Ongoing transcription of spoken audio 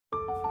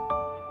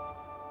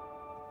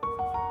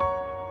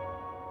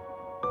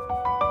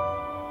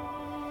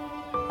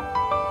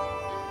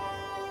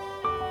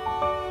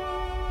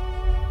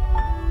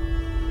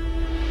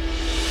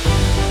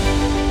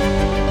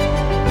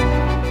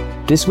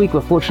This week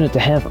we're fortunate to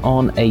have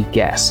on a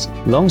guest,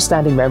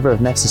 long-standing member of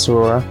Nexus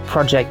Aurora,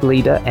 project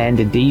leader, and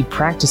indeed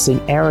practicing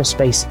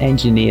aerospace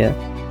engineer,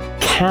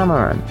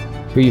 Cameron,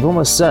 who you've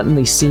almost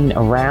certainly seen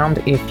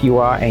around if you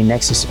are a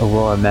Nexus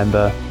Aurora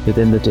member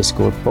within the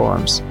Discord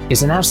forums.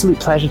 It's an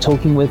absolute pleasure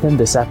talking with him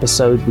this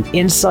episode. The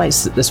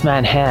insights that this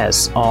man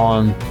has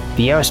on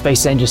the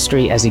aerospace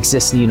industry as it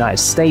exists in the United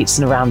States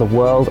and around the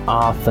world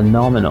are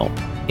phenomenal.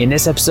 In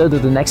this episode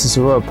of the Nexus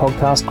Aurora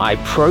podcast, I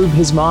probe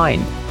his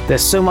mind.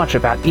 There's so much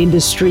about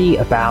industry,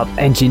 about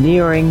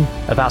engineering,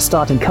 about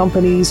starting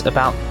companies,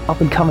 about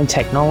up-and-coming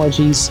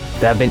technologies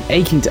that I've been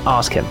aching to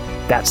ask him.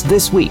 That's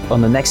this week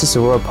on the Nexus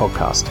Aurora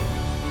podcast.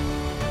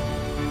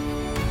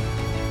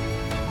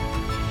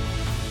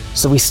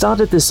 So we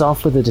started this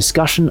off with a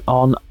discussion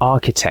on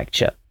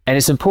architecture and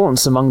its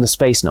importance among the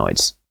space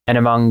noids and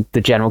among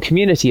the general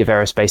community of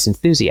aerospace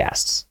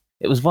enthusiasts.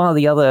 It was one of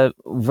the other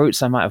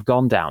routes I might have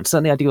gone down.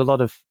 Certainly I do a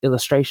lot of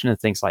illustration and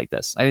things like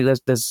this. I think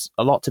there's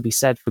a lot to be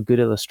said for good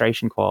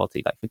illustration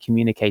quality, like for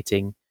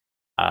communicating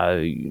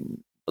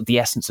the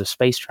essence of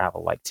space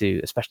travel, like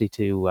especially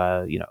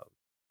to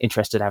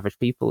interested average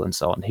people and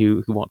so on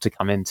who want to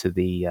come into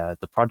the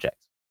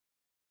project.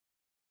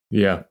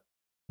 Yeah.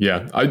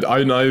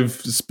 I've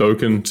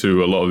spoken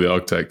to a lot of the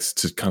architects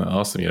to kind of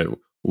ask them,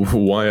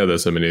 why are there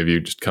so many of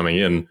you just coming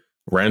in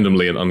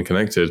randomly and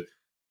unconnected?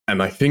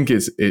 And I think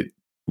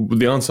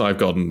the answer I've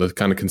gotten, the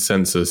kind of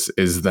consensus,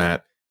 is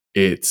that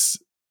it's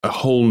a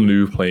whole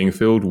new playing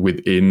field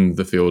within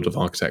the field of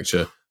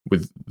architecture.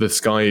 With the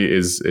sky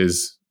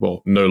is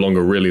no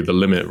longer really the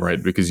limit,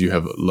 right? Because you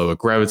have lower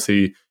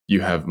gravity,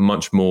 you have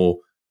much more,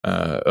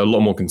 a lot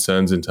more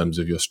concerns in terms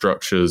of your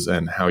structures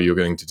and how you're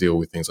going to deal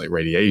with things like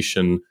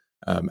radiation,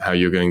 how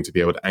you're going to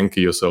be able to anchor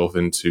yourself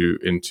into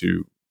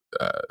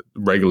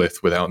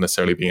regolith without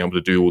necessarily being able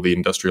to do all the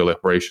industrial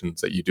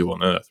operations that you do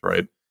on Earth,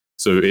 right?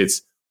 So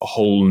it's a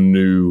whole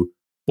new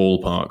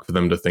ballpark for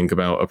them to think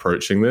about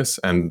approaching this.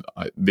 And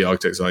the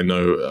architects I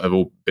know have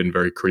all been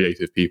very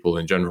creative people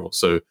in general.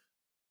 So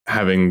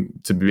having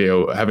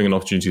an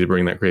opportunity to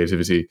bring that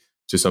creativity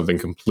to something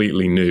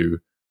completely new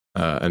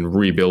and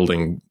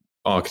rebuilding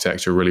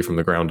architecture really from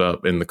the ground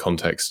up in the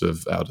context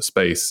of outer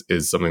space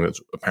is something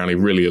that's apparently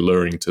really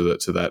alluring to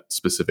that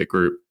specific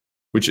group,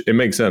 which it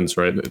makes sense,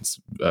 right? It's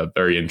a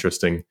very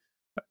interesting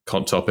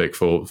topic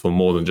for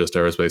more than just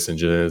aerospace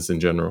engineers in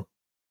general.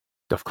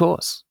 Of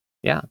course,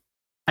 yeah.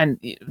 And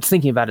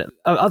thinking about it,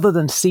 other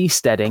than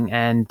seasteading,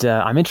 and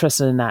I'm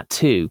interested in that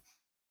too,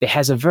 it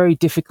has a very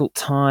difficult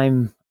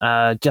time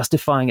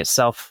justifying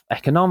itself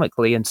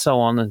economically and so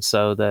on. And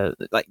so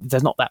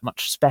there's not that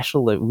much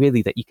special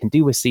that you can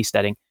do with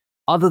seasteading.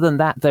 Other than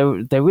that,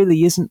 there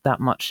really isn't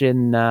that much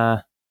in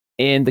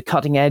the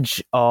cutting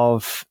edge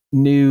of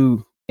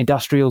new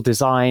industrial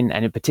design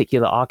and in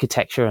particular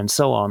architecture and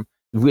so on,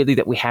 really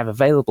that we have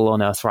available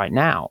on Earth right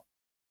now.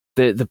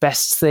 The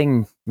best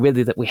thing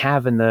really that we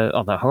have on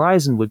the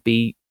horizon would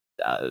be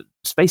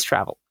space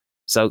travel.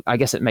 So I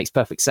guess it makes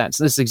perfect sense.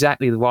 This is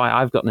exactly why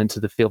I've gotten into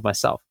the field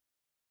myself.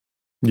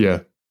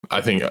 Yeah,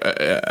 I think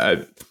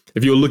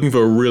if you're looking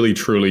for a really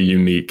truly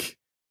unique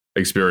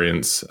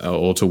experience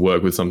or to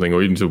work with something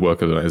or even to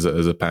work as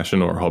a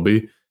passion or a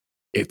hobby,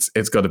 it's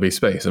got to be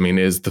space. I mean,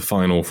 it's the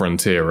final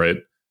frontier, right?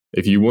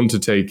 If you want to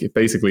take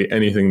basically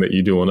anything that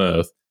you do on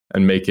Earth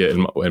and make it,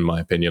 in my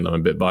opinion, I'm a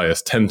bit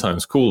biased, 10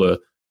 times cooler,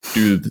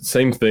 do the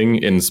same thing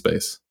in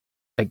space.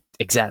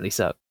 Exactly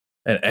so.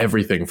 And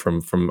everything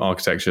from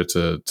architecture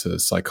to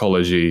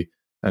psychology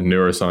and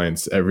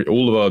neuroscience,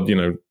 all of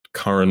our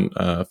current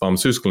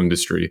pharmaceutical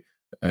industry,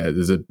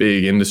 there's a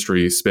big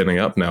industry spinning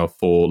up now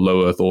for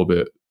low Earth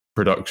orbit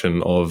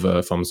production of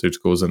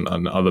pharmaceuticals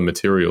and other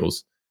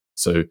materials.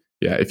 So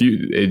yeah,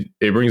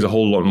 it brings a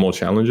whole lot more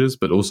challenges,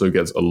 but also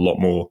gets a lot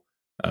more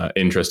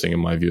interesting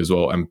in my view as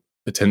well, and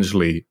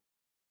potentially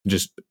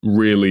just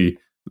really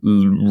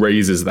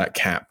raises that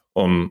cap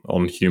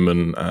on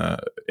human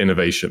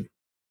innovation,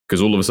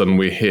 because all of a sudden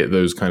we hit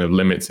those kind of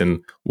limits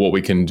in what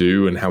we can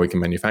do and how we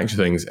can manufacture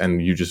things,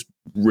 and you just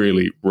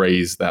really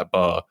raise that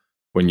bar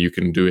when you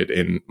can do it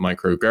in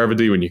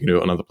microgravity, when you can do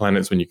it on other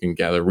planets, when you can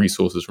gather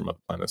resources from other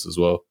planets as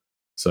well.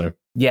 So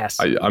yes,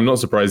 I'm not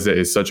surprised that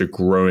it's such a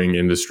growing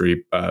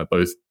industry,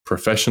 both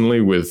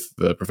professionally with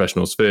the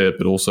professional sphere,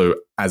 but also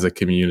as a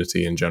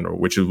community in general,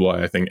 which is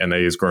why I think NA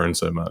has grown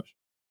so much.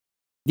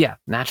 Yeah,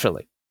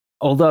 naturally.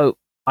 Although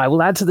I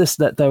will add to this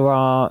that there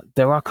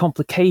are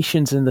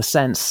complications in the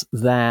sense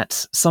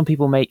that some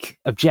people make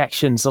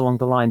objections along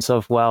the lines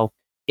of, well,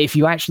 if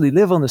you actually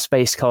live on the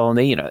space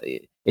colony,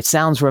 it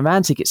sounds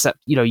romantic, except,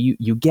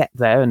 you get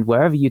there and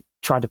wherever you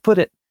try to put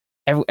it,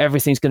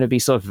 everything's going to be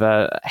sort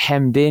of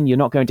hemmed in. You're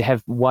not going to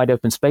have wide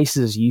open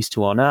spaces as you used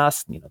to on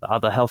Earth, the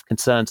other health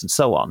concerns and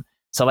so on.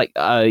 So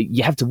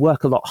you have to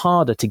work a lot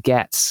harder to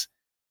get,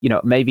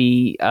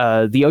 maybe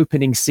the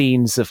opening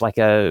scenes of like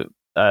a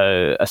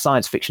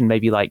science fiction,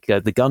 maybe like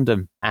the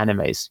Gundam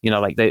animes,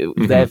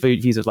 their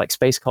views of like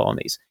space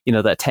colonies,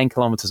 that are 10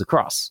 kilometers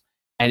across.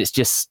 And it's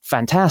just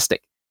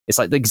fantastic. It's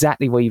like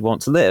exactly where you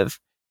want to live,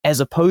 as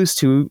opposed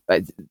to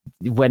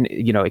when,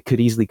 it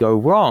could easily go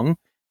wrong.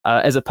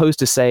 as opposed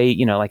to, say,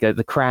 like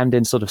the crammed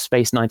in sort of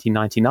Space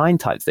 1999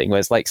 type thing, where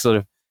it's like sort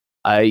of,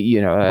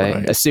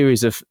 a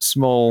series of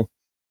small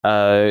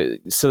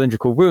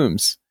cylindrical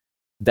rooms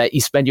that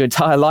you spend your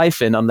entire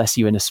life in unless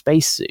you're in a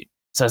spacesuit.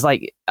 So it's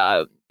like,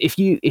 if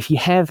you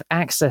have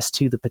access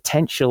to the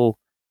potential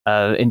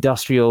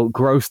industrial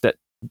growth that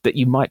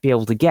you might be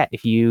able to get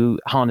if you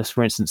harness,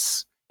 for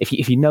instance,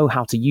 if you know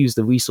how to use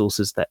the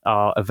resources that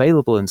are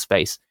available in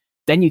space,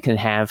 then you can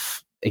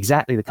have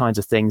exactly the kinds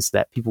of things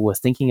that people were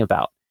thinking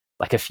about.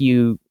 Like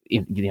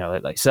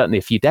like certainly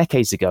a few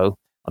decades ago.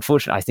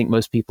 Unfortunately, I think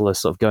most people are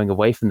sort of going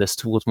away from this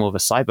towards more of a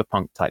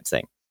cyberpunk type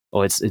thing,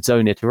 or its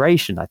own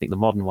iteration. I think the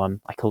modern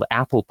one, I call it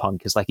Apple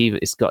Punk, is like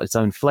it's got its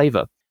own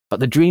flavor. But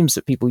the dreams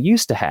that people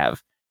used to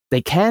have,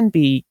 they can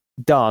be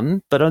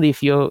done, but only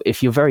if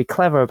you're very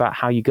clever about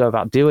how you go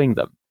about doing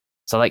them.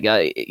 So like,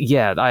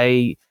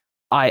 I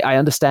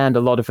understand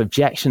a lot of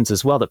objections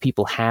as well that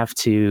people have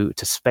to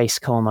space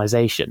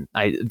colonization.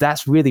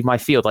 That's really my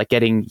field, like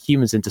getting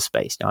humans into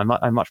space.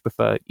 I much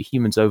prefer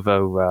humans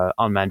over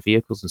unmanned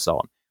vehicles and so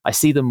on. I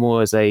see them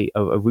more as a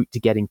route to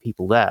getting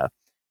people there.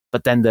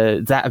 But then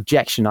that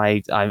objection,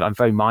 I'm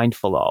very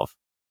mindful of.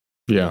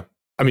 Yeah.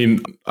 I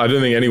mean, I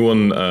don't think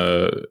anyone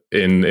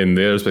in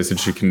the aerospace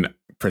industry can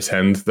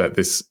pretend that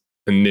this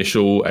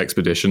initial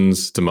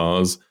expeditions to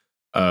Mars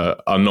are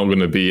not going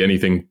to be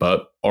anything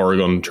but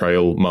Oregon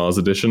Trail Mars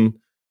edition.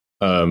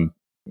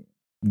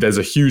 There's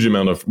a huge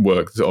amount of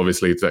work,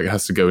 obviously, that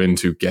has to go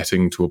into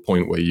getting to a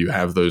point where you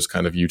have those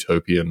kind of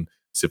utopian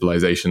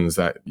civilizations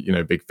that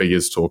big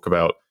figures talk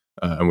about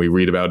and we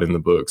read about in the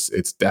books.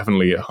 It's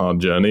definitely a hard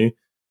journey,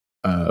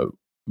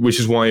 which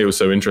is why it was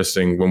so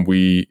interesting when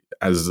we,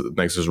 as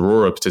Nexus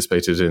Aurora,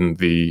 participated in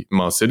the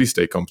Mars City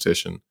State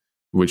competition,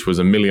 which was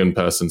a 1 million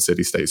person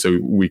city state. So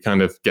we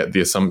kind of get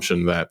the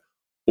assumption that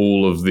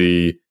all of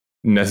the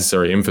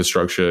necessary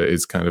infrastructure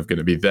is kind of going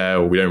to be there,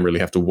 or we don't really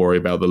have to worry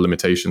about the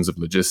limitations of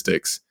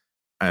logistics.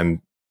 And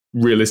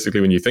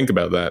realistically, when you think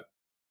about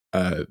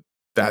that,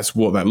 that's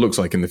what that looks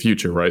like in the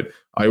future, right?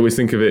 I always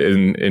think of it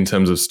in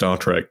terms of Star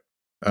Trek,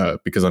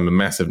 because I'm a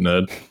massive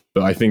nerd,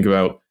 but I think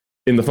about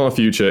in the far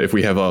future, if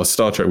we have our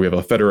Star Trek, we have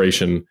our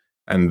Federation,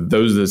 and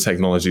those are the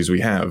technologies we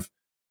have,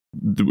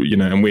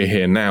 and we're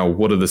here now,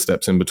 what are the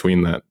steps in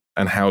between that?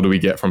 And how do we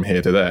get from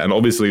here to there? And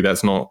obviously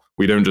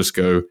we don't just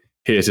go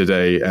here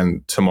today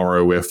and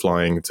tomorrow we're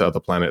flying to other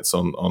planets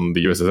on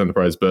the USS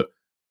Enterprise, but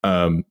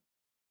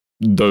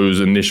those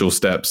initial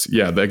steps,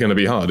 they're going to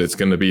be hard. It's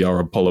going to be our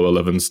Apollo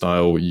 11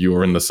 style.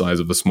 You're in the size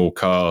of a small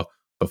car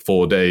for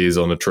 4 days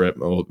on a trip,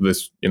 or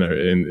this,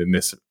 in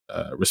this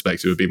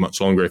respect, it would be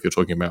much longer if you're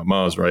talking about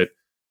Mars, right?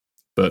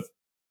 But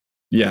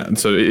and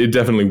so it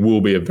definitely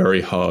will be a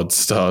very hard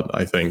start,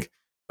 I think,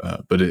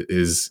 but it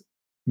is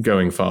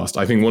going fast.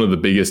 I think one of the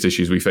biggest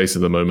issues we face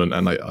at the moment,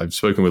 and I've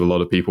spoken with a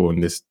lot of people,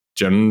 and this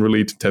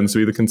generally tends to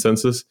be the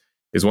consensus,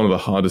 is one of the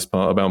hardest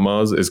part about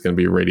Mars is going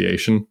to be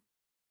radiation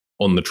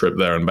on the trip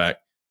there and back.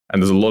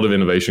 And there's a lot of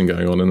innovation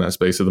going on in that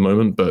space at the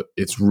moment, but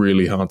it's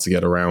really hard to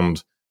get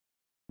around.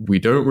 We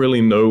don't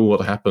really know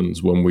what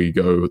happens when we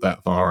go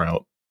that far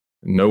out.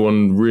 No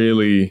one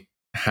really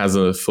has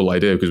a full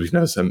idea because we've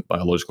never sent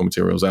biological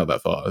materials out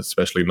that far,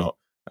 especially not,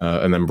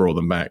 and then brought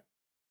them back.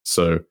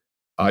 So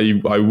I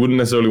wouldn't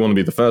necessarily want to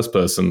be the first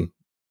person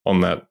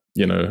on that,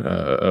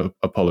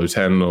 Apollo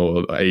 10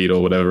 or 8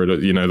 or whatever,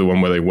 the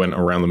one where they went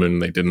around the moon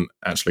and they didn't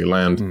actually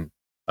land.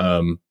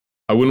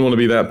 I wouldn't want to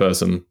be that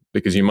person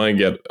because you might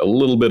get a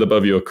little bit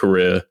above your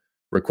career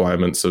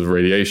requirements of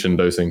radiation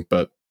dosing,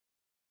 but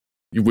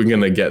we're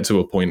going to get to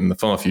a point in the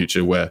far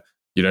future where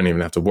you don't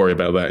even have to worry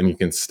about that, and you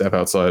can step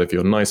outside of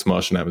your nice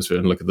Martian atmosphere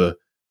and look at the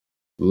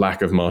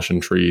lack of Martian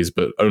trees,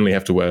 but only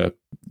have to wear,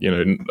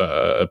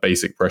 a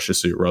basic pressure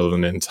suit rather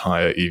than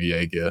entire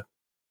EVA gear.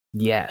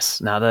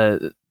 Yes. Now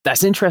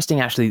that's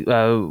interesting. Actually,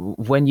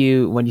 when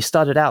you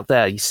started out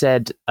there, you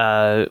said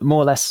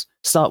more or less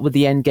start with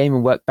the end game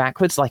and work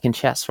backwards, like in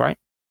chess, right?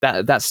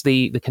 That's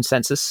the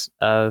consensus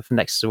from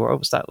Nexus Aurora.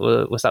 Was that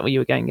what you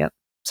were getting at?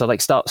 So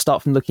like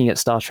start from looking at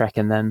Star Trek,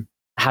 and then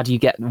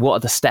what are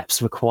the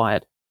steps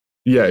required?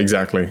 Yeah,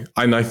 exactly.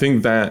 And I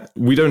think that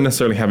we don't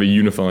necessarily have a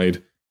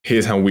unified,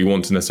 here's how we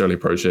want to necessarily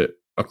approach it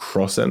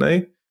across NA.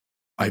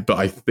 But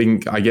I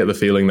think I get the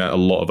feeling that a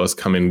lot of us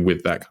come in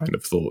with that kind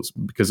of thoughts,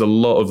 because a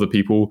lot of the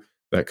people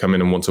that come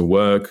in and want to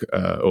work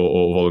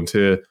or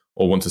volunteer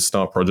or want to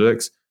start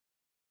projects,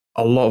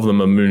 a lot of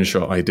them are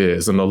moonshot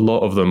ideas, and a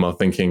lot of them are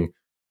thinking,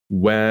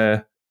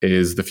 where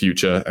is the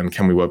future and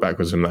can we work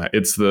backwards from that?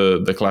 It's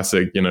the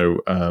classic,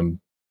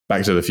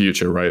 Back to the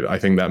Future, right? I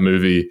think that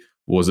movie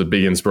was a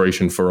big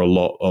inspiration for a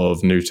lot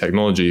of new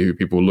technology, who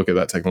people look at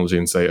that technology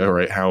and say, all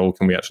right, how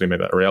can we actually make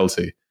that a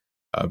reality?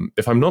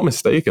 If I'm not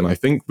mistaken, I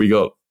think we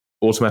got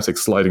automatic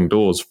sliding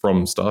doors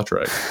from Star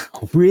Trek.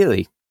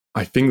 Really?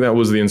 I think that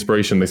was the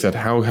inspiration. They said,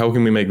 how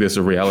can we make this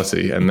a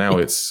reality? And now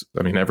it's,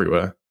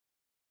 everywhere.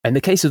 In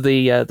the case of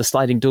the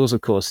sliding doors,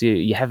 of course,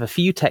 you have a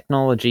few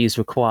technologies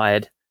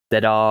required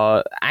that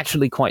are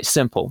actually quite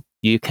simple.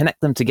 You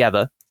connect them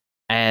together,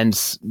 and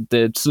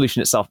the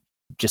solution itself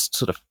just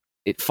sort of,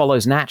 it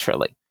follows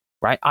naturally.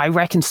 right? I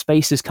reckon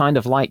space is kind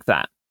of like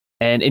that.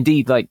 And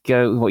indeed, like,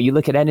 you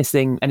look at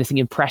anything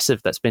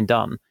impressive that's been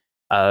done,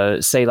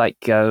 say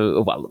like,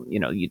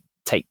 you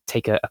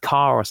take a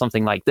car or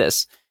something like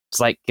this. It's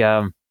like,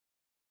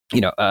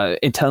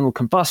 internal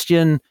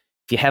combustion.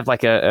 If you have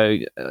like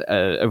a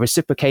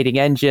reciprocating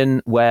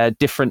engine where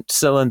different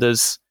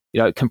cylinders,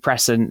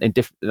 compress in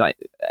different,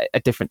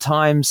 at different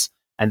times,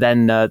 and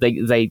then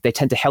they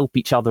tend to help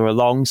each other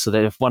along, so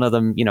that if one of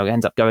them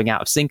ends up going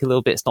out of sync a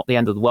little bit, it's not the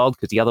end of the world,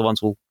 because the other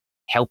ones will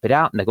help it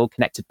out, and they're all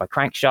connected by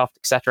crankshaft,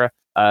 etc.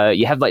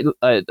 You have like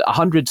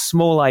 100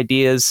 small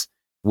ideas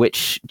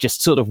which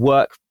just sort of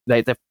work.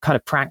 They're kind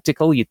of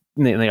practical.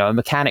 A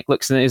mechanic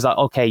looks and is like,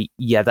 okay,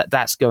 yeah,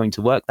 that's going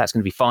to work. That's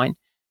going to be fine.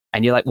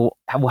 And you're like, well,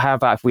 how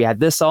about if we add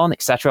this on,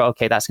 etc.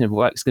 Okay, that's going to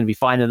work. It's going to be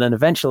fine. And then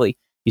eventually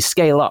you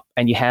scale up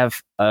and you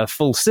have a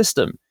full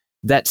system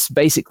that's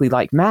basically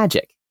like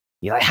magic.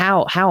 You're like,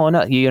 how on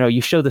earth?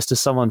 You show this to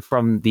someone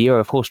from the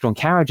era of horse-drawn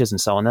carriages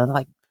and so on, and they're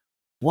like,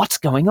 what's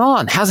going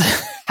on? How's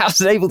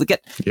it able to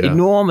get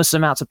enormous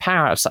amounts of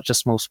power out of such a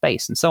small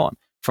space and so on?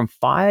 From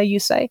fire, you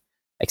say,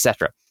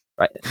 etc.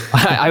 Right?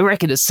 I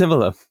reckon it's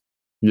similar.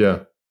 Yeah,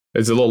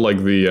 it's a lot like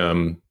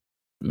the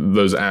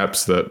those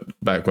apps that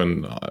back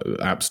when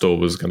App Store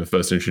was kind of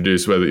first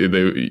introduced, where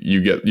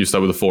you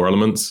start with the 4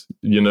 elements.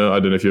 I don't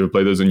know if you ever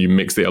played those, and you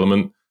mix the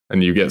element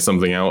and you get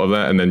something out of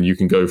that, and then you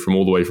can go from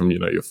all the way from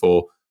your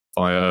 4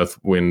 fire, earth,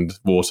 wind,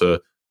 water,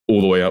 all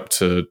the way up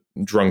to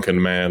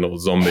drunken man or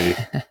zombie,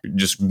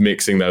 just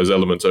mixing those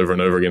elements over and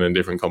over again in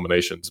different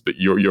combinations. But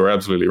you're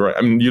absolutely right.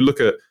 I mean, you look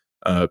at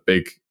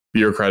big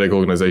bureaucratic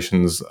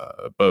organizations,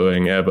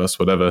 Boeing, Airbus,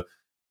 whatever.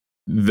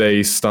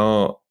 They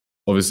start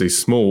obviously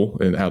small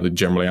and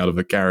generally out of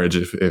a garage,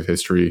 if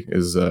history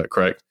is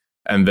correct,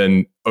 and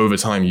then over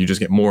time you just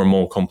get more and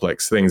more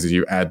complex things as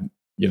you add,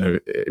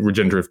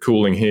 regenerative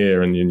cooling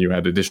here, and you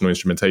add additional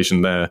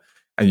instrumentation there,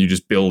 and you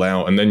just build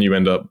out, and then you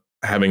end up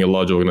having a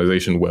large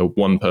organization where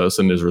one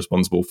person is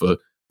responsible for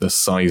the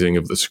sizing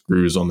of the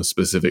screws on a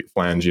specific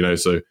flange,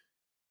 so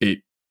it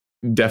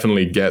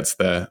definitely gets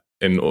there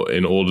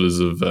in orders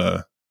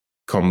of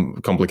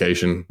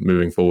complication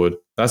moving forward.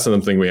 That's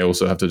something we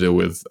also have to deal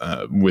with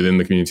within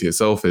the community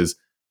itself, is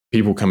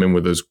people come in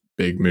with those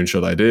big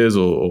moonshot ideas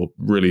or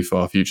really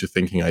far future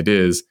thinking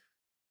ideas,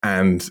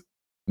 and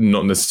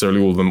not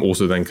necessarily all of them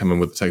also then come in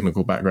with a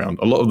technical background.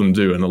 A lot of them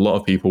do, and a lot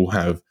of people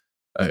have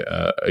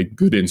a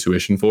good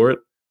intuition for it.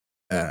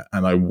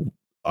 And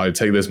I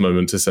take this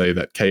moment to say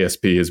that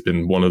KSP has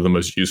been one of the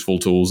most useful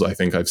tools I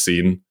think I've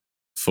seen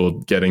for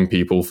getting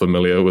people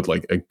familiar with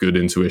like a good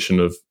intuition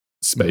of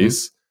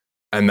space.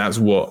 Mm-hmm. And that's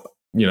what,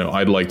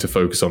 I'd like to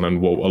focus on,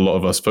 and what a lot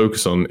of us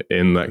focus on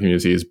in that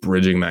community is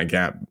bridging that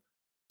gap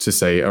to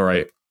say, all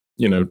right,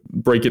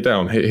 break it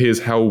down.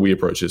 Here's how we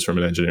approach this from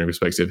an engineering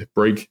perspective.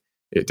 Break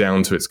it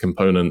down to its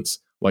components,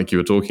 like you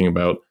were talking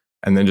about,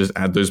 and then just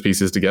add those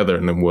pieces together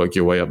and then work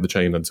your way up the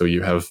chain until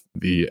you have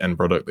the end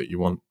product that you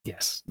want.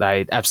 Yes,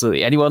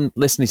 absolutely. Anyone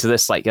listening to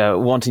this, like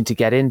wanting to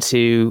get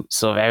into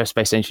sort of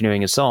aerospace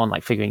engineering and so on,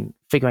 like figuring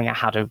out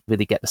how to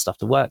really get the stuff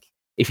to work.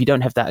 If you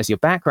don't have that as your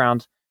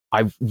background,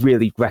 I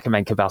really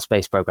recommend Cabal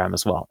Space Program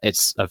as well.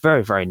 It's a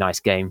very, very nice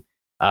game.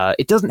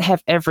 It doesn't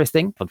have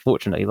everything,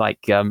 unfortunately, like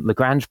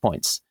Lagrange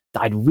points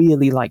that I'd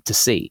really like to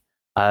see.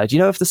 Do you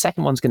know if the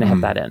second one's going to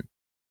have that in?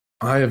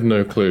 I have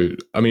no clue.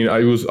 I mean, I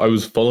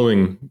was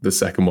following the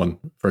second one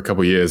for a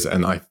couple of years,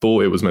 and I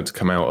thought it was meant to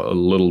come out a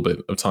little bit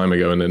of time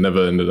ago, and it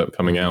never ended up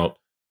coming out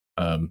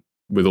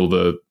with all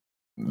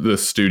the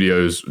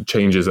studio's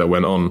changes that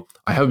went on.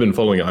 I have been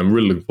following it. I'm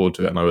really looking forward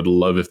to it, and I would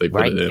love if they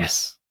put it in.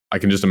 Yes. I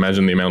can just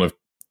imagine the amount of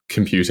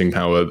computing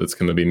power that's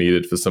going to be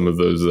needed for some of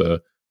those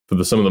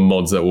some of the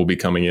mods that will be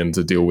coming in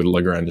to deal with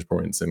Lagrange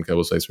points in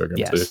Kerbal Space Program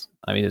too.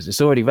 I mean,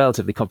 it's already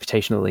relatively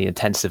computationally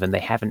intensive, and they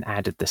haven't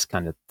added this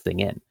kind of thing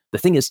in. The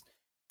thing is,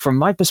 from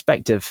my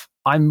perspective,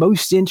 I'm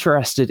most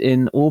interested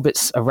in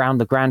orbits around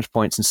Lagrange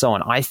points and so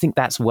on. I think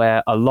that's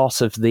where a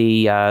lot of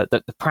the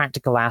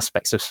practical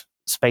aspects of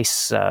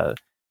space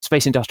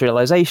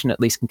industrialization at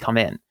least can come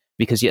in,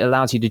 because it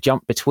allows you to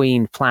jump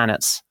between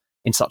planets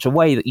in such a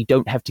way that you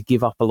don't have to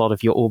give up a lot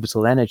of your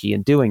orbital energy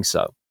in doing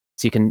so.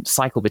 So you can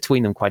cycle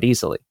between them quite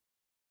easily.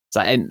 So,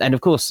 and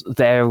of course,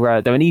 they're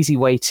an easy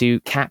way to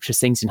capture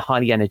things in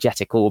highly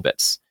energetic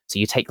orbits. So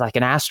you take like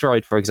an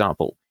asteroid, for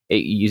example.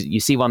 You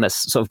see one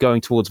that's sort of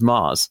going towards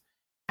Mars.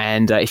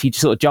 And if you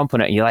sort of jump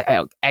on it and you're like,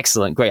 oh,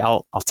 excellent, great,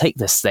 I'll take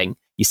this thing.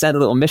 You send a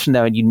little mission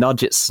there and you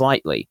nudge it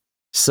slightly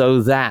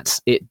so that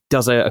it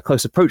does a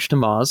close approach to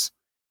Mars.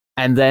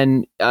 And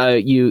then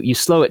you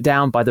slow it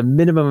down by the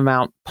minimum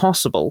amount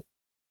possible,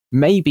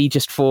 maybe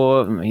just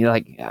for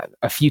like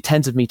a few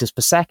tens of meters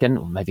per second,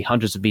 or maybe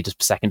hundreds of meters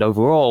per second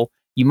overall.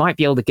 You might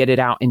be able to get it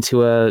out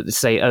into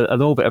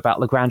an orbit about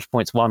Lagrange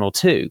points 1 or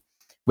 2,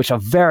 which are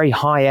very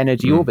high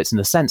energy orbits in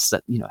the sense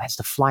that it has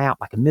to fly out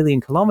like 1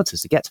 million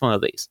kilometers to get to one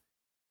of these.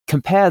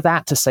 Compare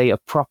that to, say, a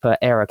proper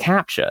aero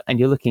capture, and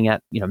you're looking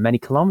at many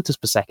kilometers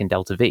per second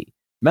delta V,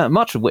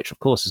 much of which, of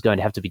course, is going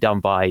to have to be done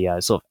by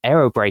sort of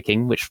aero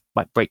braking, which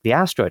might break the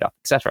asteroid up,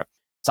 etc.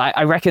 So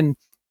I reckon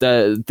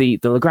the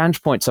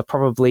Lagrange points are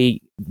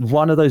probably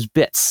one of those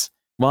bits,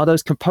 one of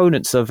those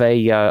components of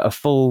a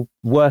full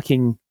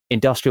working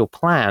industrial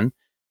plan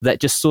that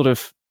just sort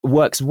of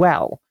works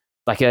well,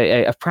 like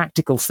a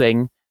practical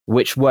thing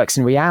which works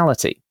in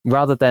reality,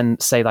 rather than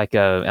say like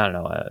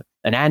an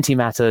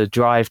antimatter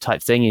drive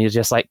type thing. And you're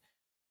just like,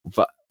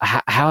 but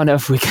how on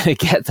earth are we going to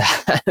get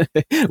that?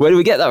 Where do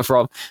we get that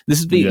from? This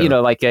would be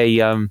like a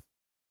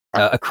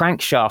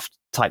crankshaft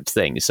type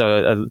thing.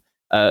 So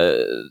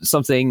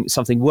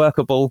something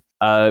workable,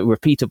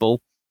 repeatable.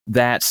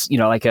 That's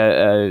like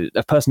a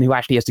person who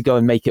actually has to go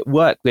and make it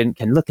work then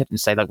can look at it and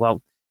say like,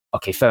 well,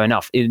 okay, fair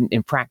enough.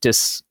 In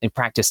practice,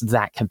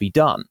 that can be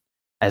done,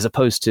 as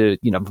opposed to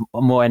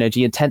more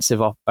energy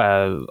intensive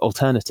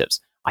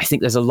alternatives. I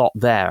think there's a lot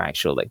there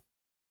actually.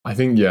 I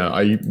think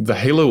the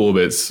halo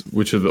orbits,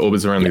 which are the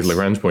orbits around these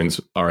Lagrange points,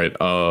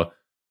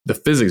 the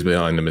physics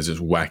behind them is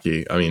just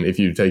wacky. I mean, if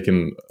you've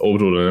taken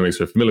orbital dynamics,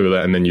 you're familiar with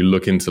that, and then you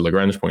look into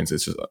Lagrange points,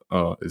 it's just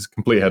it's a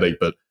complete headache.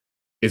 But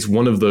it's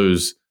one of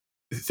those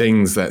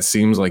things that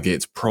seems like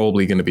it's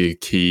probably going to be a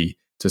key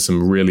to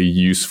some really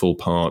useful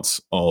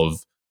parts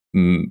of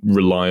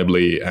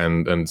reliably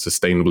and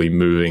sustainably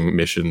moving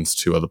missions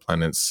to other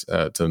planets,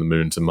 to the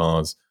moon, to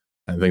Mars,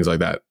 and things like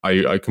that.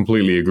 I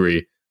completely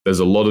agree. There's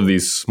a lot of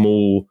these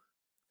small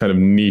kind of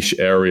niche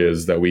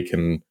areas that we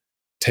can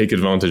take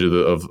advantage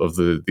of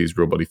these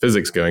real body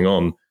physics going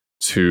on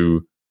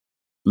to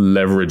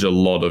leverage a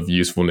lot of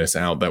usefulness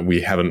out that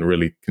we haven't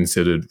really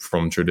considered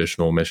from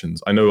traditional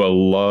missions. I know a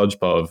large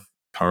part of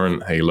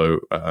current Halo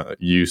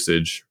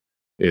usage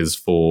is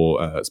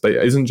for space.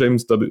 Isn't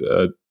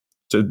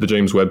the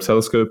James Webb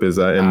Telescope, is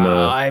that in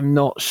I'm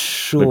not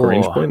sure.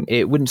 Lagrange point?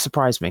 It wouldn't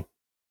surprise me.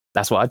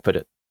 That's what I'd put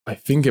it. I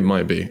think it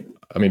might be.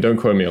 I mean, don't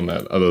quote me on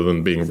that other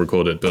than being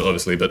recorded, but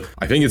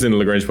I think it's in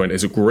Lagrange point.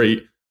 It's a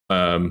great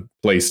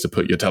place to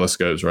put your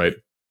telescopes, right?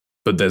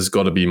 But there's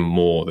got to be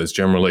more. There's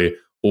generally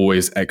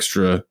always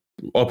extra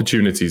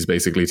opportunities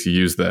basically to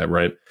use there,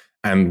 right?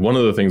 And one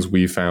of the things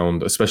we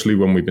found, especially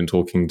when we've been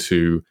talking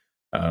to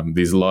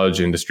these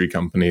large industry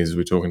companies,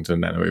 we're talking to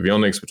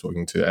NanoAvionics, we're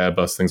talking to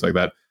Airbus, things like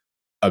that,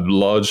 a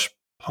large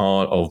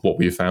part of what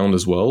we found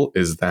as well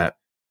is that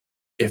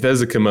if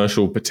there's a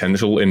commercial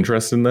potential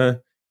interest in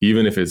there,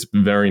 even if it's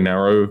very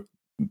narrow,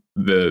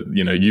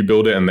 you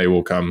build it and they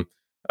will come.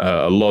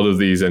 A lot of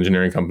these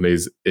engineering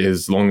companies,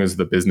 as long as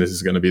the business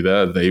is going to be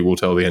there, they will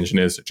tell the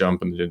engineers to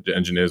jump, and the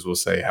engineers will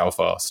say how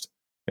fast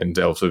in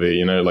Delta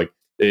V. It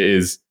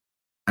is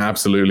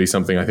absolutely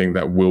something I think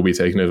that will be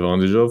taken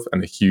advantage of,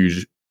 and a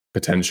huge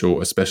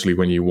potential, especially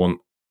when you want,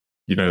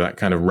 that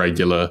kind of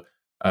regular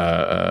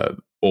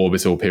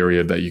orbital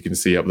period that you can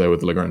see up there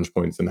with the Lagrange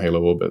points and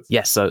Halo orbits.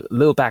 Yes. So, a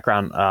little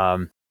background.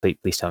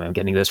 Please tell me I'm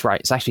getting this right.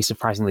 It's actually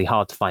surprisingly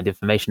hard to find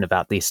information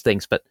about these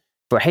things, but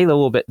for a Halo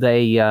orbit,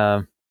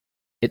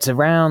 it's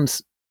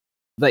around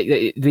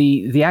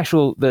the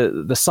actual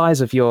the size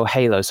of your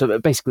halo. So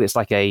basically, it's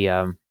like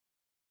a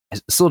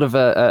sort of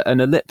an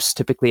ellipse,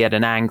 typically at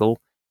an angle,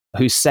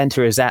 whose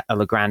center is at a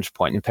Lagrange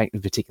point. In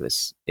particular,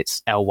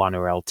 it's L1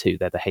 or L2.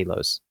 They're the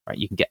halos, right?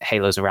 You can get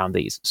halos around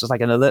these. So it's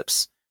like an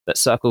ellipse that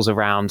circles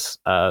around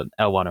L1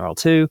 or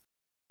L2,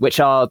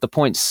 which are the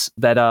points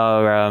that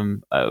are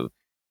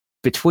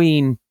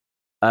between,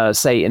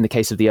 say, in the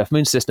case of the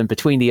Earth-Moon system,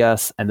 between the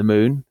Earth and the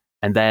Moon,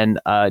 and then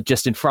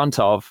just in front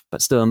of,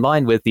 but still in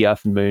line with the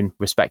Earth and Moon,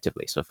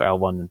 respectively. So for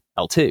L1 and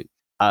L2.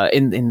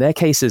 In their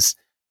cases,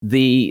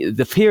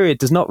 the period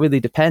does not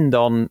really depend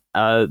on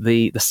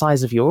the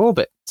size of your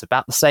orbit. It's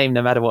about the same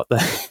no matter what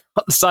the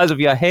what the size of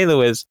your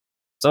halo is.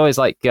 It's always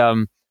like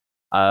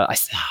I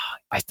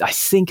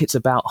think it's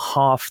about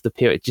half the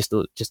period, just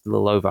a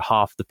little over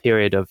half the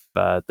period of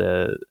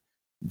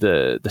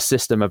the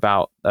system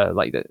about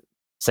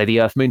say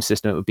the Earth Moon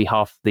system. It would be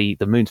half the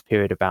Moon's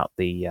period about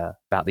the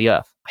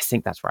Earth. I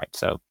think that's right.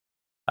 So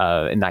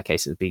in that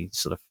case, it would be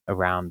sort of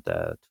around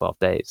 12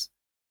 days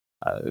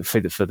for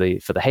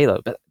the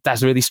Halo. But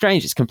that's really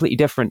strange. It's completely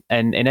different.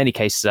 And in any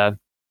case,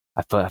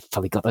 I've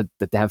probably got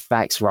the damn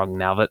facts wrong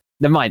now. But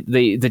never mind.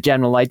 The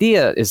general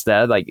idea is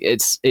there. Like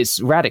it's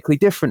radically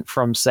different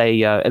from say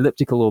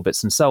elliptical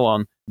orbits and so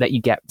on that you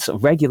get sort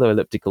of regular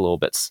elliptical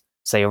orbits,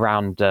 say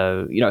around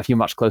if you're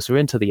much closer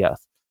into the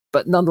Earth.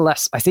 But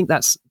nonetheless, I think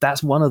that's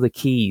one of the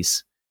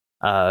keys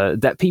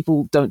that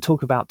people don't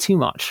talk about too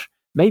much.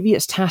 Maybe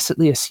it's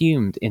tacitly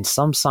assumed in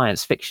some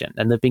science fiction,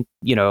 and there've been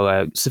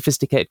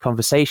sophisticated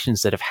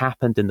conversations that have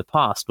happened in the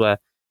past where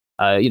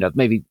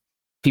maybe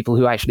people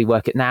who actually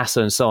work at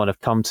NASA and so on have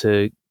come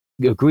to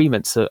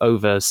agreements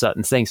over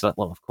certain things. Like,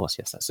 well, of course,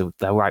 yes, that's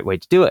the right way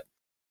to do it,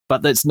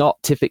 but that's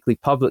not typically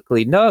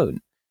publicly known.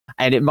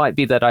 And it might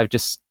be that I've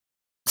just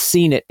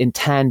seen it in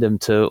tandem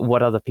to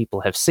what other people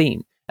have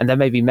seen. And there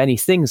may be many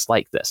things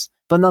like this,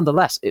 but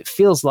nonetheless, it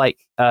feels like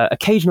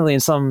occasionally in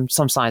some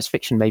science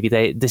fiction, maybe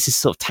this is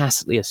sort of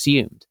tacitly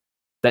assumed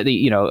that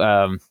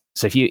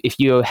so if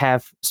you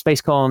have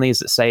space colonies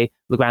that say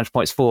Lagrange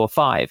points 4 or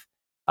 5,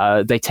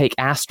 they take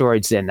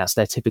asteroids in. That's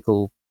their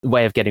typical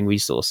way of getting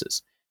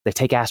resources. They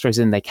take asteroids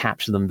in, they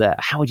capture them there.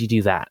 How would you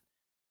do that?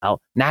 Well,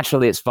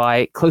 naturally, it's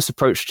by close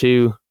approach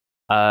to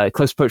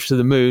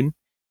the moon,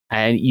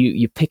 and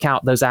you pick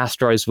out those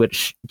asteroids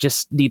which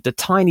just need the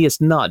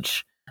tiniest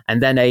nudge,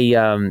 and then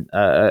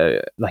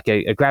a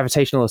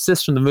gravitational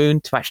assist from the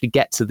moon to actually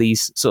get to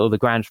these sort of the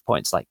grand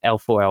points like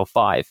L4,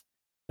 L5.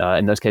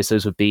 In those cases,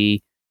 those would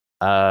be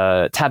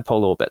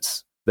tadpole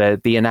orbits.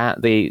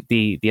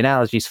 The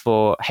analogies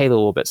for halo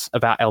orbits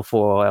about L4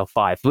 or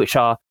L5, which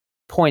are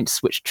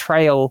points which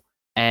trail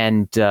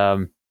and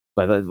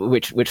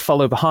which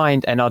follow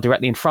behind and are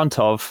directly in front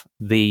of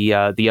the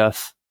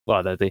Earth,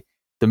 well,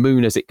 the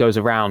moon as it goes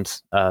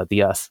around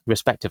the Earth,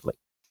 respectively.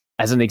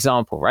 As an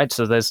example, right?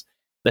 So there's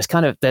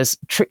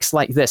tricks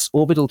like this,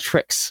 orbital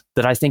tricks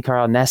that I think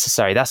are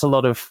necessary. That's a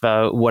lot of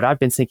what I've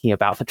been thinking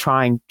about for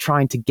trying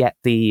to get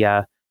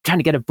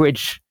a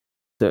bridge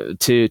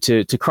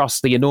to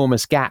cross the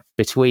enormous gap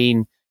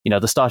between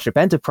the Starship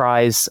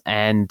Enterprise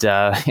and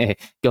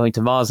going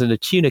to Mars in a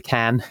tuna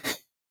can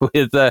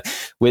with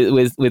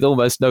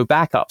almost no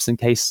backups in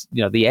case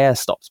the air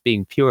stops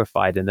being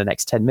purified in the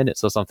next 10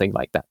 minutes or something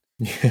like that.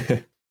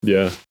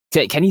 Yeah.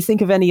 Can you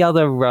think of any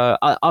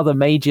other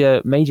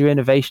major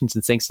innovations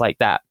and things like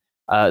that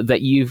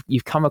that you've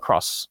come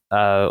across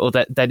or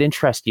that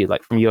interest you,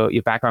 like from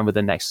your background with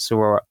the Nexus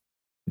Aurora?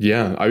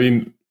 Yeah, I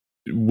mean,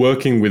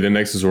 working with the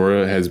Nexus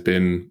Aurora has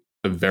been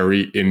a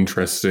very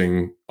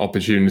interesting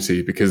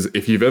opportunity, because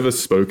if you've ever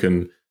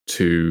spoken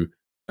to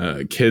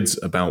kids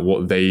about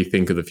what they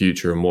think of the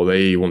future and what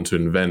they want to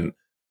invent,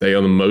 they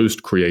are the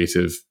most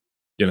creative,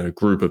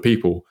 group of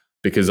people.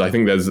 Because I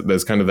think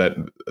there's kind of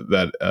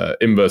that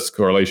inverse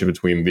correlation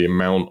between the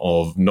amount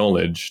of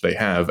knowledge they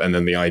have and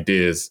then the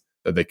ideas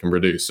that they can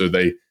produce. So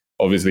they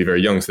obviously very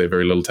young, so they have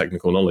very little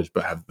technical knowledge,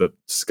 but have the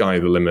sky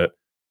the limit,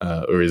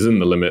 or is in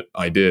the limit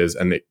ideas.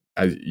 And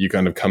as you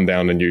kind of come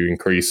down and you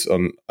increase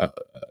on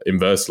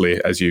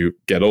inversely as you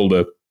get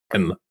older.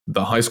 And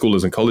the high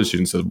schoolers and college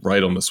students are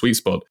right on the sweet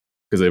spot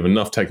because they have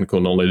enough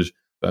technical knowledge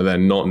that they're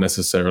not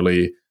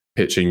necessarily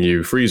pitching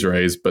you freeze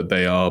rays, but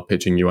they are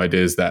pitching you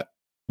ideas that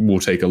will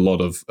take a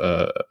lot of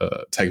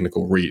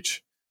technical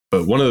reach.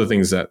 But one of the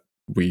things that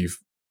we've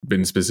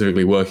been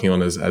specifically working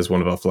on as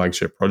one of our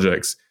flagship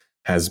projects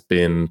has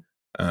been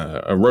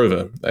a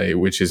rover,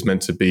 which is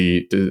meant to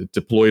be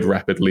deployed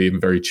rapidly and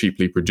very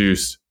cheaply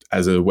produced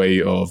as a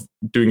way of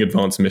doing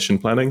advanced mission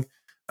planning.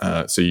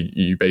 So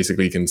you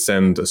basically can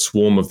send a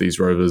swarm of these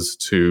rovers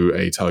to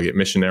a target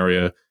mission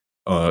area,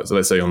 so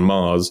let's say on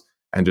Mars,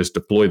 and just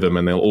deploy them,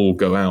 and they'll all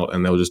go out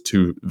and they'll just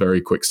do very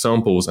quick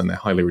samples, and they're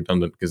highly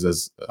redundant because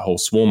there's a whole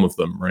swarm of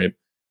them, right?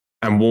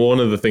 And one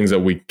of the things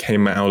that we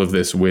came out of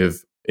this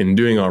with in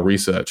doing our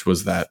research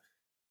was that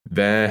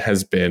there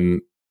has been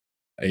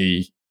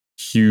a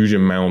huge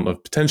amount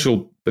of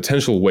potential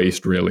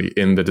waste, really,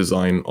 in the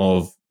design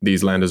of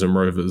these landers and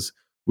rovers.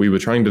 We were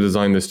trying to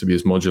design this to be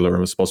as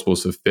modular as possible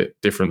to fit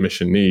different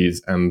mission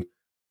needs, and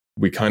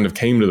we kind of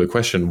came to the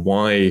question,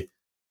 why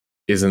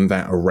isn't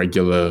that a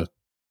regular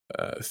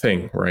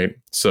thing, right?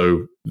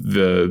 So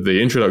the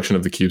introduction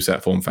of the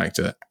CubeSat form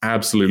factor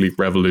absolutely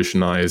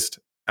revolutionized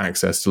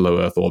access to low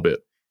Earth orbit.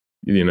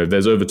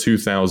 There's over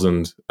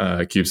 2,000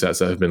 CubeSats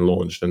that have been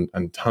launched,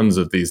 and tons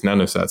of these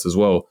nanosats as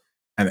well.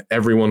 And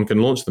everyone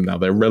can launch them now.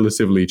 They're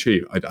relatively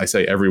cheap. I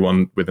say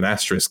everyone with an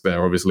asterisk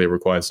there. Obviously, it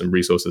requires some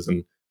resources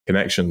and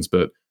connections,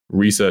 but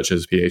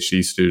researchers,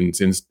 PhD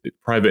students,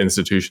 private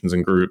institutions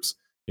and groups,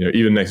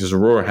 even Nexus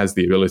Aurora has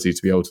the ability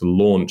to be able to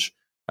launch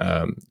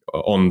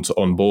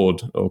on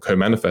board or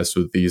co-manifest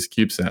with these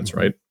CubeSats,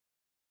 right?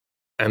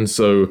 And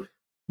so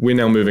we're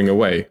now moving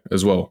away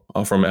as well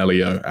from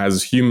LEO.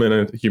 As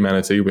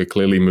humanity, we're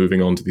clearly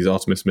moving on to these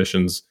Artemis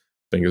missions,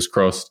 fingers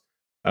crossed,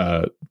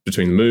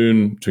 between the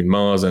moon, between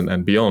Mars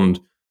and beyond.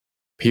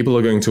 People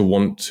are going to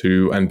want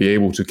to and be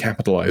able to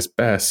capitalize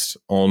best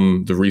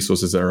on the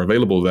resources that are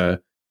available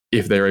there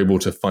if they're able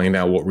to find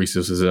out what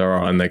resources there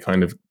are, and they're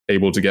kind of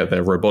able to get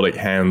their robotic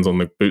hands on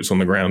the boots on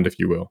the ground, if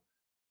you will.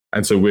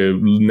 And so we're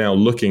now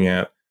looking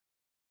at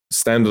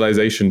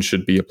standardization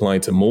should be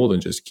applied to more than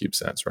just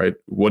CubeSats, right?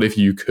 What if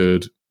you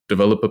could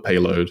develop a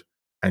payload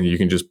and you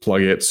can just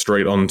plug it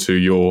straight onto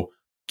your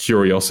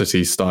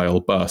Curiosity style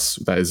bus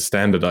that is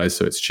standardized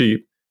so it's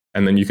cheap,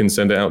 and then you can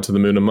send it out to the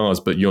moon and Mars,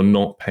 but you're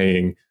not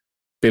paying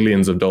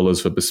billions of dollars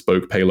for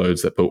bespoke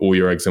payloads that put all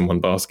your eggs in one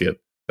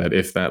basket, that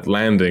if that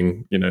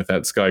landing, if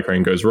that sky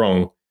crane goes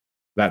wrong,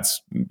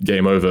 that's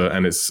game over,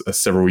 and it's a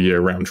several-year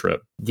round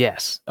trip.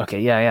 Yes. Okay.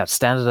 Yeah.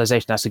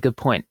 Standardization. That's a good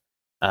point.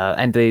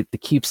 And the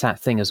CubeSat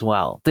thing as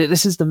well.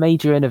 This is the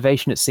major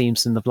innovation, it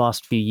seems, in the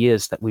last few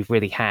years that we've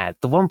really had.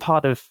 The one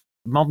part of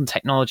modern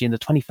technology in the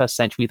 21st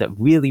century that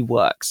really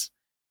works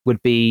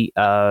would be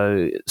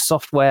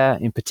software,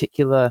 in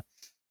particular,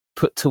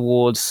 put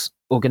towards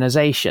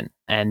organization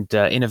and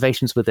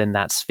innovations within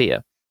that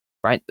sphere.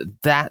 Right,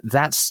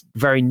 that's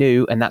very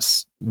new, and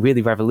that's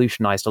really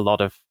revolutionized a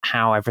lot of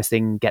how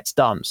everything gets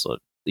done. So,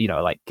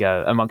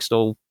 amongst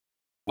all,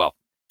 well,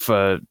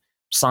 for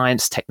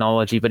science,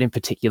 technology, but in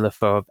particular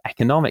for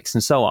economics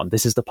and so on,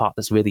 this is the part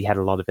that's really had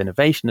a lot of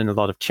innovation and a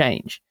lot of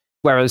change.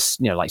 Whereas,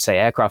 like say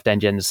aircraft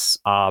engines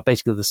are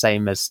basically the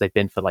same as they've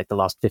been for like the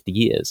last 50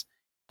 years,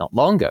 not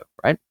longer,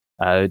 right?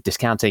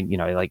 Discounting,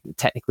 like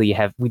technically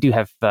we do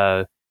have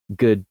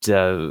good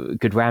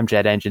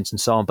ramjet engines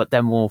and so on, but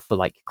they're more for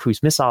like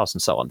cruise missiles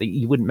and so on.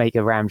 You wouldn't make a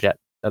ramjet,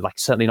 like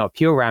certainly not a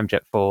pure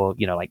ramjet for,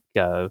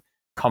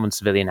 common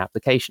civilian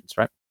applications,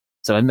 right?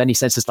 So in many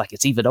senses, like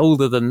it's even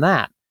older than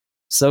that.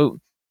 So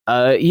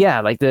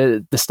like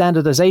the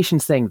standardization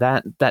thing,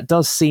 that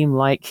does seem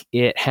like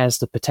it has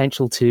the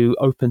potential to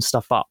open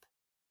stuff up.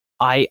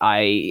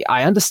 I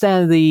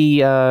understand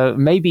the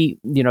maybe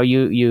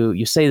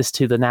you say this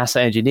to the NASA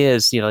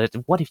engineers,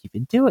 what have you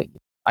been doing?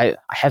 I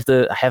have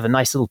a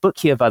nice little book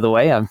here, by the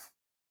way. I'm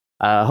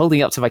holding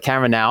it up to my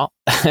camera now.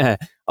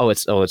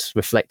 It's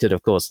reflected,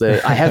 of course.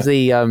 I have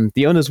the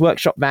owner's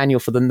workshop manual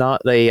for the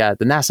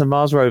NASA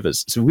Mars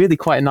rovers. It's really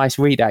quite a nice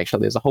read,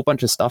 actually. There's a whole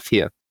bunch of stuff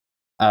here.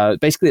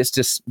 Basically, it's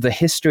just the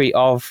history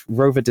of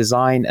rover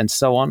design and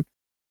so on.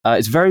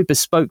 It's very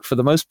bespoke for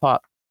the most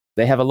part.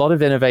 They have a lot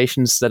of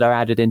innovations that are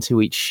added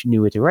into each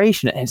new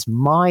iteration. And it's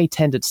my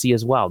tendency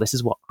as well. This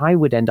is what I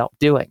would end up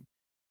doing,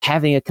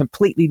 having a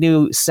completely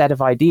new set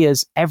of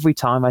ideas every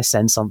time I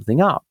send something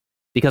up.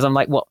 Because I'm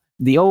like, well,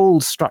 the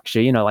old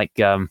structure,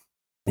 the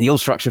old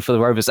structure for the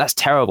rovers, that's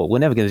terrible. We're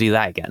never going to do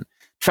that again.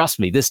 Trust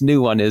me, this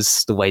new one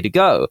is the way to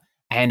go.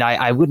 And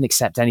I wouldn't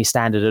accept any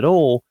standard at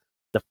all.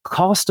 The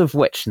cost of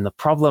which, and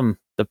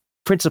the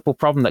principal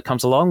problem that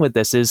comes along with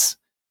this is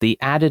the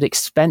added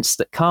expense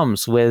that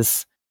comes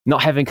with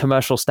not having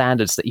commercial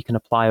standards that you can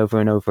apply over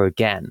and over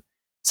again.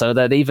 So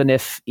that even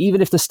if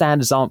the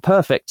standards aren't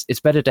perfect, it's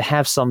better to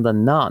have some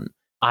than none.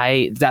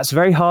 That's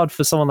very hard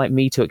for someone like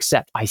me to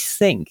accept. I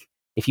think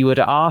if you were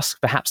to ask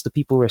perhaps the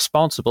people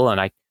responsible, and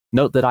I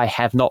note that I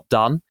have not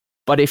done,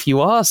 but if you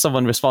are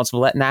someone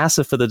responsible at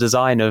NASA for the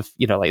design of,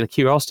 like the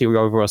Curiosity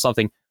rover or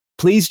something,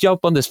 please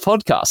jump on this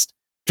podcast.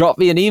 Drop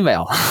me an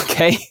email,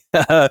 okay?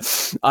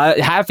 I'm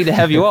happy to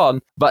have you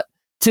on, but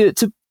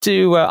to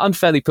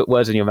unfairly put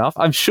words in your mouth,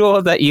 I'm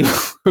sure that you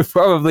would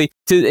probably,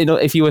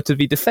 if you were to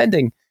be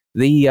defending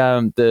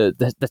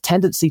the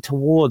tendency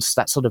towards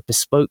that sort of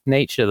bespoke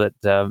nature that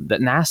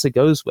NASA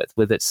goes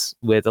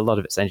with a lot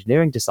of its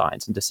engineering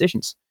designs and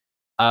decisions,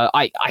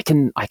 I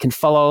can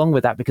follow along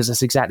with that because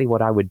that's exactly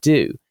what I would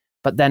do.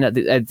 But then at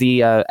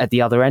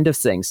the other end of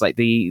things, like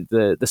the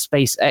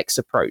SpaceX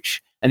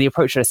approach and the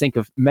approach that I think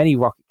of many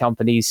rocket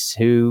companies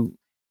who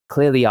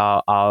clearly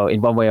are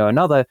in one way or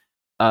another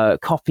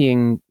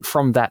copying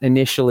from that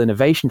initial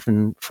innovation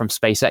from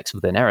SpaceX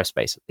within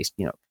aerospace, at least,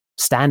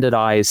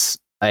 standardize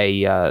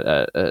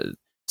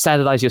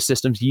your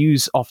systems,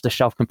 use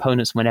off-the-shelf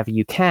components whenever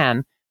you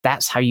can.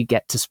 That's how you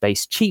get to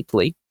space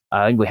cheaply.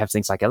 We have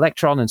things like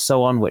Electron and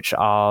so on, which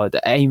are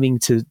aiming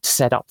to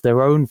set up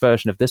their own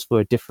version of this for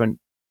a different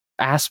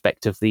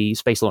aspect of the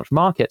space launch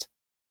market.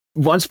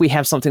 Once we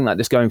have something like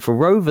this going for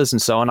rovers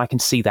and so on, I can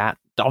see that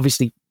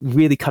obviously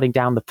really cutting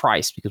down the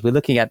price, because we're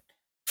looking at,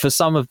 for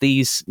some of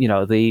these,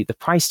 the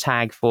price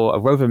tag for a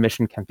rover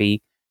mission can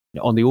be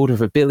on the order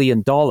of $1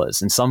 billion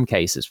in some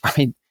cases,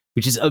 right?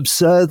 Which is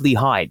absurdly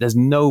high. There's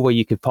no way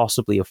you could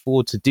possibly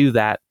afford to do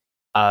that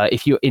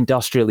if you're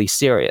industrially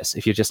serious.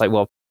 If you're just like,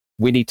 well,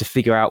 we need to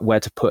figure out where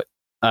to put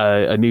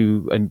a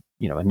new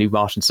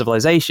Martian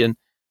civilization.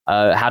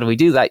 How do we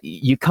do that?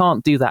 You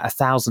can't do that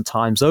 1,000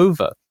 times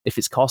over if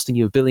it's costing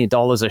you $1 billion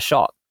a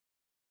shot.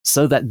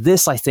 So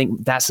I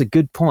think that's a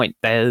good point.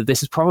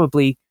 This is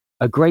probably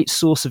a great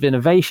source of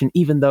innovation,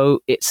 even though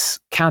it's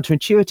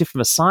counterintuitive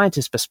from a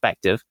scientist's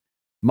perspective.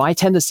 My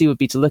tendency would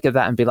be to look at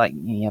that and be like,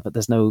 yeah, but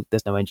there's no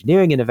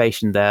engineering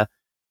innovation there.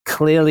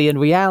 Clearly, in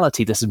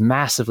reality, this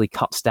massively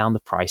cuts down the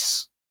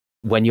price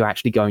when you're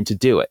actually going to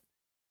do it.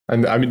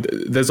 And I mean,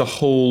 there's a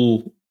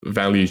whole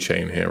value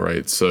chain here,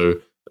 right? So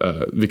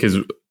because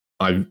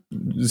I've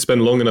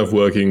spent long enough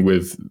working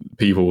with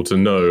people to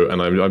know,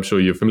 and I'm sure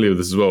you're familiar with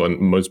this as well, and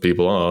most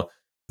people are,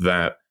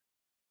 that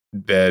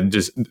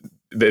it's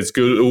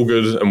all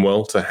good and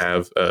well to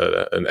have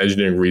an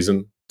engineering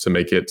reason to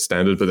make it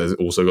standard, but there's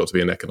also got to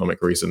be an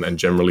economic reason. And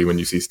generally, when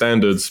you see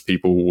standards,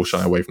 people will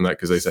shy away from that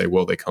because they say,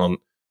 well, they can't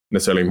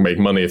necessarily make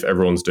money if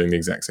everyone's doing the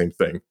exact same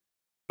thing.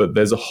 But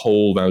there's a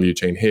whole value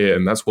chain here,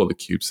 and that's what the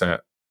CubeSat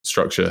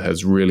structure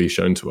has really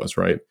shown to us,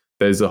 right?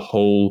 There's a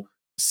whole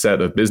set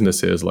of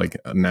businesses like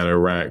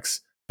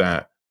NanoRacks or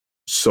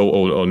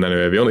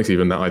NanoAvionics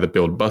even, that either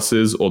build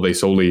buses or they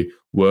solely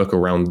work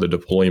around the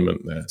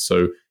deployment there.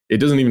 So it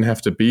doesn't even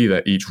have to be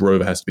that each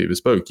rover has to be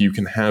bespoke. You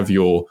can have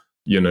your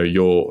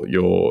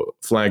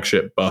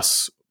flagship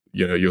bus,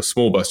 your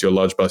small bus, your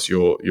large bus,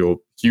 your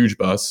huge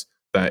bus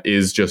that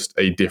is just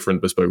a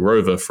different bespoke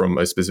rover from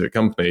a specific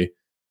company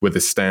with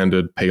a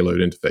standard payload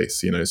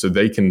interface. So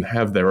they can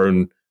have their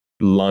own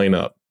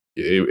lineup.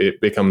 It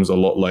becomes a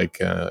lot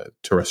like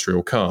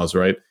terrestrial cars,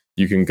 right?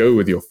 You can go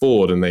with your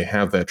Ford and they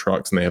have their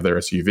trucks and they have their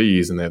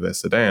SUVs and they have their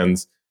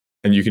sedans,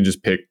 and you can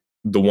just pick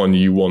the one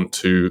you want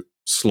to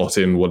slot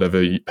in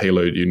whatever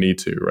payload you need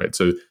to, right?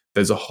 So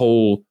there's a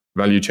whole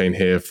value chain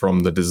here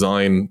from the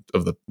design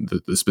of the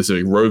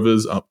specific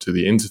rovers up to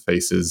the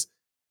interfaces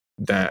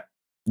that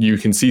you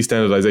can see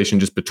standardization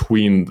just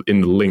in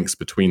the links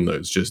between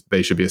those. Just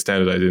they should be a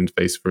standardized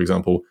interface, for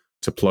example,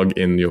 to plug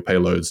in your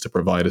payloads to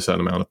provide a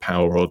certain amount of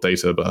power or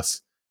data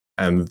bus.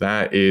 And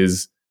that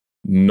is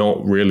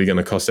not really going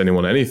to cost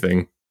anyone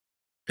anything,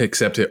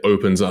 except it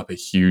opens up a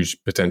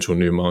huge potential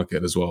new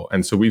market as well.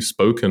 And so we've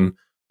spoken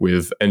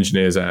with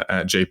engineers at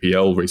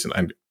JPL recently,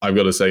 and I've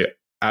got to say,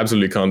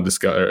 absolutely can't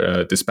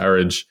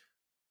disparage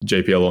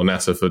JPL or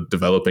NASA for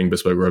developing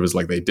bespoke rovers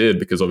like they did,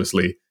 because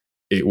obviously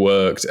it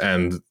worked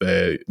and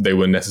they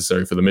were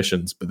necessary for the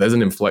missions. But there's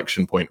an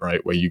inflection point,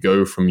 right, where you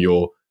go from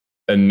your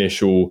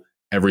initial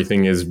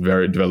everything is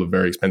developed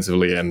very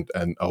expensively and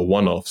are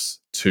one-offs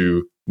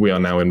to we are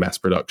now in mass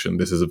production.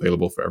 This is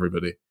available for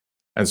everybody.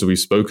 And so we've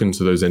spoken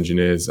to those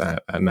engineers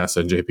at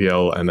NASA,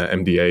 JPL, and at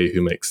MDA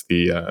who makes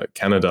the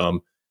Canadarm,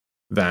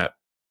 that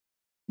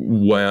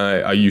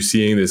why are you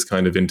seeing this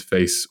kind of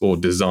interface or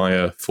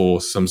desire for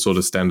some sort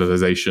of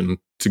standardization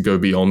to go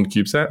beyond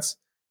CubeSats?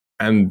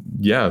 And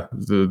yeah,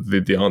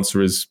 the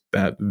answer is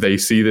that they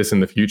see this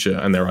in the future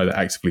and they're either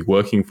actively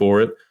working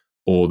for it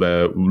or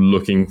they're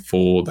looking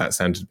for that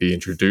standard to be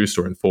introduced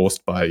or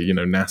enforced by,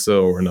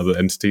 NASA or another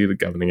entity, the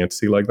governing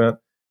entity like that.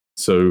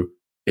 So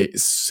it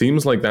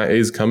seems like that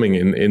is coming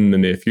in the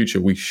near future.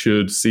 We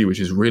should see,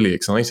 which is really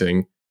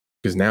exciting,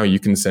 because now you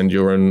can send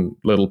your own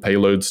little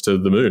payloads to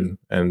the moon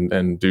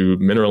and do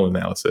mineral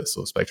analysis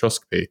or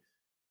spectroscopy.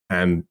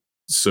 And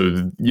so,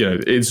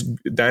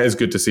 that is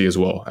good to see as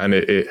well. And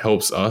it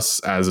helps us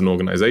as an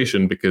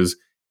organization because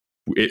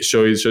it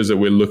shows that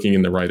we're looking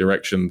in the right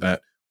direction,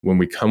 that when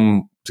we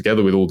come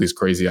together with all these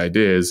crazy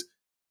ideas,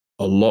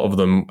 a lot of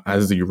them,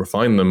 as you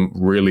refine them,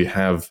 really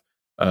have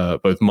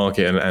both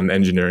market and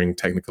engineering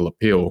technical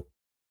appeal,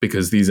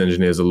 because these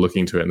engineers are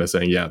looking to it and they're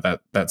saying, yeah,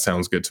 that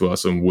sounds good to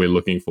us, and we're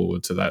looking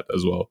forward to that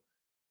as well.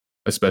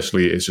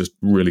 Especially, it's just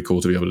really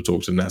cool to be able to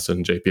talk to NASA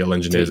and JPL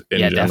engineers in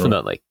general. Yeah,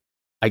 definitely.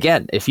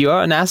 Again, if you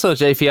are a NASA or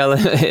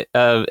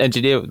JPL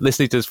engineer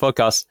listening to this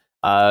podcast,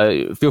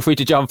 feel free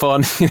to jump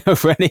on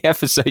for any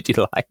episode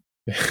you like.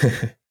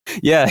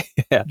 Yeah.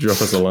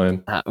 Drop us a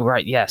line.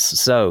 Right, yes.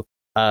 So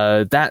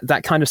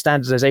that kind of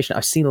standardization,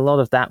 I've seen a lot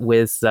of that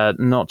with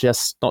not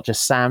just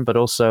SAM, but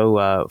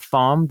also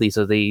FARM. These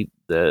are the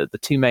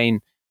two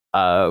main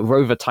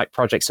rover type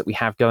projects that we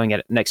have going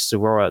next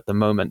to Aurora at the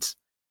moment.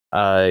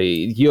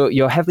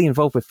 You're heavily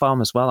involved with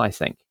FARM as well, I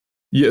think.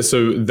 Yeah,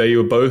 so they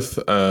were both.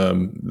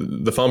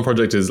 The FARM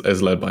project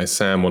is led by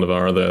Sam, one of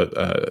our other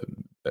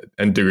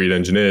degreed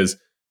engineers.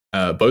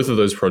 Both of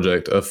those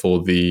projects are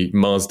for the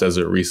Mars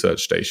Desert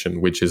Research Station,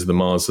 which is the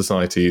Mars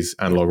Society's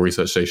analog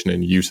research station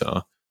in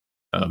Utah.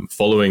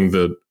 Following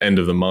the end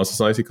of the Mars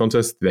Society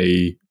contest,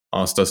 they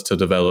asked us to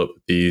develop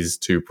these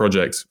two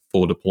projects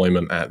for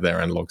deployment at their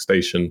analog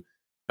station,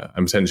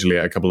 and potentially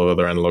at a couple of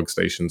other analog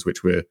stations,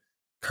 which we're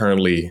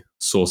currently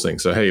sourcing.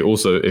 So, hey,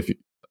 also, if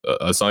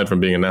aside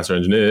from being a NASA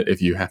engineer,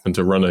 if you happen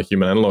to run a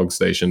human analog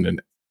station in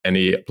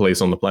any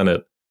place on the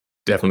planet,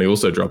 definitely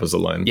also drop us a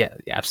line. Yeah,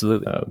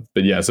 absolutely.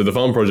 But yeah, so the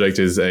FARM project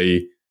is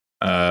a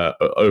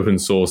open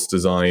source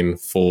design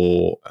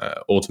for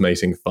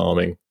automating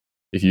farming.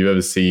 If you've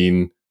ever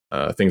seen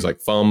things like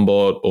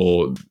FarmBot,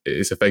 or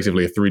it's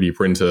effectively a 3D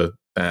printer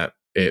that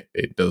it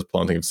does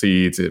planting of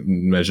seeds, it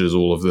measures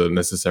all of the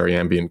necessary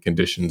ambient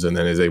conditions, and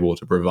then is able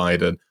to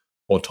provide an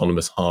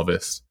autonomous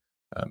harvest.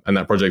 And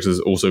that project has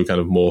also kind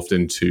of morphed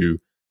into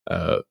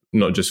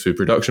not just food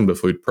production, but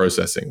food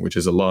processing, which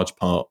is a large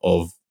part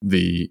of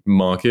the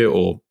market,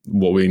 or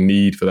what we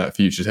need for that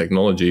future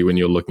technology. When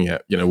you're looking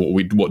at,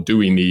 what do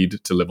we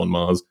need to live on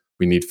Mars?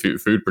 We need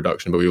food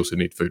production, but we also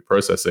need food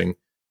processing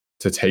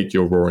to take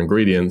your raw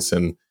ingredients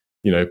and,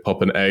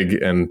 pop an egg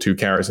and 2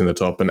 carrots in the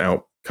top, and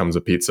out comes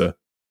a pizza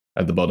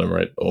at the bottom,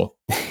 right? Or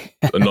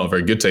not a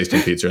very good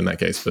tasting pizza in that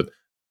case, but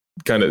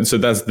kind of. So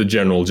that's the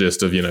general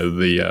gist of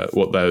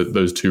what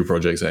those two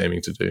projects are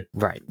aiming to do.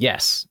 Right.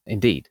 Yes,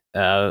 indeed.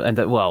 And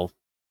that, well,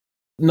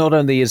 not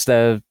only is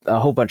there a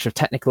whole bunch of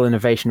technical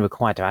innovation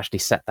required to actually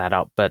set that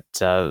up, but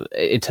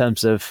in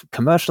terms of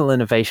commercial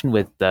innovation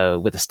with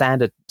a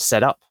standard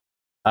setup,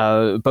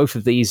 both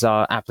of these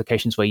are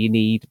applications where you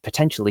need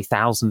potentially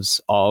thousands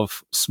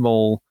of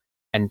small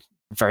and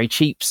very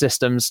cheap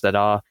systems that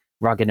are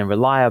rugged and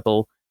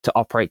reliable to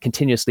operate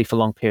continuously for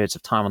long periods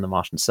of time on the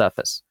Martian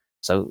surface.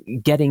 So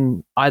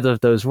getting either of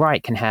those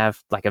right can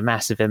have like a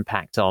massive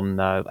impact on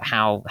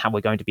how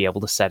we're going to be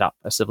able to set up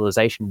a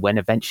civilization when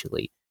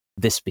eventually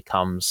this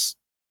becomes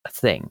a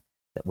thing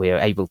that we're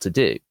able to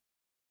do.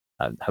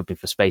 I'm hoping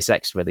for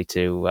SpaceX really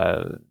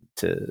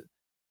to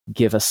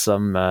give us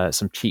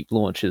some cheap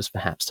launches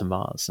perhaps to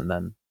Mars, and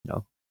then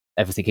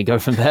everything can go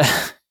from there.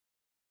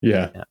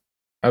 Yeah.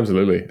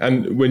 Absolutely.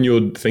 And when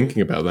you're thinking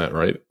about that,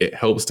 right, it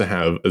helps to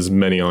have as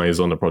many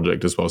eyes on the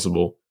project as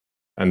possible.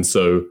 And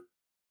so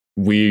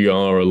we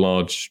are a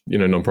large,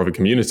 nonprofit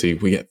community.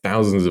 We get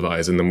thousands of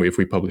eyes. And then if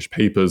we publish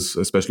papers,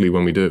 especially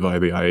when we do it via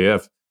the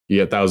IAF, you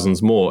get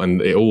thousands more.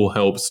 And it all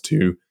helps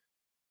to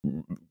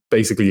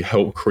basically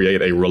help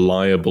create a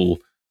reliable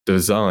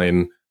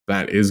design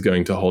that is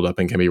going to hold up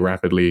and can be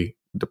rapidly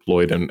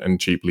deployed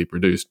and cheaply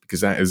produced, because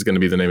that is going to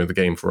be the name of the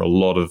game for a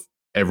lot of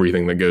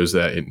everything that goes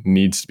there, it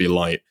needs to be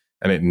light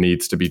and it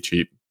needs to be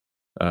cheap.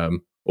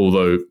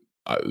 Although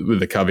with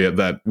the caveat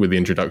that with the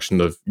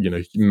introduction of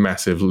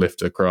massive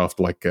lifter craft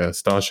like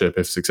Starship,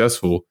 if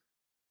successful,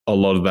 a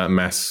lot of that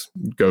mass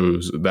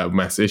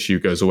issue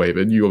goes away.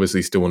 But you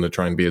obviously still want to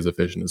try and be as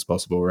efficient as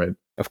possible, right?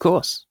 Of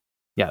course.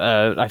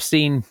 Yeah, I've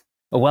seen.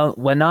 Well,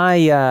 when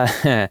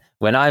I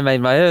when I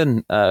made my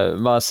own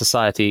Mars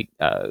Society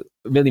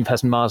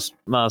million-person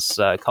Mars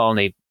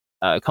colony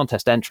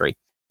contest entry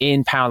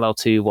in parallel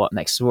to what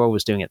Nexus Aurora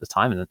was doing at the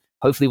time, and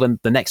hopefully when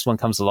the next one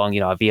comes along,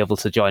 I'll be able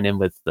to join in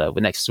with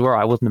Nexus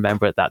Aurora. I wasn't a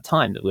member at that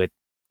time. We're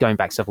going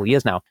back several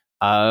years now.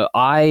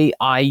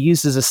 I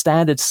used as a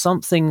standard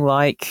something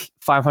like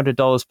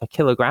 $500 per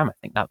kilogram. I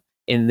think that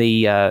in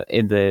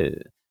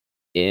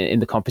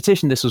the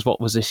competition, this was what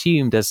was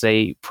assumed as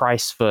a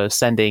price for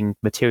sending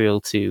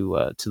material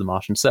to the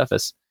Martian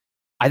surface.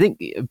 I think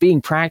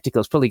being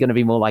practical is probably going to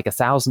be more like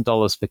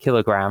 $1,000 per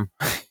kilogram.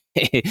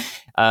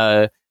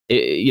 At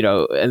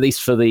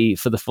least for the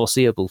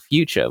foreseeable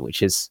future,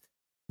 which is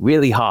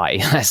really high.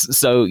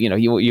 So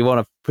you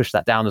want to push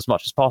that down as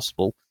much as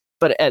possible.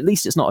 But at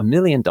least it's not $1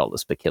 million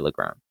per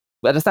kilogram.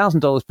 But at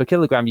 $1,000 per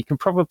kilogram, you can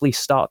probably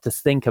start to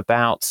think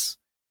about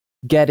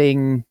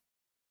getting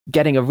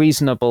a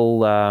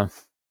reasonable,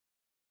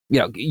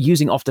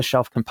 using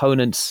off-the-shelf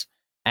components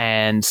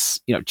and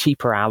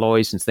cheaper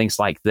alloys and things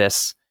like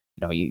this.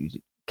 You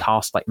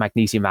cast like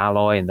magnesium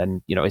alloy, and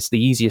then it's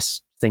the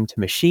easiest thing to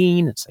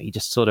machine. So you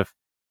just sort of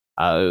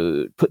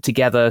put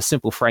together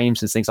simple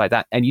frames and things like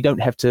that, and you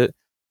don't have to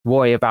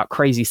worry about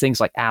crazy things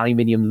like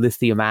aluminium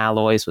lithium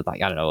alloys with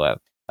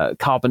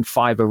carbon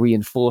fiber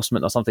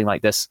reinforcement or something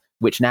like this,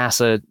 which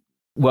NASA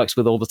works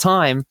with all the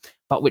time,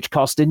 but which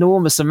cost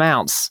enormous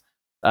amounts,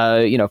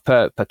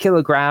 per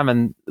kilogram,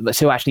 and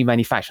to actually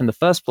manufacture in the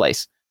first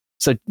place.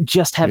 So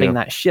just having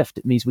that shift,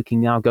 it means we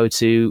can now go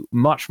to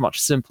much, much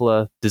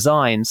simpler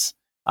designs,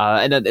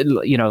 and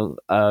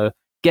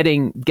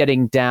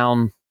getting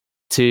down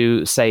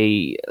to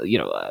say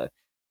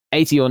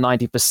 80 or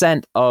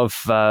 90%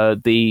 of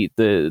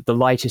the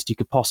lightest you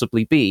could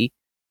possibly be,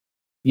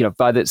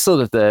 by the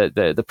sort of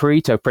the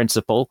Pareto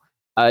principle,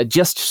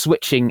 just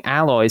switching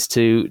alloys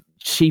to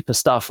cheaper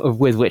stuff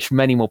with which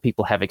many more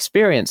people have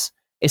experience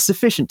is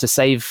sufficient to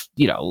save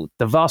the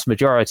vast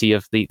majority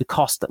of the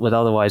cost that would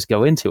otherwise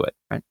go into it,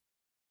 right?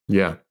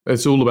 Yeah,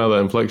 it's all about that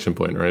inflection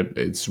point, right?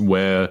 It's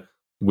where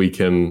we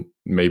can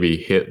maybe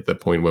hit the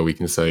point where we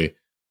can say,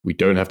 we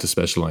don't have to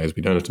specialize.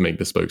 We don't have to make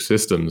bespoke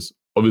systems.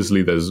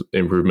 Obviously, there's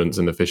improvements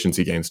and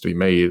efficiency gains to be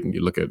made. And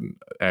you look at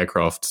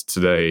aircraft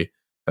today,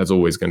 that's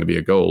always going to be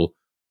a goal.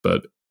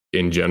 But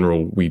in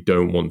general, we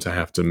don't want to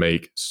have to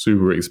make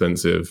super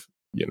expensive,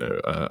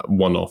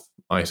 one-off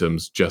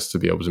items just to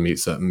be able to meet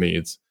certain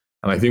needs.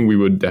 And I think we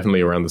were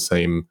definitely around the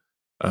same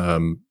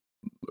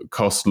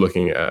cost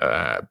looking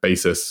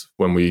basis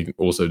when we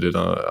also did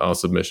our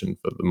submission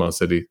for the Mars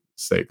City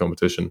state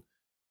competition.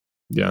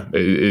 Yeah,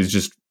 it is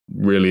just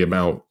really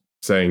about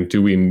saying,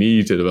 do we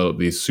need to develop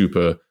these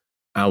super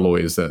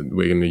alloys that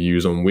we're going to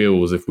use on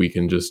wheels if we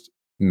can just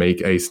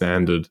make a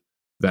standard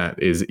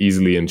that is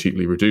easily and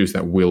cheaply reduced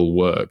that will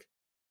work?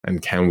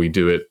 And can we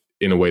do it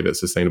in a way that's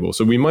sustainable?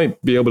 So we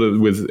might be able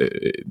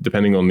to,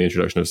 depending on the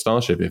introduction of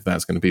Starship, if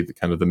that's going to be the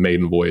kind of the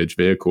maiden voyage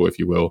vehicle, if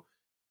you will,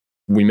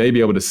 we may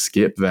be able to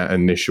skip that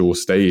initial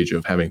stage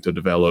of having to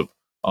develop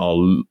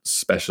our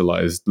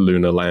specialized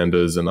lunar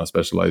landers and our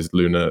specialized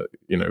lunar,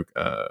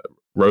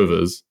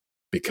 rovers,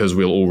 because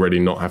we'll already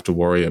not have to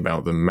worry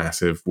about the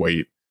massive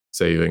weight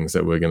savings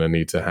that we're going to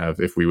need to have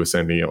if we were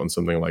sending it on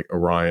something like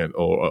Orion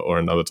or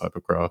another type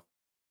of craft.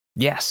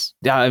 Yes.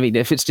 Yeah, I mean,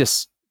 if it's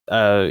just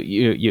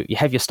you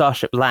have your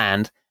Starship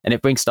land and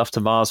it brings stuff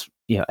to Mars,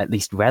 at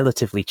least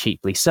relatively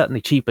cheaply,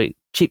 certainly cheaply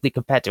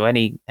compared to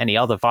any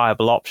other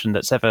viable option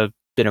that's ever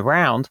been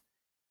around.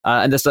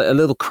 And there's a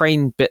little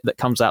crane bit that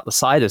comes out the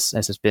side, as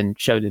has been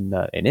shown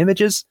in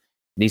images.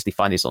 You can easily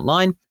find these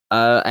online.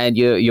 And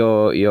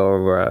your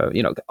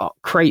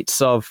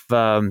crates of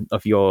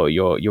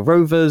your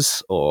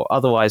rovers or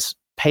otherwise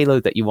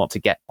payload that you want to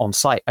get on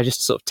site are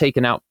just sort of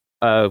taken out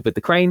with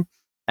the crane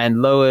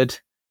and lowered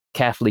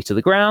carefully to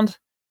the ground.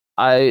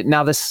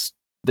 Now this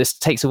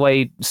takes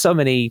away so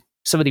many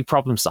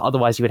problems that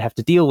otherwise you would have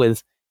to deal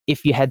with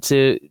if you had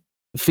to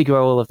figure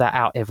all of that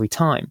out every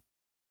time.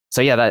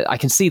 So yeah, I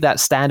can see that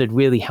standard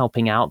really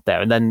helping out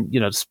there. And then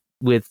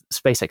with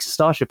SpaceX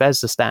Starship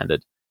as the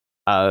standard,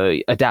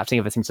 adapting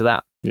everything to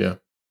that. Yeah,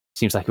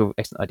 seems like an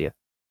excellent idea.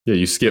 Yeah,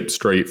 you skip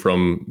straight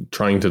from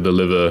trying to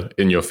deliver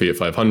in your Fiat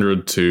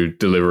 500 to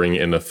delivering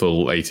in a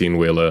full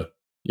 18-wheeler,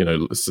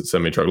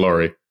 semi-truck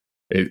lorry.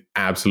 It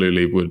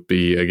absolutely would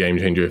be a game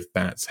changer if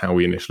that's how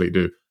we initially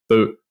do.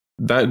 So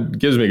that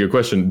gives me a good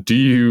question. Do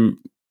you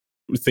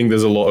think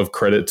there's a lot of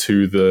credit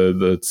to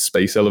the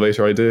space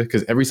elevator idea?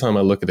 Because every time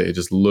I look at it, it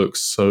just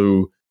looks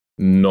so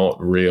not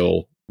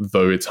real,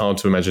 though it's hard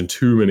to imagine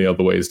too many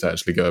other ways to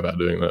actually go about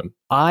doing that.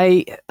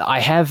 I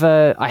have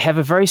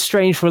a very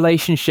strange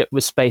relationship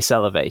with space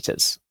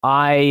elevators.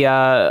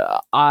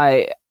 I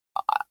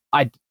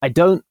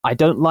don't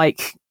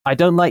like I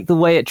don't like the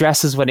way it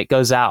dresses when it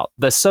goes out.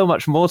 There's so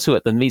much more to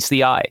it than meets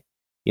the eye.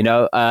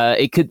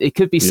 It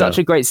could be such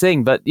a great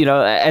thing, but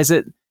as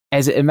it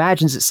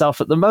imagines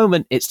itself at the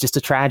moment, it's just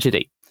a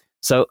tragedy.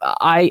 So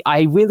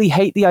I really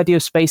hate the idea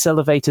of space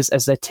elevators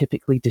as they're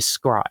typically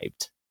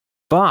described.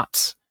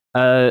 But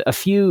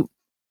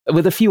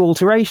with a few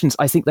alterations,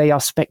 I think they are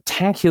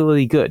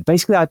spectacularly good.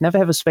 Basically, I'd never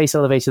have a space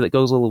elevator that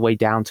goes all the way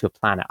down to a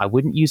planet. I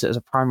wouldn't use it as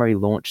a primary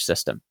launch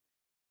system.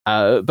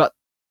 But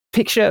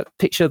picture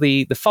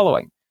the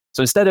following.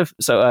 So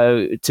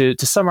to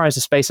summarize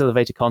the space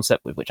elevator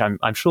concept, with which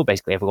I'm sure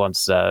basically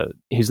everyone's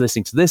who's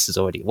listening to this is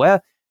already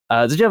aware,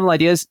 the general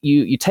idea is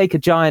you take a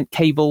giant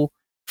cable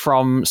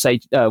from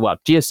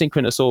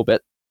geosynchronous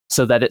orbit,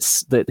 so that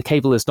the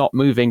cable is not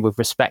moving with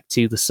respect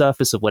to the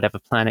surface of whatever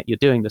planet you're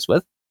doing this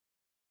with.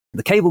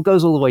 The cable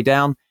goes all the way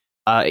down.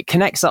 It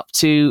connects up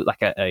to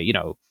like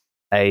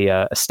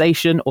a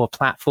station or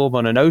platform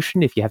on an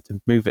ocean if you have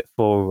to move it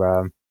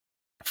for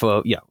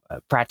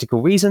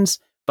practical reasons,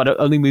 but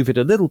only move it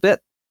a little bit.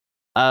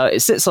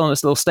 It sits on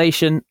this little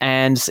station,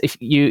 and if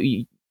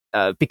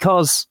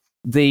because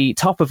the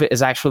top of it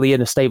is actually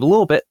in a stable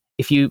orbit,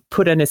 if you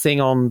put anything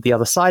on the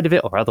other side of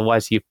it, or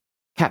otherwise you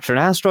capture an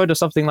asteroid or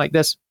something like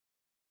this,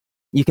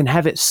 you can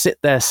have it sit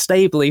there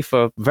stably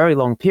for very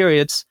long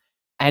periods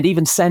and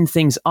even send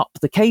things up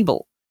the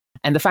cable.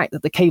 And the fact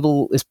that the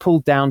cable is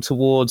pulled down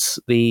towards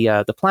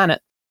the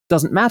planet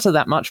doesn't matter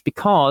that much,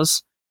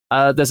 because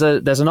there's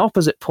an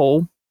opposite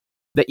pull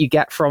that you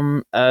get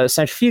from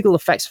centrifugal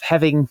effects of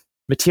having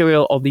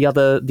material on the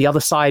other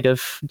side of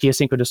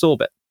geosynchronous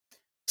orbit,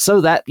 so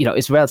that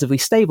it's relatively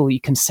stable.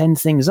 You can send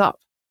things up,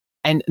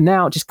 and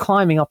now just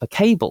climbing up a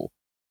cable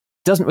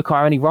doesn't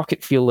require any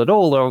rocket fuel at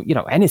all, or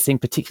anything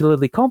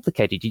particularly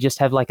complicated. You just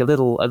have like a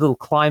little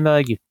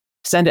climber. You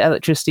send it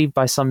electricity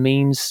by some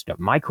means.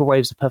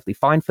 Microwaves are perfectly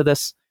fine for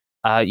this.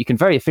 You can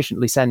very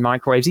efficiently send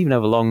microwaves even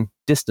over long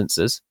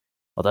distances,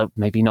 although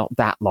maybe not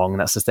that long.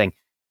 That's the thing.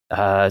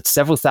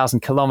 Several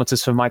thousand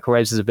kilometers for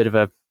microwaves is a bit of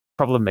a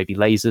problem. Maybe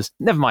lasers.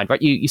 Never mind,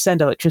 right? You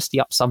send electricity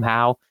up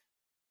somehow.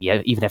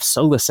 You even have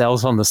solar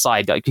cells on the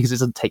side, because it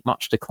doesn't take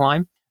much to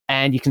climb,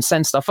 and you can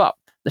send stuff up.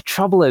 The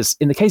trouble is,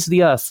 in the case of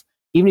the Earth,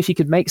 even if you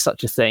could make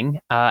such a thing,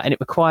 and it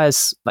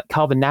requires like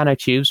carbon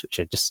nanotubes, which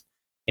are just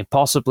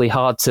impossibly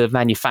hard to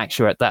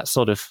manufacture at that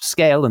sort of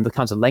scale and the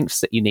kinds of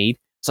lengths that you need.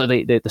 So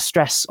the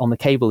stress on the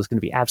cable is going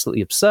to be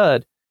absolutely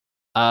absurd.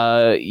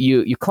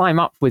 You climb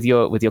up with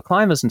your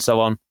climbers and so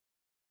on.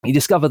 You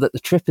discover that the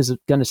trip is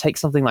going to take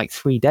something like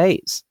 3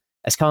 days,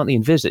 as currently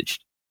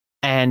envisaged.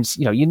 And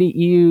you need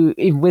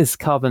even with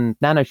carbon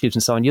nanotubes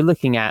and so on, you're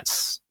looking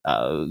at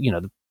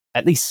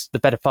at least the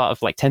better part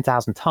of like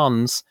 10,000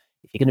 tons.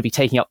 If you're going to be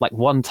taking up like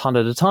 1 ton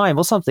at a time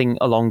or something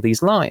along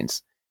these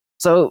lines.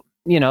 So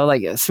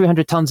like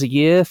 300 tons a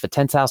year for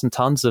 10,000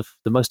 tons of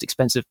the most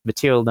expensive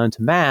material known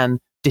to man,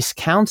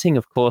 discounting,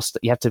 of course,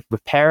 that you have to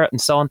repair it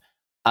and so on,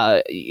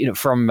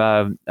 from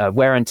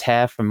wear and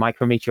tear from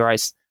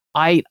micrometeorites.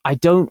 I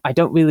don't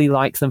really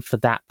like them for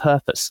that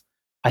purpose.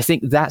 I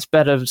think that's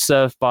better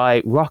served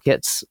by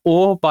rockets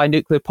or by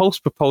nuclear pulse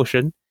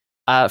propulsion,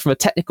 from a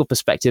technical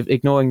perspective,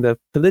 ignoring the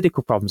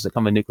political problems that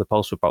come with nuclear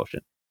pulse propulsion.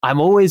 I'm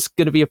always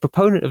going to be a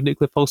proponent of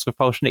nuclear pulse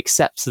propulsion,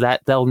 except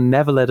that they'll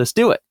never let us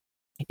do it.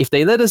 If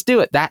they let us do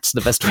it, that's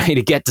the best way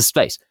to get to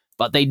space.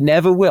 But they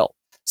never will.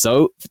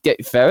 So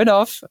fair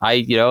enough.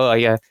 I'm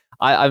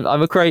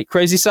a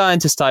crazy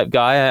scientist type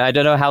guy. I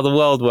don't know how the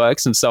world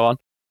works and so on.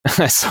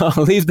 So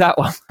I'll leave that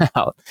one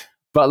out.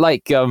 But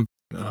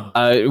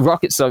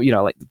rockets are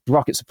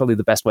rockets are probably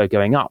the best way of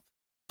going up.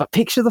 But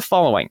picture the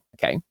following.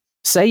 Okay,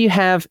 say you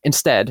have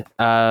instead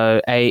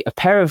a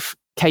pair of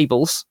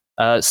cables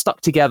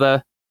stuck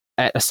together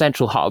at a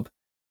central hub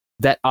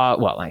that are,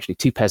 well, actually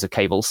 2 pairs of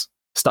cables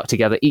stuck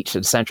together, each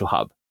at a central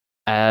hub,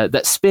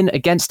 that spin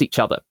against each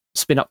other,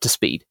 spin up to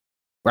speed,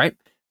 right?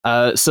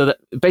 So that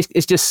basically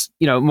it's just,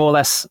 more or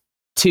less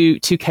two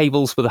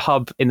cables with a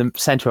hub in the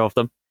center of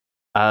them,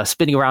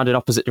 spinning around in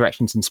opposite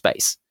directions in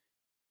space.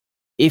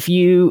 If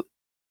you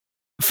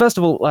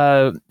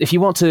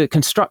want to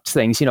construct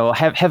things,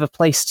 have a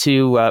place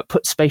to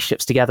put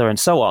spaceships together and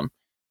so on,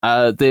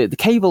 the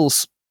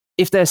cables,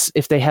 if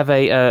they have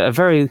a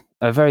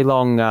very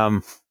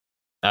long,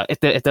 if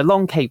they're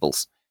long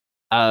cables,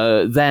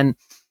 then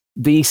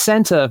the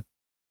center,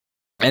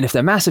 and if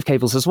they're massive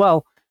cables as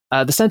well,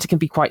 the center can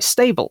be quite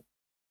stable.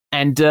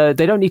 And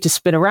they don't need to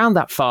spin around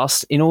that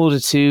fast in order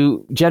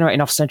to generate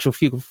enough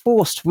centrifugal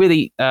force to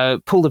really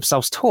pull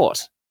themselves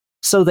taut,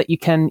 so that you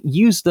can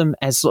use them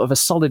as sort of a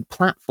solid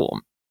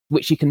platform,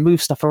 which you can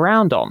move stuff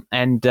around on,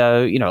 and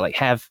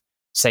have,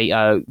 say,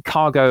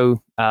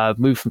 cargo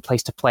move from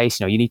place to place.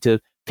 You need to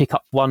pick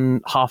up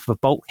one half of a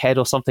bulkhead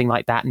or something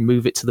like that and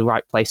move it to the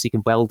right place so you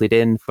can weld it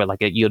in for like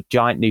your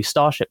giant new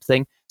Starship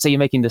thing. So you're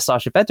making the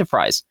Starship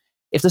Enterprise.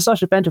 If the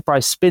Starship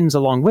Enterprise spins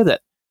along with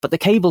it, but the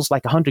cable's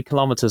like 100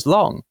 kilometers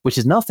long, which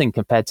is nothing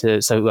compared to,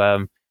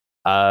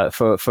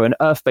 for an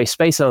Earth-based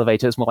space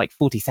elevator, it's more like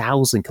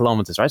 40,000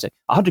 kilometers, right? So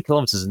 100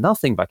 kilometers is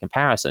nothing by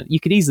comparison. You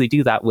could easily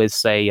do that with,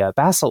 say,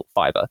 basalt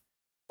fiber,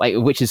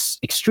 which is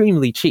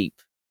extremely cheap.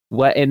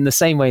 where in the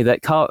same way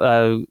that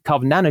carbon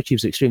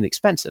nanotubes are extremely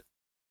expensive.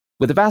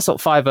 With a basalt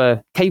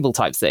fiber cable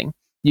type thing,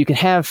 you can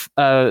have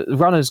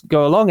runners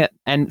go along it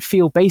and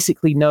feel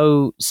basically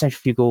no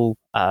centrifugal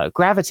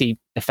gravity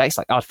effects,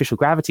 like artificial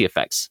gravity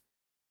effects,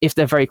 if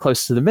they're very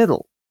close to the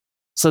middle.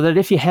 So that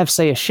if you have,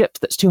 say, a ship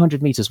that's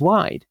 200 meters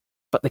wide,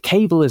 but the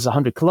cable is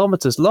 100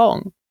 kilometers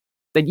long,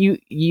 then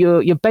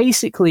you're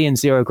basically in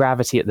zero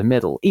gravity at the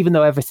middle, even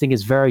though everything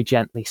is very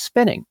gently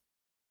spinning.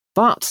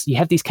 But you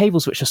have these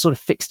cables which are sort of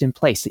fixed in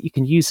place that you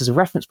can use as a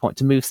reference point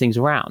to move things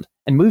around,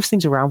 and move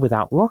things around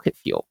without rocket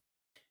fuel.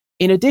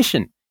 In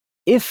addition,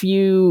 if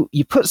you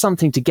put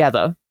something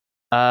together,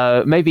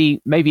 maybe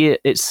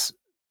it's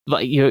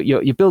like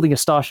you're building a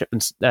starship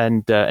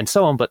and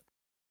so on, but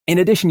in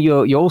addition,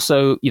 you're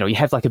also, you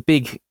have like a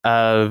big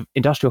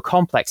industrial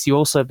complex. You're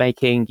also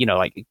making,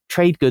 like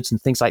trade goods and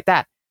things like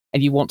that,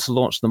 and you want to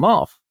launch them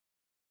off.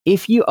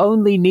 If you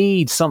only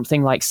need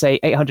something like, say,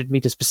 800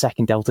 meters per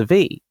second delta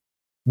V,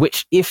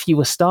 which if you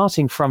were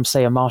starting from,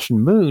 say, a Martian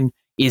moon,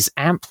 is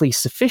amply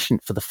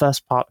sufficient for the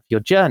first part of your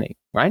journey,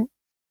 right?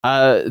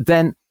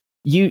 Then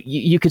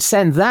you could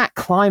send that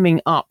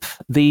climbing up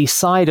the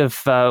side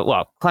of,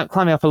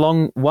 climbing up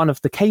along one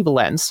of the cable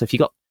ends. So if you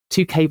got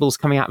two cables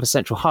coming out of a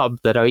central hub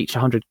that are each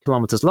 100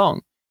 kilometers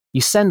long,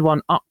 you send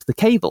one up the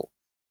cable.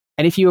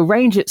 And if you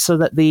arrange it so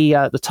that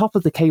the top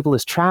of the cable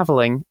is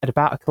traveling at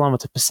about 1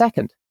 kilometer per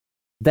second,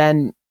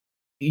 then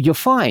you're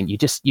fine. You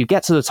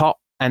get to the top,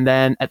 and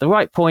then at the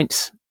right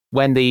point,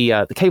 when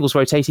the cable's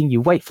rotating,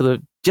 you wait for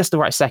just the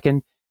right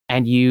second,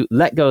 and you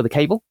let go of the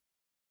cable,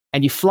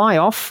 and you fly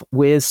off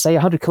with, say,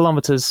 100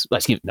 kilometers.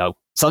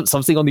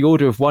 Something on the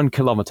order of 1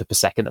 kilometer per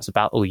second. That's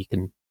about all you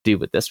can do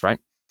with this, right?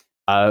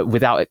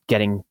 Without it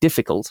getting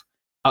difficult.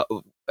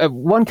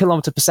 1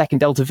 kilometer per second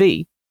delta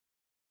V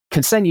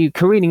can send you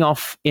careening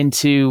off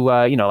into,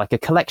 like a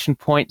collection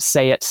point,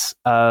 say it's,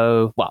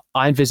 I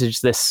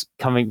envisage this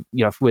coming,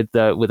 with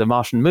the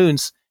Martian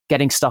moons,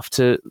 getting stuff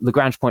to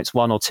Lagrange points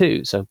 1 or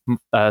 2. So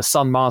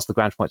Sun, Mars,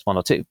 Lagrange points 1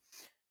 or 2.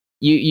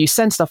 You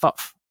send stuff up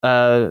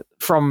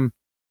from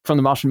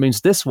the Martian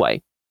moons this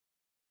way,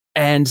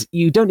 and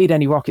you don't need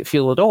any rocket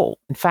fuel at all.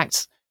 In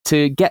fact,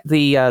 to get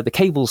the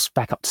cables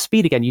back up to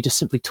speed again, you just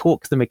simply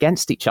torque them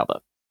against each other,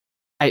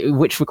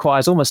 which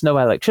requires almost no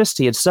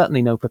electricity and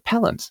certainly no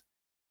propellant.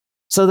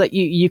 So that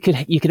you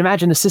could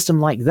imagine a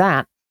system like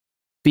that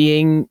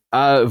being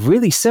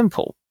really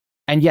simple,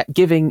 and yet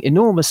giving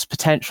enormous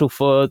potential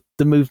for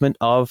the movement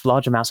of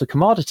large amounts of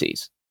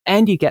commodities.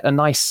 And you get a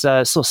nice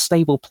sort of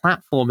stable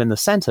platform in the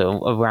center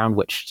around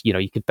which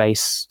you could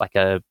base like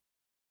an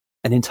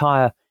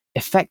entire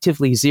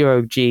effectively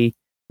zero-G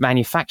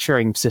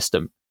manufacturing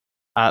system.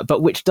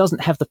 But which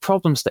doesn't have the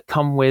problems that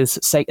come with,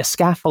 say, a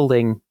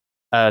scaffolding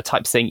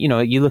type thing.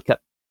 You look at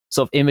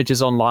sort of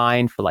images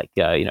online for like,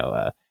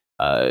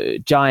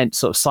 giant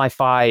sort of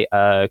sci-fi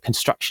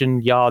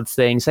construction yard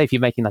thing. Say if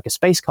you're making like a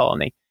space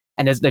colony,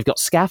 and they've got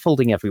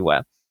scaffolding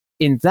everywhere.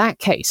 In that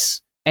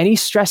case, any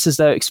stresses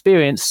that are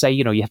experienced, say,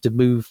 you have to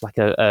move like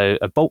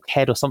a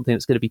bulkhead or something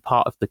that's going to be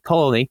part of the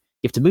colony,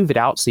 you have to move it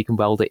out so you can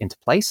weld it into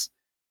place.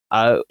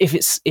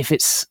 If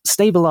it's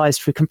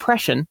stabilized for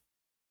compression,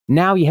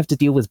 now you have to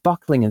deal with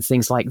buckling and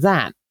things like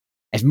that.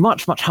 It's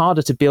much, much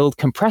harder to build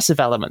compressive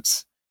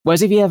elements.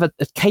 Whereas if you have a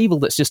cable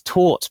that's just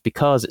taut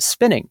because it's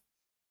spinning,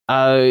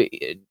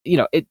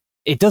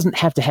 it doesn't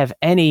have to have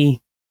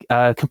any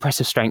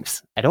compressive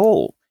strength at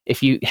all.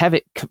 If you have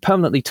it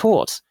permanently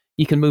taut,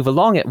 you can move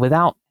along it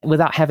without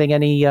having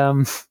any,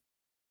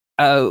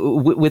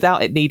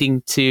 without it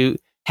needing to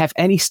have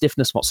any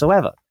stiffness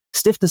whatsoever.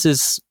 Stiffness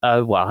is,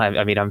 I'm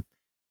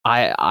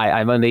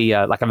only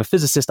I'm a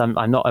physicist.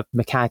 I'm not a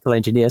mechanical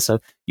engineer, so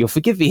you'll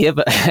forgive me here.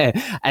 But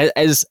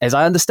as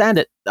I understand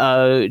it,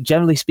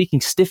 generally speaking,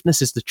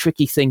 stiffness is the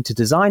tricky thing to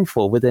design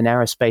for within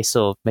aerospace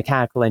or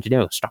mechanical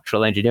engineering or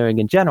structural engineering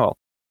in general.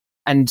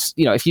 And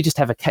if you just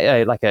have a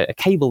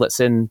cable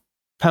that's in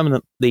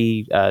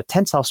permanently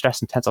tensile stress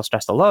and tensile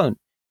stress alone,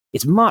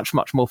 it's much,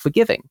 much more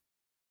forgiving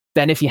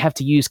than if you have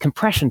to use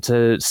compression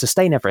to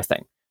sustain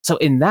everything. So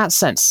in that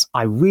sense,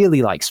 I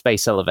really like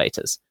space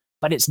elevators.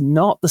 But it's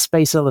not the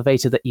space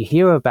elevator that you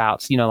hear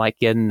about, like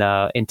in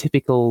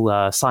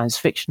typical science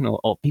fiction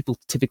or people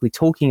typically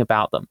talking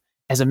about them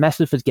as a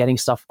method for getting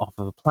stuff off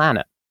of a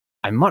planet.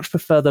 I much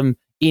prefer them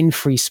in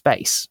free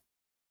space,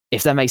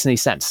 if that makes any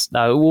sense.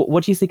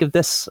 What do you think of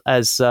this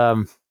as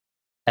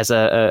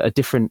a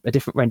different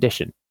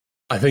rendition?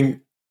 I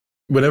think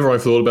whenever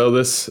I've thought about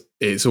this,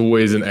 it's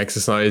always an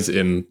exercise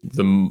in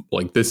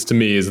this to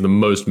me is the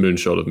most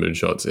moonshot of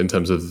moonshots in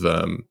terms of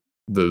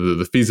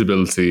the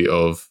feasibility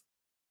of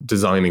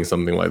designing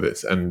something like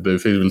this and the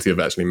feasibility of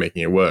actually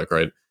making it work,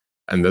 right?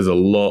 And there's a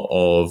lot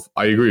of,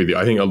 I agree with you,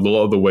 I think a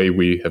lot of the way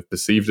we have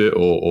perceived it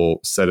or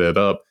set it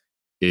up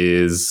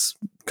is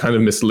kind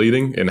of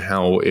misleading in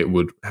how it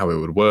would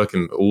work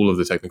and all of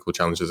the technical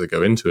challenges that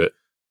go into it.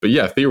 But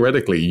yeah,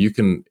 theoretically,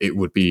 it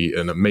would be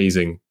an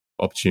amazing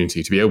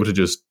opportunity to be able to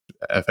just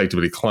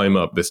effectively climb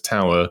up this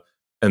tower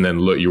and then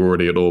look, you're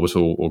already at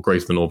orbital or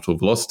greater than orbital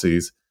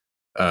velocities.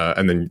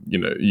 And then,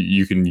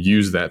 you can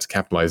use that to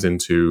capitalize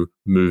into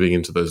moving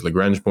into those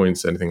Lagrange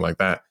points, anything like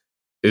that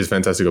is a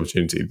fantastic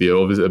opportunity.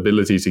 The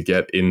ability to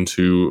get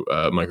into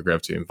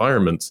microgravity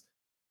environments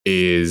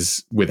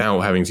is,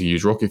 without having to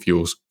use rocket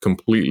fuels,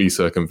 completely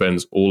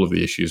circumvents all of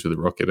the issues with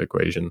the rocket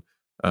equation,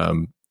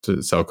 to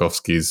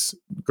Tsiolkovsky's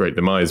great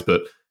demise,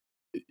 but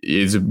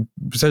it's a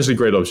potentially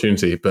great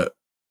opportunity. But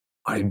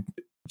I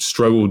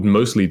struggled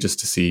mostly just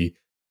to see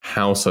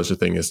how such a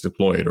thing is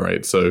deployed,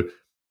 right? So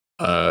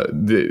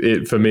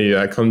for me,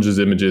 that conjures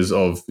images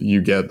of,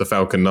 you get the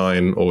Falcon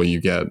 9 or you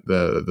get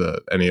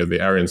the any of the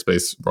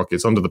Arianespace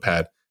rockets onto the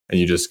pad, and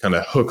you just kind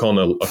of hook on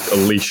a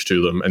leash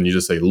to them, and you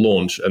just say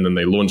launch, and then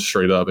they launch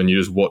straight up, and you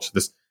just watch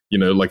this,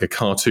 like a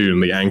cartoon,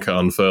 the anchor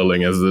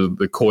unfurling as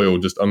the coil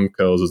just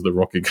uncurls as the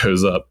rocket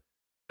goes up,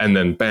 and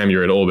then bam,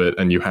 you're in orbit,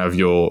 and you have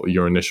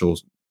your initial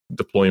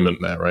deployment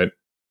there, right?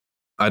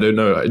 I don't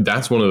know.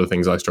 That's one of the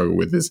things I struggle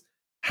with, is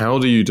how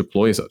do you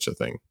deploy such a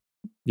thing?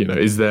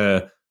 Is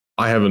there...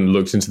 I haven't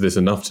looked into this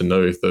enough to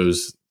know if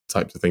those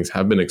types of things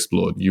have been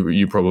explored.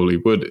 You probably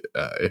would,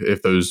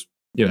 if those,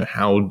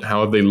 how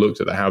have they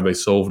looked at that? How have they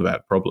solved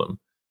that problem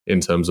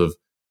in terms of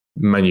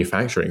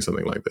manufacturing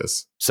something like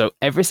this? So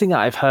everything that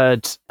I've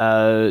heard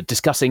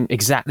discussing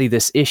exactly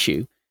this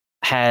issue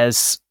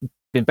has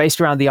been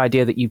based around the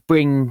idea that you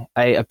bring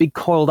a big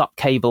coiled up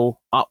cable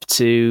up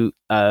to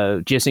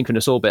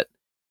geosynchronous orbit,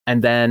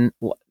 and then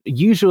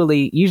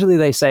usually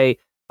they say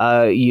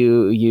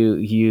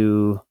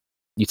you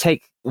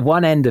take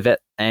one end of it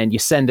and you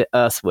send it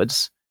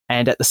earthwards,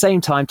 and at the same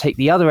time take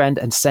the other end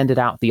and send it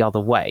out the other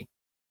way,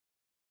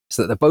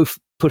 so that they're both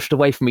pushed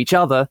away from each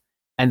other,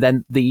 and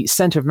then the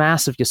center of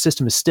mass of your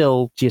system is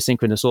still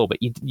geosynchronous orbit.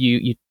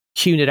 You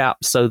tune it out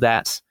so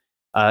that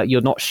you're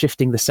not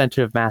shifting the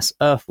center of mass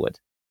earthward.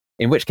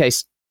 In which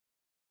case,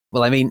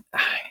 well, I mean,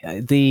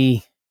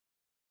 the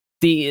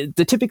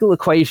typical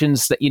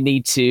equations that you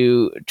need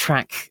to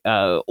track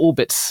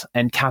orbits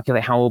and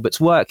calculate how orbits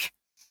work,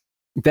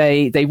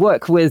 they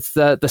work with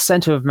the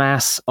center of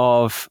mass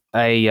of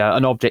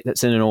an object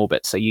that's in an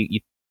orbit. So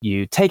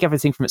you take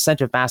everything from its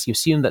center of mass, you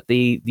assume that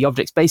the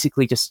object's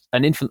basically just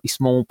an infinitely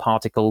small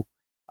particle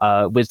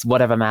with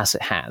whatever mass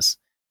it has,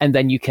 and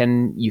then you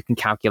can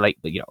calculate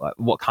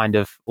what kind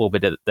of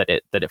orbit that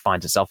it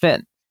finds itself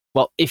in.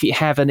 Well, if you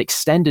have an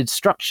extended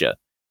structure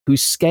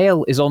whose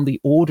scale is on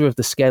the order of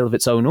the scale of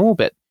its own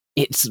orbit,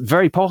 it's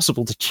very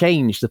possible to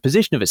change the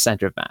position of its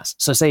center of mass.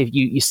 So say if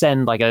you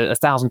send like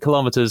 1,000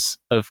 kilometers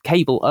of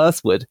cable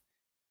earthward,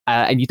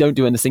 and you don't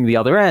do anything the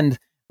other end,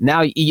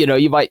 now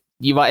you might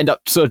end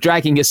up sort of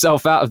dragging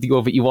yourself out of the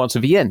orbit you want to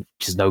be in,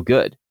 which is no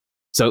good.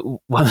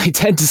 So what I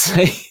tend to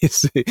say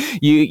is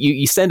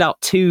you send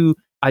out two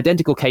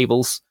identical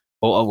cables,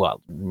 or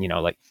well,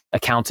 like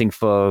accounting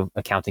for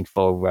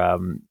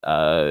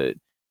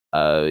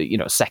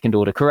second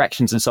order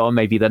corrections and so on.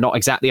 Maybe they're not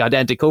exactly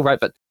identical, right?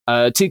 But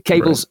two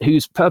cables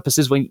whose purpose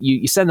is, when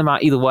you send them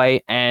out either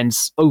way, and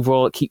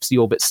overall it keeps the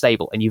orbit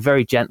stable, and you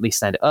very gently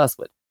send it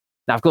earthward.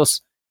 Now, of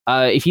course,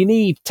 if you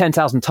need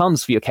 10,000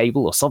 tons for your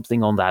cable or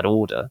something on that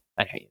order,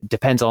 it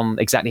depends on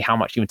exactly how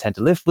much you intend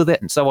to lift with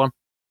it and so on,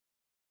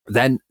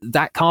 then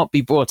that can't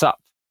be brought up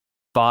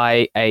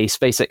by a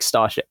SpaceX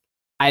Starship.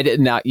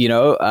 Now,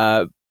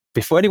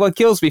 before anyone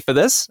kills me for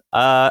this,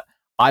 I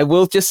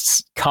will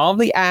just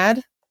calmly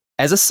add,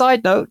 as a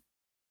side note,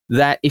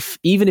 that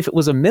even if it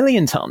was 1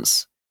 million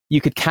tons,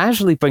 you could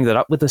casually bring that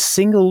up with a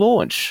single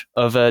launch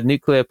of a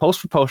nuclear pulse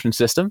propulsion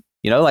system,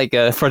 like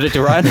Project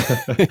Orion.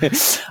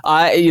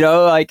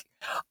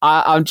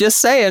 I'm just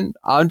saying,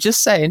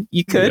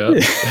 you could.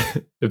 Yeah.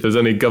 If there's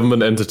any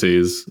government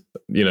entities,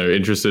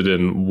 interested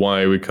in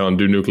why we can't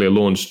do nuclear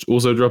launch,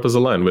 also drop us a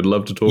line. We'd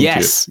love to talk to you.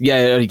 Yes,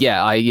 yeah.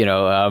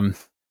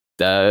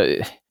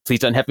 Please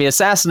don't have me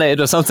assassinated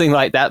or something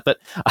like that. But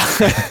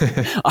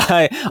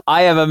I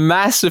am a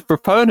massive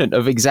proponent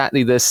of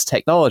exactly this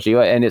technology,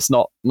 right? And it's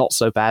not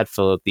so bad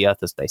for the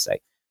Earth, as they say.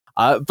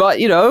 But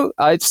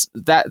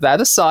that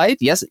aside,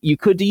 yes, you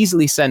could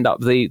easily send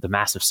up the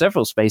mass of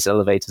several space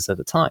elevators at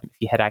a time if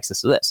you had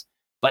access to this.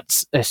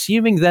 But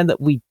assuming then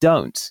that we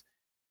don't,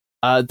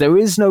 there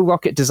is no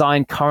rocket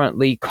design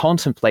currently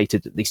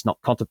contemplated, at least not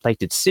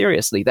contemplated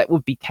seriously, that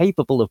would be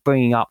capable of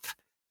bringing up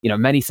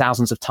many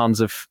thousands of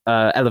tons of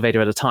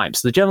elevator at a time.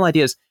 So the general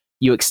idea is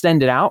you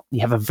extend it out.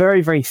 You have a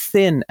very, very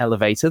thin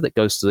elevator that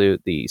goes to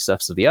the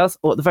surface of the Earth,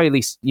 or at the very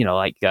least,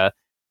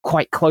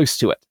 quite close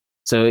to it.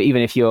 So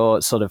even if you're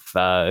sort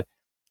of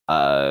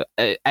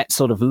at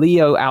sort of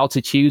LEO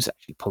altitudes,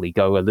 actually probably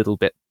go a little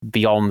bit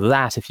beyond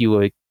that if you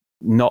were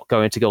not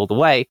going to go all the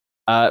way,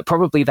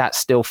 probably that's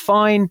still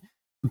fine,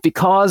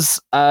 because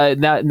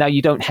now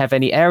you don't have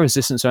any air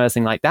resistance or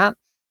anything like that.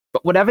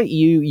 But whatever,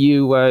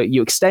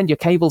 you extend your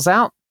cables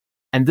out,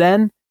 and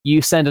then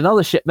you send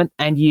another shipment,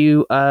 and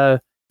you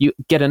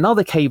get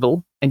another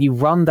cable, and you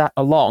run that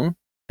along,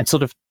 and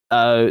sort of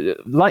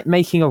like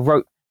making a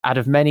rope out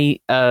of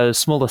many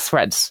smaller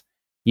threads.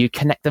 You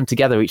connect them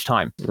together each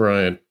time.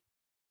 Right.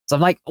 So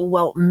I'm like,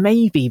 well,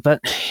 maybe,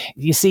 but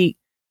you see,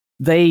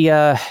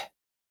 the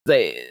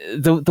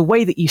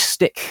way that you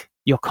stick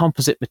your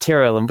composite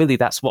material, and really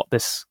that's what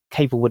this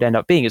cable would end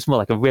up being. It's more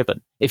like a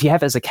ribbon. If you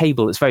have it as a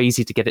cable, it's very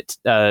easy to get it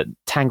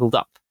tangled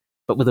up.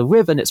 But with a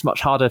ribbon, it's much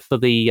harder for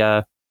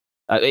the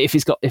if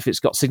it's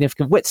got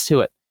significant width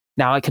to it.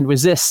 Now it can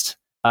resist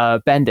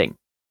bending,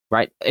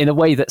 right? In a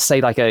way that,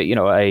 say, like a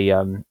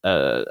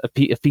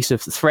piece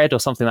of thread or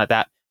something like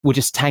that will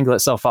just tangle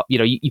itself up.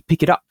 You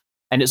pick it up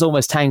and it's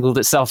almost tangled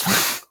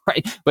itself,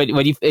 right?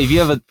 If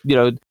you ever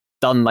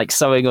done like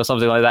sewing or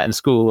something like that in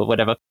school or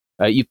whatever,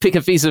 you pick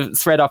a piece of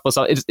thread up or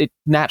something, it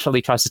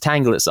naturally tries to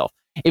tangle itself.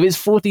 If it's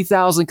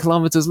 40,000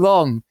 kilometers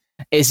long,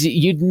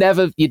 you'd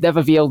never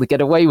be able to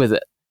get away with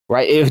it,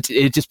 right?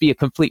 It'd just be a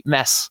complete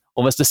mess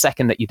almost the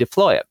second that you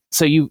deploy it.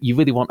 So you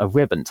really want a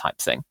ribbon type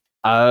thing.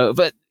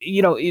 But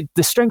the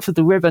strength of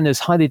the ribbon is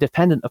highly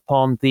dependent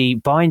upon the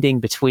binding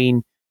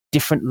between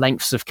different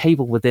lengths of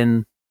cable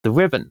within the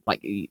ribbon.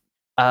 Like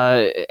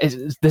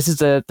this is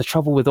the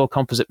trouble with all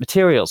composite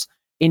materials.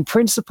 In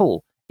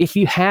principle, if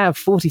you have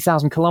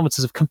 40,000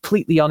 kilometers of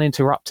completely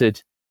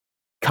uninterrupted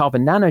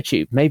carbon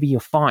nanotube, maybe you're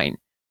fine.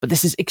 But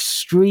this is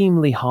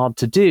extremely hard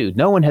to do.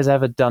 No one has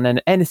ever done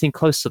anything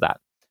close to that.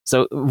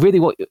 So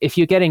really, if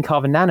you're getting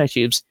carbon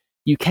nanotubes,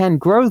 you can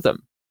grow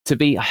them to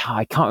be,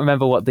 I can't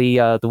remember what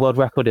the world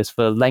record is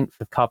for length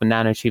of carbon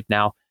nanotube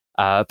now,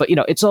 but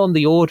it's on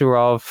the order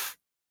of,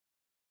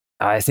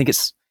 I think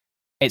it's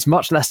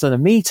much less than a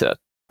meter.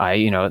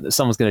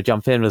 Someone's going to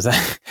jump in with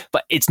that,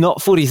 but it's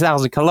not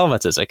 40,000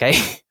 kilometers, okay?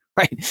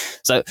 Right?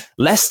 So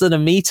less than a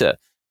meter,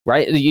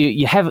 right?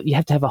 You have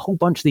to have a whole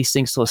bunch of these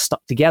things sort of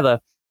stuck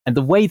together, and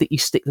the way that you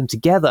stick them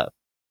together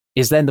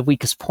is then the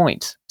weakest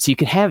point. So you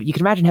can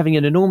imagine having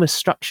an enormous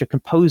structure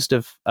composed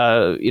of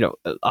a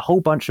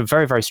whole bunch of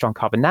very, very strong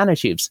carbon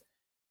nanotubes.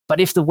 But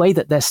if the way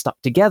that they're stuck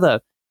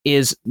together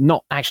is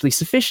not actually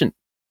sufficient,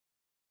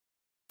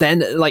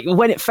 then like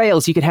when it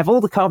fails, you could have all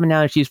the carbon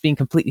nanotubes being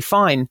completely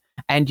fine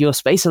and your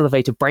space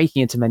elevator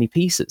breaking into many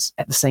pieces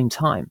at the same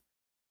time.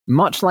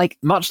 Much like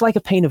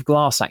a pane of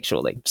glass,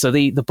 actually. So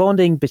the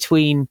bonding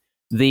between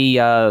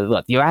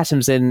your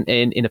atoms in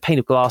a pane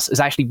of glass is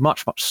actually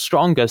much, much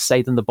stronger,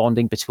 say, than the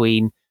bonding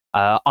between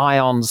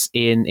ions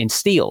in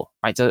steel,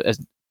 right? So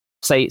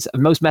say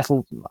most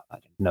metal, I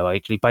don't know,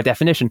 actually, by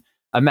definition,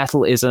 a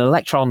metal is an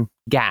electron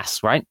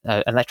gas, right?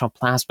 Electron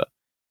plasma,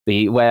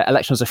 where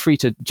electrons are free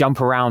to jump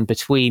around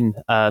between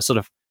sort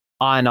of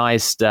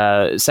ionized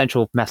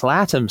central metal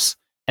atoms.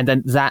 And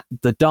then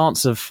the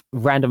dance of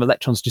random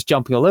electrons just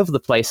jumping all over the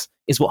place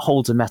is what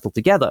holds a metal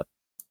together.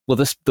 Well,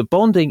 the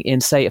bonding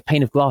in, say, a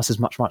pane of glass is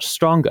much, much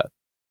stronger.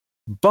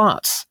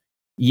 But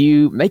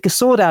you make a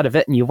sword out of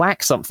it and you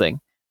whack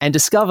something and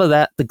discover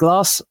that the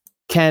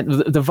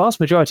vast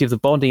majority of the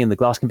bonding in the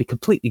glass can be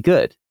completely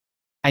good.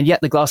 And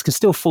yet the glass can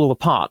still fall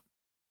apart,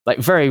 like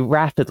very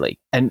rapidly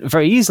and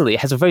very easily.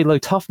 It has a very low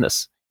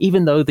toughness,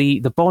 even though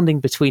the bonding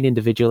between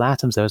individual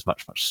atoms there is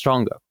much, much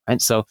stronger.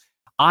 And so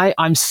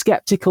I'm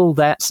skeptical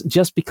that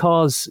just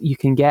because you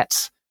can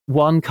get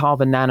one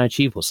carbon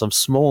nanotube or some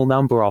small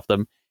number of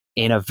them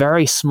in a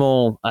very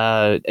small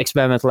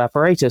experimental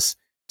apparatus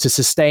to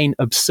sustain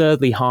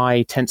absurdly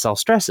high tensile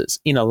stresses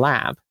in a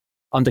lab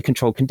under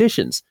controlled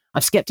conditions,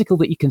 I'm skeptical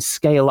that you can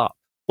scale up,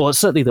 or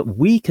certainly that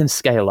we can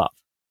scale up.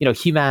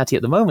 Humanity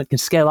at the moment can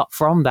scale up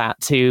from that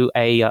to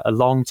a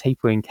long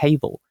tapering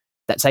cable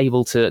that's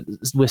able to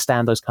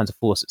withstand those kinds of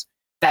forces.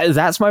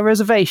 That's my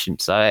reservation.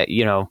 So,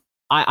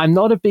 I'm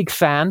not a big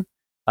fan.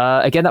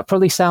 Again, that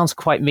probably sounds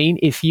quite mean.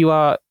 If you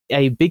are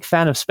a big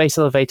fan of space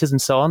elevators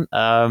and so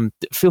on,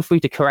 feel free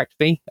to correct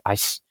me.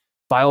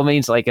 By all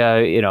means, I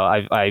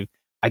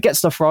get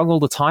stuff wrong all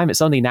the time.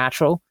 It's only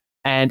natural.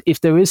 And if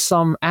there is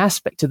some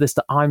aspect to this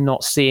that I'm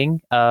not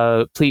seeing,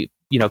 please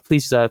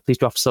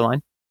drop us a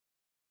line.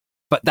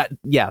 But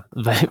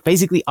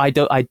basically, I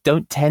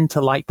don't tend to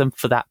like them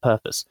for that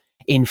purpose.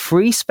 In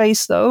free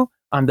space, though,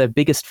 I'm their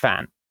biggest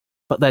fan.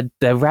 But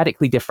they're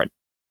radically different.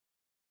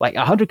 Like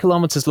 100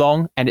 kilometers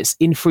long, and it's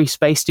in free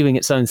space doing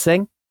its own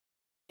thing,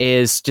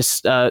 is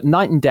just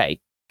night and day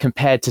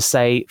compared to,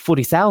 say,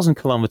 40,000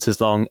 kilometers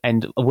long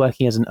and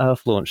working as an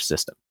Earth launch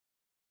system,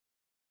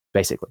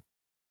 basically.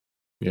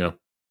 Yeah.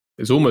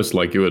 It's almost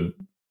like it would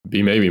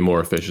be maybe more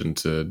efficient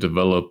to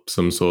develop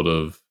some sort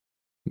of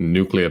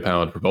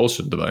nuclear-powered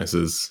propulsion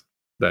devices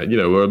that,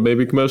 were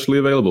maybe commercially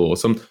available or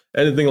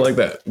anything like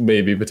that,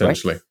 maybe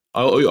potentially. Right.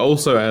 I'll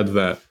also add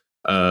that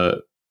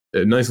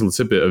a nice little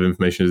tidbit of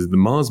information is the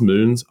Mars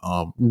moons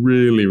are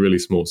really, really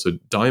small. So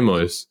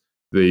Deimos,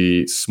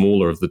 the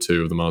smaller of the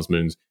two of the Mars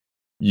moons,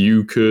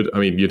 you'd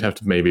have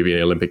to maybe be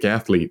an Olympic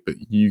athlete, but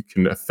you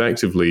can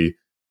effectively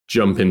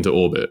jump into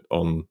orbit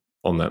on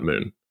that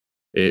moon.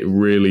 It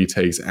really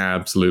takes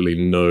absolutely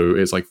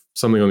it's like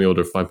something on the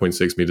order of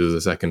 5.6 meters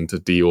a second to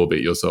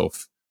deorbit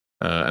yourself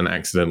and either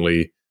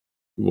accidentally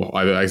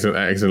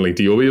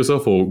deorbit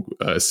yourself or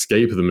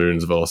escape the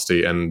moon's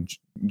velocity and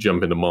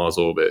jump into Mars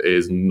orbit. It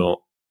is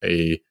not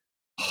a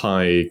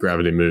high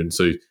gravity moon.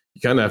 So you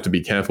kind of have to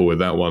be careful with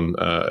that one,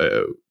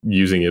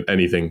 using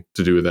anything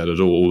to do with that at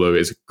all, although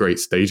it's a great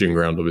staging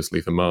ground,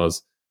 obviously, for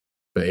Mars.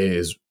 But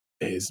it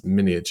is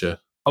miniature.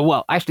 Oh,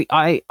 well, actually,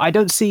 I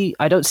don't see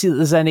that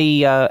there's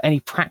any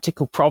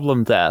practical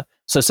problem there.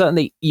 So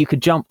certainly you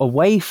could jump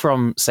away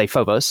from, say,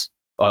 Phobos,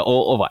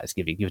 or well,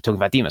 you were talking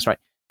about Deimos, right?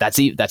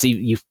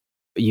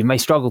 You may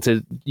struggle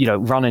to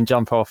run and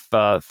jump off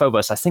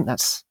Phobos. I think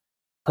that's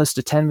close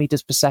to 10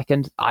 meters per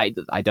second. I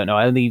don't know.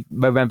 I only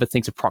remember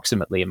things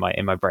approximately in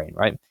my brain,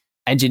 right?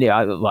 Engineer,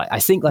 I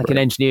think like an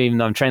engineer, even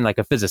though I'm trained like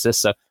a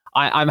physicist. So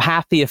I'm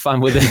happy if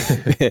I'm within,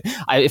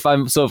 if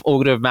I'm sort of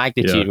order of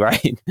magnitude,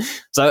 right?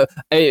 So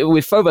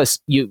with Phobos,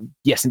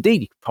 yes,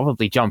 indeed, you could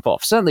probably jump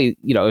off. Certainly,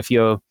 if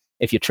you're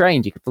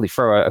trained, you could probably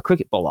throw a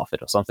cricket ball off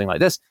it or something like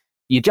this.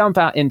 You jump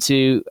out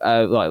into,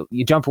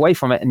 you jump away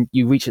from it and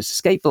you reach its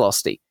escape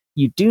velocity.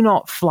 You do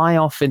not fly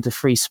off into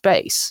free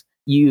space.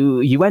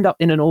 You end up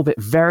in an orbit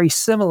very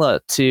similar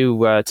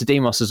to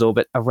Deimos's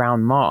orbit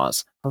around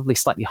Mars, probably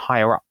slightly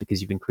higher up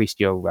because you've increased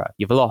your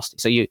velocity.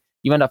 So you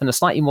end up in a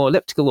slightly more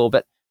elliptical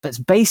orbit, but it's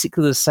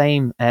basically the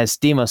same as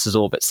Deimos's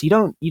orbit. So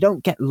you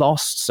don't get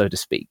lost, so to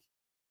speak.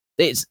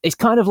 It's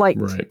kind of like,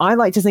 I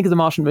like to think of the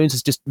Martian moons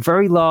as just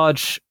very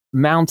large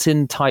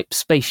mountain type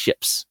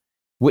spaceships,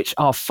 which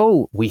are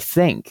full, we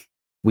think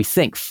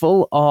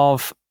full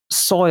of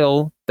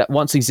soil that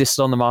once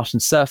existed on the Martian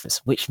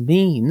surface, which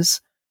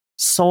means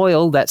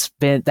soil that's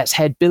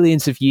had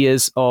billions of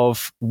years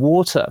of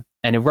water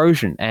and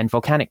erosion and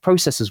volcanic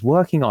processes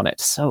working on it.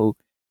 So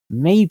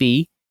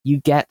maybe you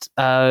get,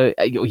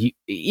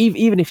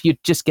 even if you're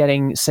just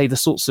getting, say, the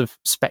sorts of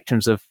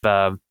spectrums of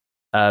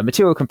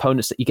material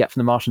components that you get from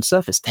the Martian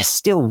surface, they're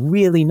still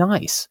really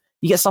nice.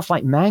 You get stuff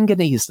like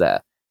manganese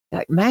there.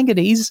 Like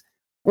manganese,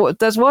 well,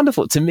 that's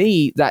wonderful. To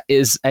me, that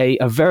is a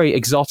very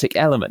exotic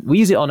element. We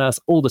use it on Earth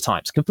all the time.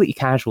 It's a completely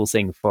casual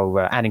thing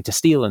for adding to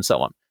steel and so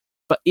on.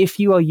 But if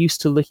you are used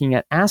to looking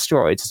at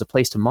asteroids as a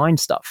place to mine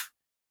stuff,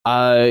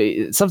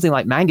 something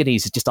like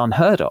manganese is just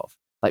unheard of.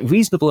 Like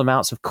reasonable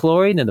amounts of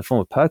chlorine in the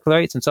form of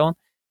perchlorates and so on.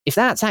 If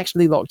that's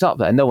actually locked up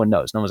there, and no one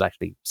knows, no one's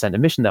actually sent a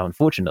mission there,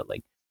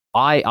 unfortunately,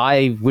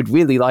 I would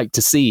really like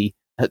to see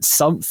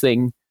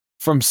something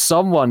from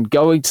someone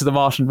going to the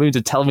Martian moon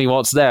to tell me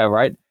what's there,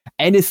 right?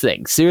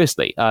 Anything,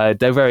 seriously.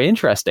 They're very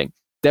interesting.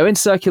 They're in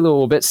circular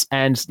orbits,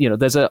 and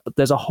there's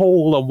a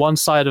hole on one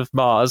side of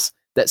Mars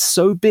that's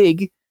so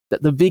big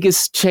that the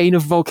biggest chain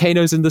of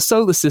volcanoes in the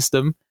solar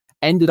system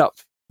ended up,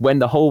 when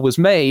the hole was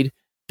made,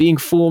 being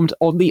formed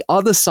on the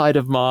other side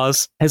of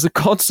Mars as a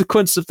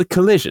consequence of the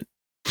collision.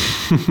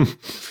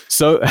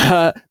 So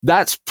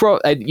that's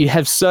you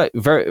have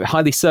very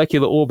highly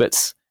circular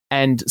orbits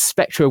and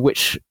spectra,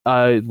 which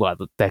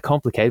they're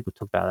complicated. We'll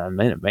talk about that in a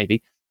minute,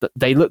 maybe. But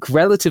they look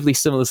relatively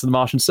similar to the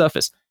Martian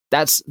surface.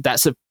 That's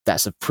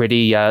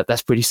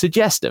pretty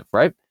suggestive,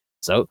 right?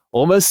 So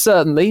almost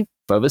certainly,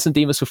 Phobos and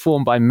Deimos were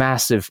formed by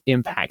massive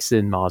impacts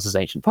in Mars's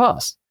ancient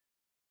past.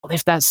 Well,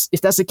 if that's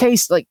the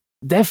case, like,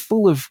 they're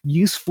full of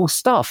useful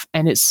stuff,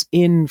 and it's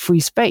in free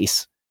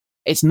space.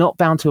 It's not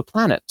bound to a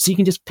planet, so you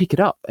can just pick it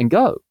up and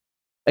go.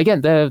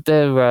 Again,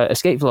 their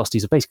escape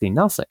velocities are basically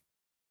nothing.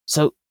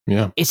 So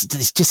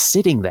it's just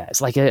sitting there. It's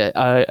like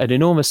an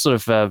enormous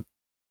sort of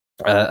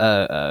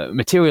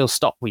material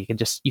stock where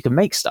you can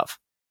make stuff.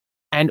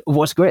 And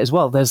what's great as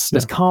well, there's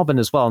carbon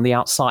as well on the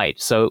outside.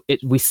 So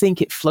we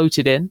think it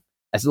floated in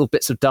as little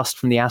bits of dust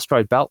from the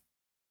asteroid belt.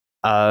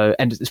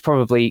 And it's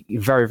probably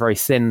very, very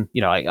thin,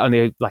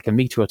 only like a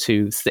meter or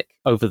two thick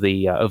over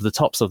the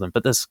tops of them.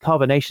 But there's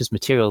carbonaceous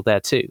material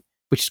there too,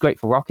 which is great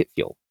for rocket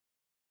fuel.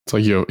 It's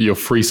like your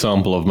free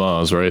sample of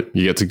Mars, right?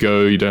 You get to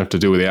go. You don't have to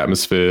deal with the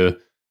atmosphere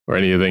or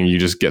anything. You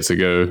just get to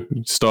go,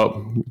 stop,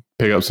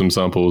 pick up some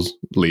samples,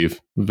 leave.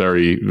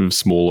 Very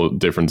small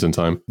difference in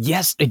time.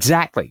 Yes,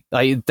 exactly.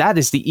 That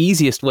is the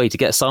easiest way to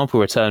get a sample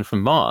return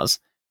from Mars.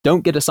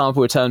 Don't get a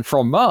sample return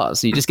from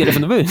Mars. You just get it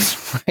from the moon,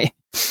 right?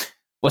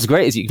 What's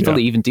great is you can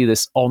probably even do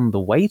this on the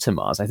way to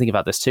Mars. I think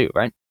about this too,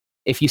 right?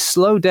 If you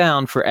slow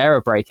down for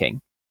error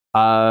braking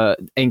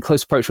in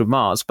close approach with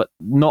Mars, but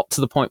not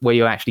to the point where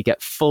you actually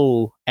get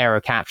full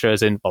error capture,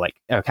 as in,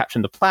 error capture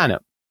in the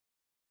planet,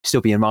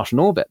 still be in Martian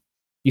orbit.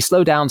 You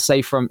slow down,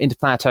 say, from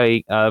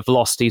interplanetary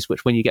velocities,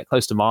 which when you get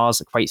close to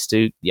Mars equates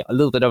to a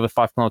little bit over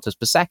 5 kilometers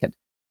per second.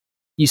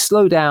 You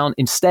slow down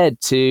instead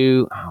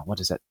to,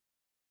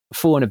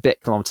 4 and a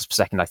bit kilometers per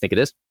second, I think it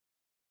is.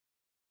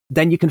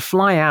 Then you can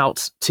fly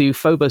out to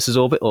Phobos's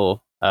orbit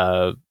or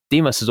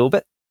Deimos's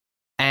orbit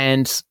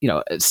and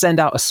send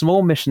out a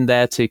small mission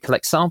there to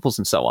collect samples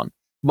and so on,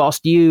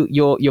 whilst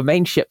your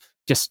main ship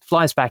just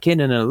flies back in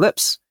an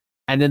ellipse,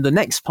 and then the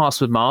next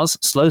pass with Mars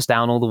slows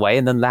down all the way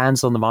and then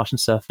lands on the Martian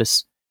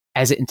surface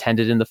as it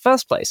intended in the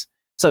first place.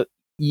 So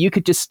you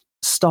could just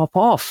stop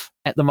off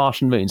at the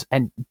Martian moons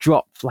and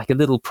drop like a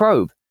little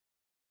probe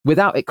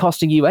without it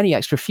costing you any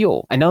extra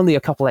fuel and only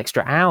a couple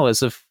extra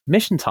hours of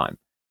mission time.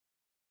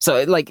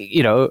 So,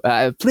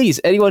 please,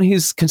 anyone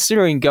who's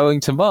considering going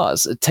to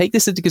Mars, take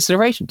this into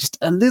consideration. Just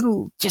a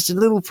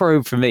little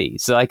probe for me,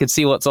 so I can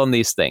see what's on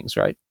these things,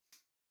 right?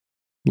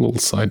 A little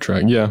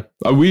sidetrack, yeah.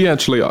 We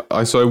actually,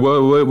 I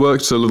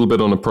worked a little bit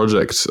on a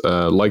project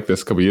like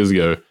this a couple of years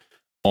ago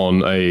on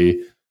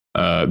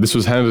this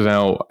was handed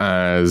out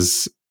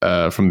as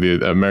from the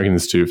American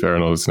Institute for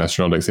Aeronautics and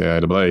Astronautics, the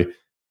AIAA,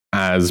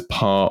 as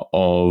part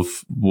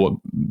of what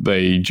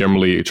they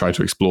generally try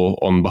to explore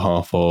on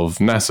behalf of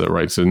NASA,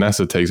 right? So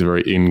NASA takes a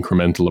very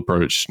incremental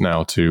approach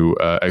now to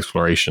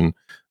exploration,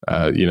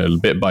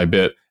 bit by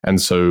bit.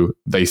 And so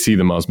they see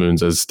the Mars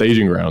moons as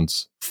staging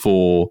grounds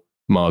for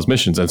Mars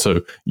missions. And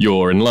so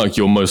you're in luck.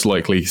 You'll most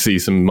likely see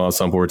some Mars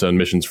sample return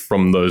missions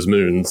from those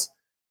moons,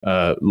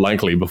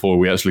 likely before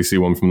we actually see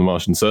one from the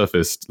Martian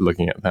surface,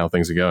 looking at how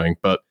things are going.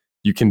 But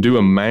you can do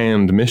a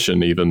manned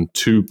mission even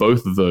to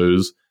both of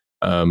those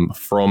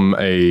from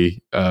a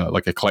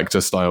collector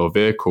style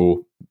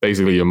vehicle,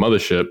 basically your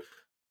mothership.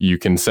 You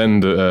can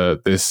send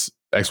this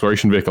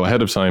exploration vehicle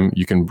ahead of time.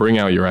 You can bring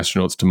out your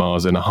astronauts to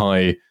Mars in a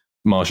high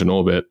Martian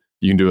orbit.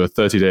 You can do a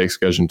 30-day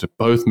excursion to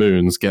both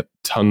moons, get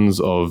tons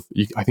of,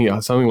 I think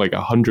something like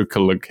 100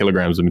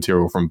 kilograms of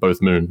material from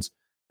both moons,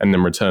 and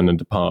then return and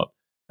depart.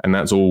 And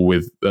that's all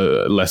with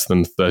less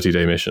than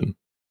 30-day mission.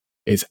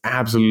 It's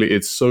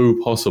so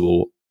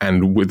possible.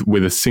 And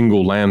with a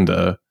single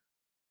lander,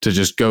 to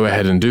just go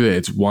ahead and do it.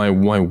 It's why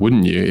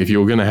wouldn't you? If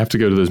you're going to have to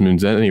go to those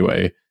moons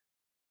anyway,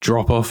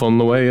 drop off on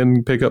the way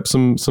and pick up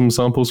some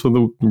samples for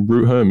the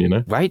route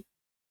home, Right?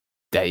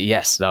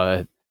 Yes.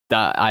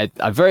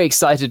 I'm very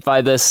excited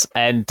by this.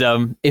 And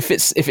if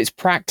it's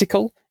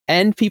practical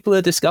and people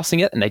are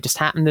discussing it and they just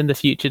happen in the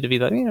future to be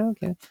like,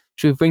 okay,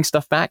 should we bring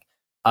stuff back?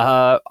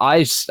 I'm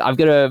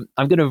gonna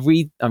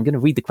read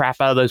the crap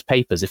out of those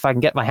papers if I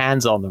can get my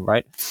hands on them,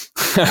 right?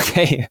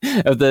 Okay.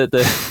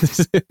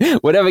 The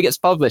whatever gets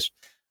published.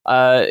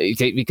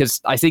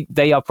 Because I think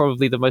they are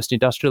probably the most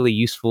industrially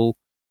useful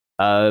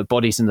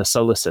bodies in the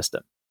solar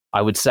system,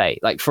 I would say,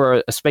 like for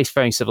a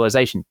spacefaring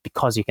civilization,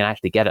 because you can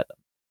actually get at them.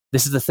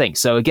 This is the thing.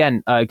 So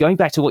again, going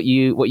back to what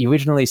you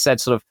originally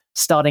said, sort of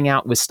starting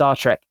out with Star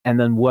Trek and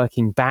then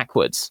working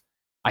backwards,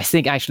 I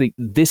think actually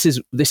this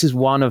is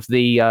one of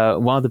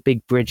the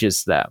big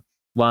bridges there,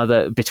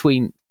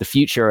 between the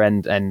future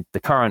and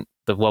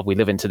the world we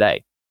live in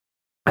today.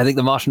 I think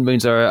the Martian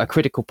moons are a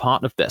critical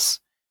part of this.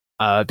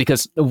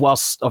 Because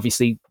whilst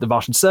obviously the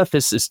Martian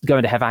surface is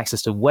going to have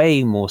access to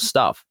way more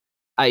stuff,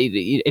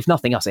 if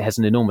nothing else, it has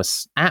an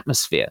enormous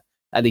atmosphere,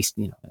 at least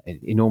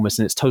enormous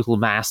in its total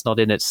mass, not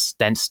in its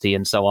density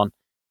and so on.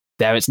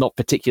 There, it's not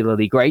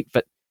particularly great,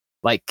 but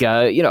a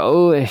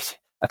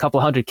couple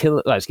hundred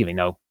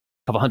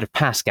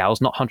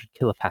pascals, not 100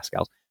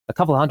 kilopascals. A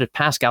couple hundred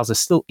pascals is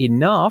still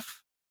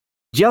enough.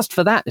 Just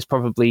for that, is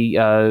probably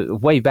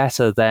way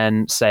better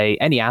than, say,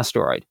 any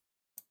asteroid.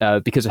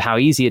 Because of how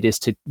easy it is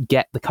to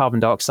get the carbon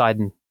dioxide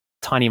and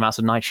tiny amounts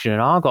of nitrogen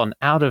and argon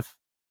out of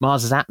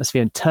Mars's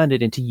atmosphere and turn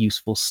it into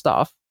useful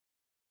stuff.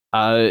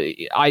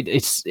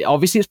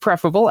 It's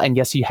preferable, and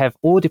yes, you have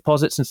ore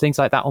deposits and things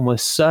like that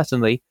almost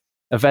certainly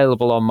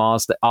available on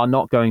Mars that are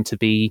not going to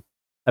be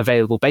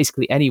available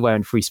basically anywhere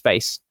in free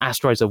space.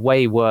 Asteroids are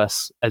way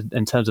worse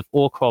in terms of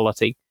ore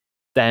quality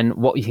than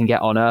what you can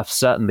get on Earth,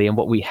 certainly, and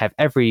what we have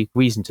every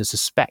reason to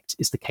suspect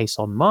is the case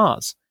on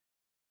Mars.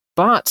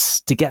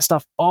 But to get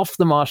stuff off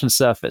the Martian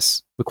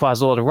surface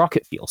requires a lot of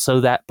rocket fuel, so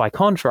that by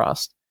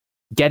contrast,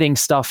 getting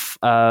stuff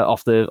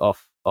off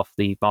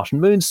the Martian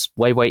moons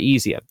way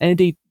easier. And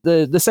indeed,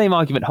 the same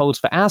argument holds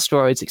for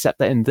asteroids, except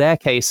that in their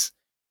case,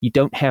 you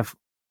don't have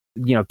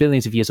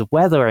billions of years of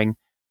weathering,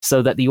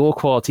 so that the ore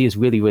quality is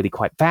really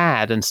quite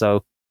bad. And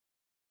so,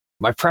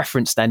 my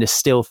preference then is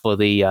still for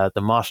the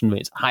Martian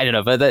moons. I don't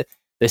know, but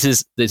this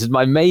is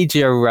my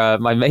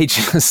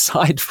major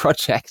side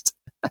project.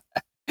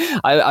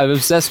 I'm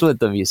obsessed with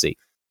them, you see.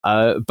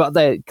 But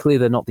they're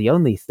not the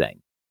only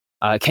thing.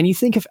 Can you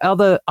think of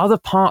other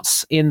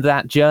parts in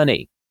that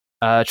journey,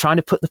 trying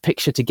to put the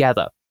picture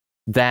together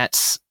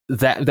that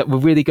we're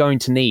really going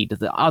to need?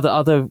 The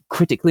other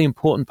critically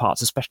important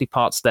parts, especially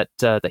parts that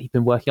you've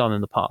been working on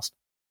in the past.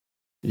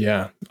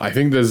 Yeah, I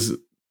think there's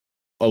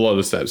a lot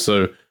of steps.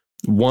 So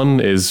one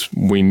is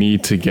we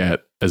need to get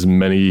as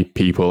many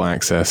people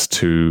access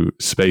to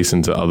space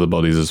and to other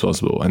bodies as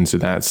possible. And so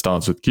that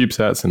starts with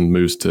CubeSats and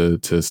moves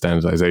to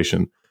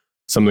standardization.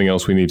 Something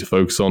else we need to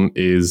focus on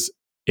is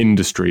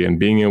industry and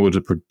being able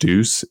to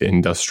produce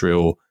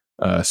industrial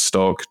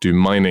stock, do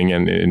mining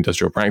and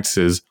industrial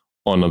practices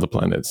on other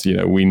planets.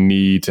 We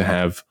need to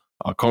have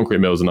our concrete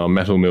mills and our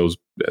metal mills,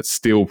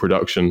 steel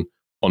production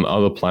on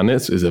other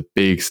planets is a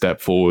big step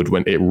forward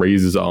when it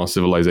raises our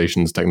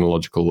civilization's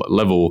technological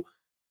level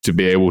to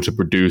be able to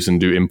produce and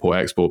do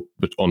import-export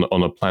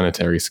on a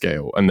planetary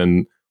scale. And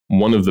then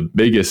one of the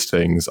biggest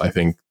things, I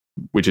think,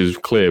 which is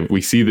clear, we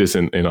see this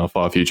in our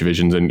far future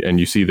visions, and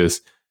you see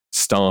this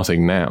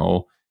starting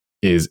now,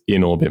 is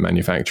in-orbit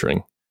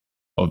manufacturing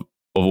of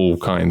all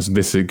kinds.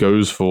 It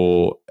goes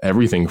for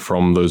everything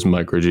from those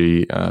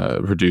micro-G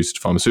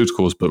produced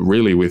pharmaceuticals, but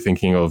really we're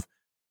thinking of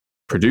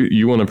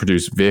you want to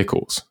produce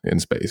vehicles in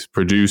space,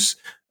 produce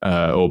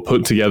or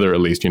put together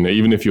at least,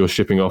 even if you're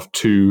shipping off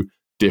two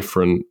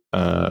different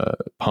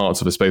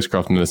parts of a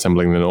spacecraft and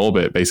assembling them in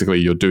orbit, basically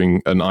you're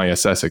doing an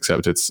ISS,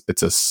 except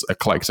it's a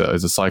collector,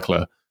 it's a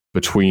cycler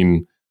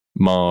between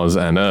Mars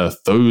and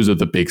Earth. Those are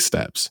the big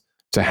steps.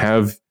 To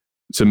have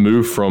to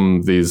move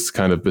from these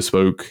kind of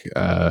bespoke,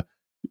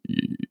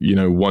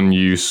 one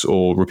use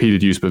or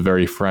repeated use, but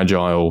very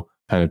fragile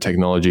kind of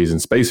technologies in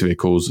space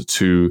vehicles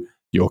to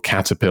your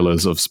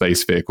caterpillars of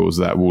space vehicles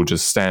that will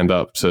just stand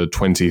up to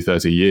 20,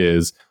 30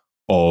 years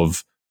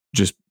of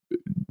just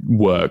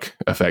work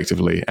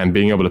effectively. And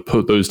being able to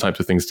put those types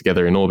of things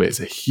together in orbit is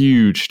a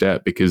huge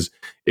step, because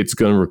it's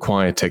going to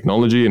require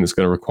technology and it's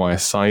going to require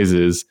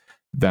sizes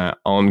that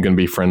aren't going to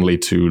be friendly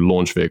to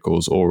launch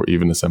vehicles or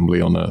even assembly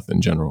on Earth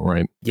in general,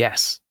 right?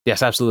 Yes,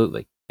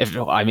 absolutely. This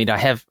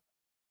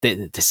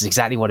is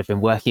exactly what I've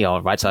been working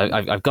on, right? So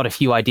I've got a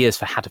few ideas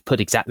for how to put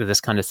exactly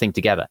this kind of thing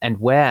together and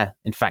where,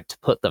 in fact, to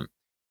put them.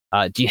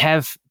 Do you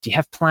have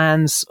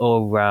plans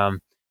or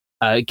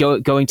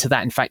going to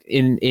that, in fact,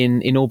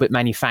 in orbit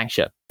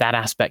manufacture, that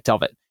aspect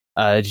of it?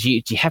 Do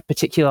you have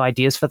particular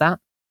ideas for that?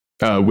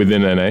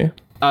 Within NA?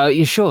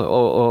 Yeah, sure,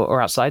 or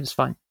outside is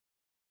fine.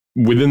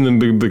 Within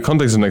the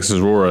context of Nexus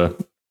Aurora,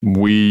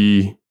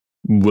 we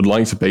would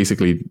like to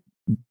basically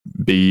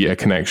be a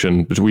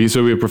connection between.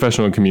 So we're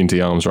professional and community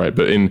arms, right?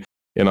 But in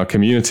our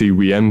community,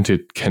 we aim to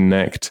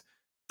connect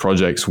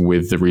projects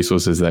with the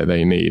resources that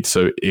they need.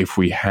 So if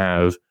we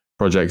have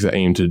projects that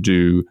aim to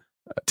do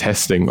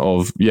testing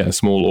of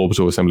small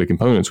orbital assembly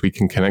components, we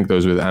can connect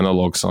those with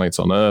analog sites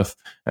on Earth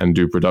and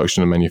do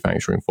production and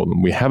manufacturing for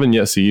them. We haven't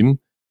yet seen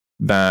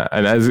that,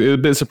 and it's a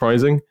bit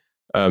surprising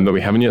that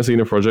we haven't yet seen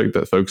a project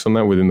that focuses on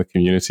that within the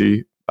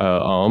community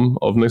arm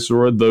of Nexus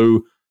Aurora,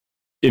 though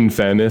in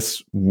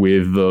fairness,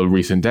 with the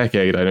recent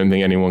decade, I don't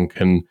think anyone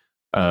can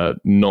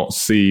not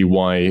see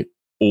why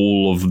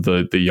all of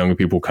the younger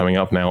people coming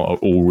up now are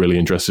all really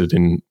interested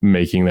in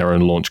making their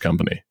own launch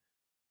company,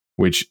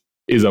 which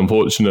is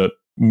unfortunate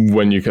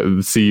when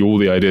you see all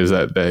the ideas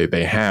that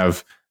they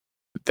have.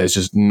 There's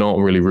just not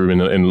really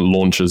room in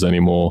launchers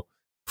anymore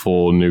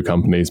for new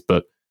companies.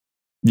 But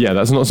yeah,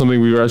 that's not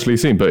something we've actually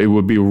seen, but it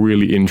would be a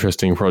really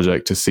interesting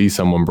project to see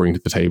someone bring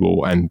to the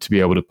table and to be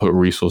able to put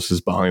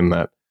resources behind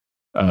that.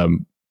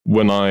 I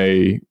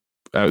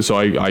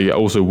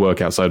also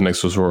work outside of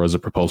Nexus Aurora as a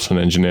propulsion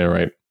engineer,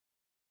 right?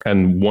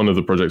 And one of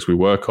the projects we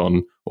work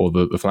on, or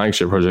the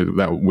flagship project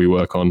that we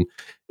work on,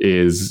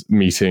 is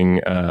meeting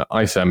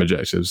ISAM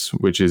objectives,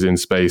 which is in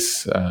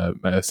space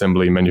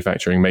assembly,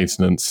 manufacturing,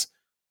 maintenance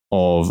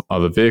of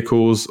other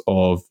vehicles,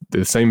 of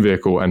the same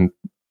vehicle, and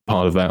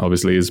part of that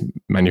obviously is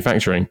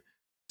manufacturing.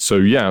 So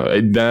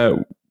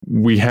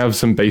we have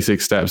some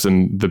basic steps,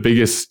 and the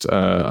biggest,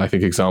 I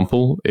think,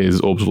 example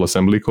is Orbital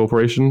Assembly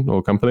Corporation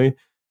or company.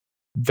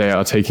 They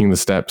are taking the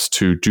steps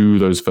to do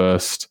those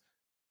first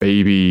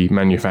baby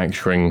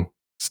manufacturing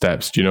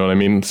steps. Do you know what I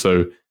mean?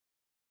 So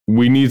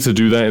we need to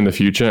do that in the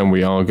future, and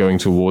we are going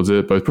towards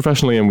it, both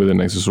professionally and within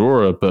Nexus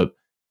Aurora, but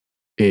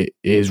it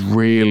is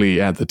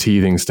really at the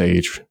teething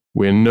stage.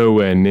 We're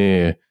nowhere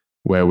near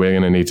where we're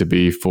going to need to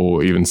be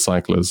for even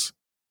cyclers.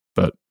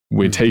 But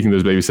we're taking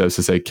those baby steps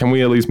to say, can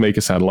we at least make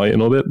a satellite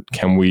in orbit?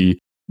 Can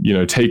we,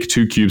 take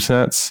two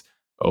CubeSats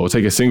or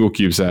take a single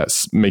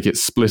CubeSat, make it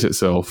split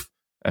itself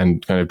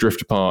and kind of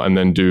drift apart, and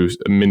then do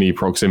mini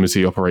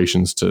proximity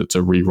operations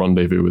to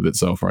re-rendezvous with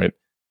itself, right?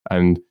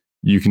 And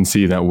you can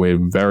see that we're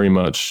very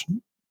much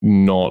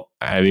not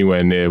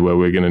anywhere near where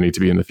we're going to need to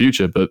be in the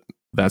future, but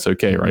that's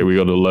okay, right? We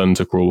got to learn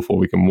to crawl before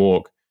we can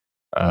walk.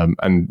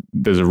 And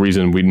there's a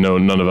reason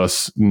none of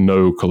us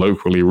know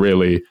colloquially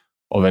really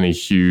of any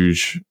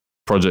huge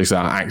projects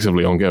that are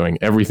actively ongoing.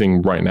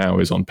 Everything right now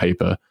is on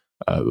paper.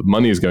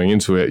 Money is going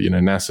into it.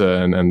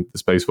 NASA and the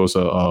Space Force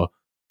are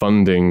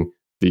funding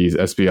these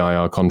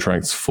SBIR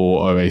contracts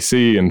for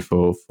OAC and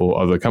for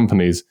other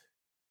companies,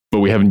 but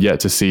we haven't yet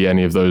to see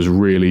any of those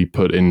really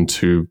put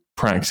into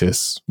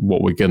practice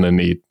what we're going to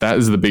need. That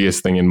is the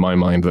biggest thing in my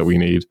mind that we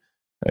need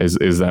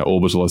is that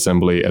orbital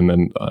assembly and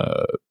then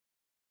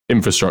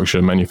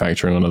infrastructure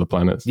manufacturing on other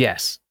planets.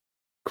 Yes,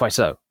 quite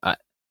so.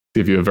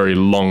 Give you a very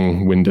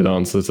long-winded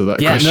answer to that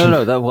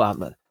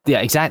question. Yeah,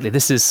 exactly.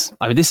 This is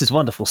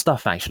wonderful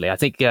stuff, actually. I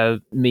think I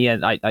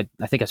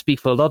think I speak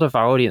for a lot of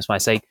our audience when I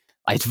say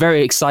it's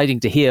very exciting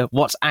to hear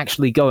what's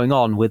actually going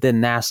on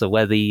within NASA,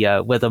 where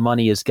the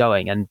money is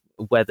going and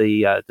where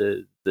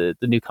the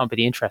new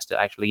company interest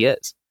actually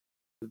is.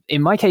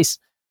 In my case,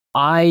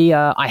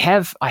 I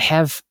have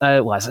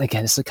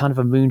again, it's a kind of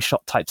a moonshot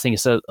type thing.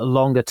 It's a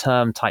longer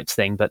term type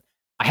thing, but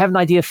I have an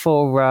idea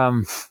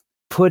for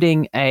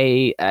putting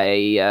a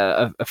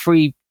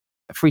free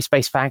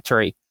space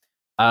factory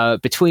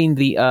between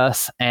the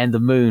Earth and the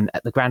Moon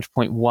at Lagrange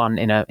point 1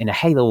 in a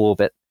halo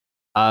orbit,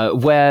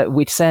 where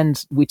we'd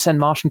send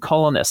Martian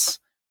colonists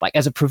like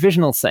as a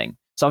provisional thing.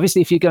 So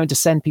obviously, if you're going to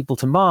send people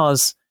to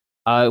Mars,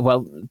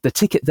 the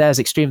ticket there is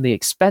extremely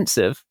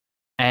expensive,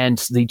 and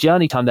the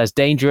journey time there's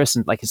dangerous,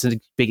 and it's a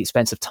big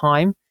expensive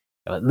time,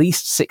 at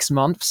least 6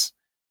 months,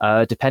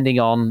 depending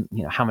on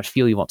how much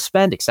fuel you want to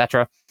spend,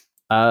 etc.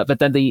 But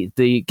then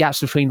the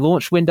gaps between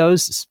launch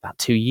windows is about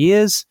 2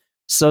 years,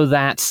 so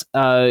that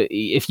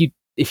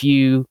if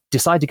you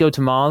decide to go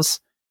to Mars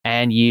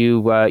and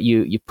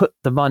you put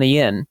the money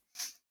in,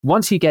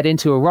 once you get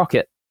into a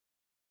rocket,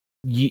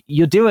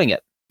 you're doing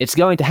it. It's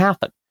going to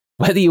happen.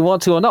 whether you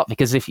want to or not.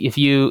 Because if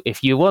you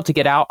want to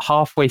get out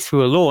halfway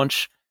through a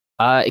launch,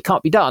 it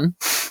can't be done.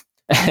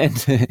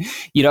 And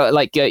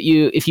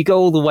if you go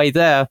all the way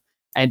there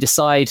and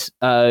decide,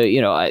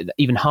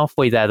 even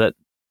halfway there that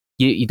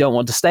you don't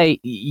want to stay,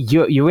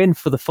 you're in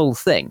for the full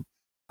thing.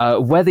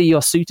 Whether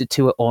you're suited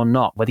to it or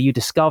not, whether you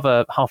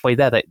discover halfway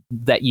there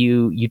that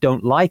you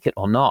don't like it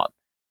or not,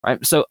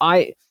 right? So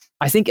I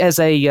think as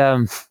a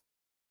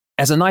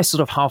nice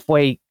sort of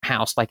halfway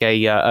house, like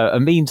a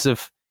means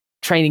of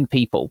training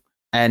people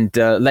and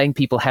letting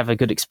people have a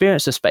good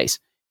experience of space,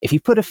 if you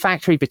put a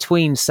factory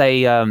between,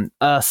 say,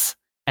 Earth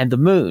and the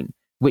Moon,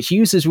 which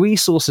uses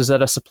resources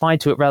that are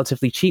supplied to it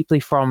relatively cheaply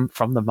from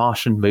the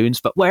Martian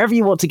moons, but wherever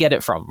you want to get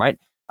it from, right?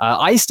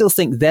 I still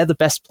think they're the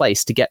best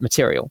place to get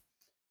material.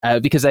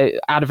 Because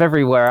out of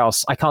everywhere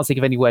else, I can't think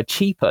of anywhere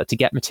cheaper to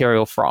get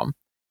material from.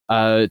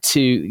 Because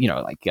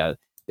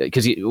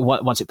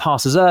once it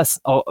passes Earth,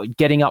 or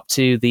getting up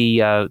to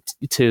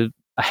to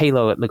a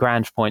halo at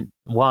Lagrange point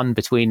 1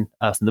 between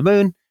Earth and the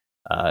Moon,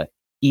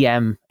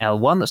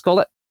 EML1, let's call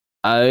it.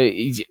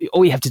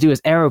 All you have to do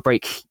is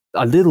aerobrake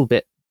a little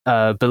bit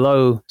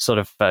below sort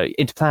of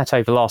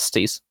interplanetary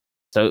velocities.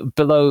 So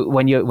below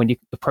when you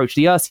approach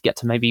the Earth, you get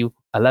to maybe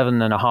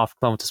 11.5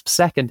 kilometers per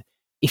second.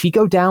 If you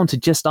go down to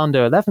just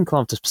under 11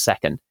 kilometers per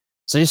second,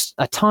 so just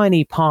a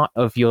tiny part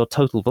of your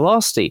total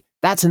velocity,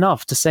 that's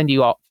enough to send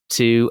you up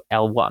to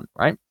L1,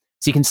 right?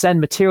 So you can send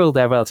material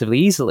there relatively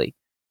easily.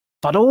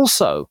 But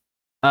also,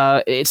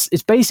 it's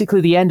basically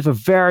the end of a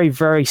very,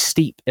 very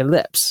steep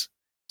ellipse.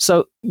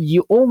 So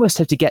you almost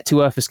have to get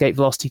to Earth escape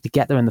velocity to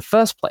get there in the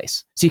first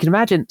place. So you can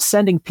imagine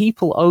sending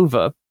people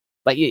over,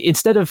 like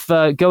instead of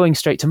going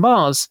straight to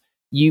Mars,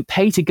 you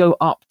pay to go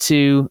up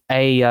to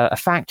a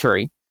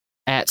factory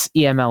at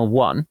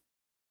EML1,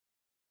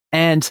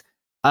 and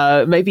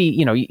maybe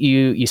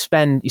you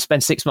spend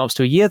 6 months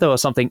to a year though or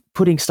something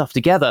putting stuff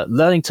together,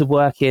 learning to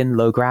work in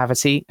low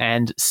gravity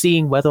and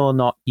seeing whether or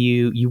not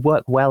you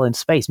work well in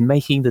space,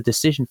 making the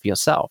decision for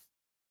yourself.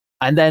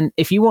 And then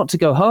if you want to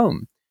go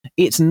home,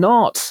 it's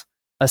not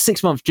a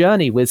 6-month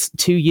journey with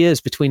 2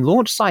 years between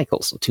launch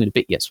cycles, or 2 and a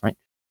bit years, right?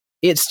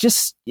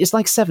 It's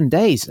like 7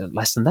 days,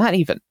 less than that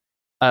even,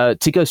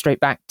 to go straight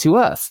back to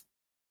Earth.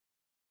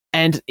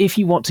 And if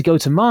you want to go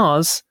to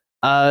Mars,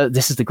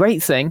 this is the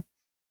great thing.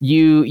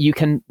 You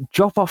can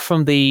drop off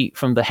from the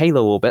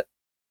halo orbit.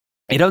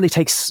 It only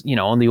takes,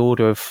 on the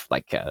order of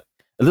like a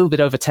little bit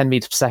over 10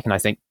 meters per second, I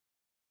think,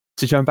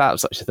 to jump out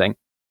of such a thing.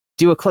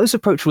 Do a close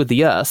approach with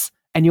the Earth,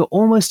 and you're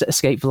almost at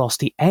escape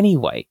velocity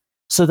anyway,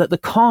 so that the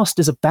cost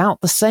is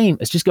about the same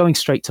as just going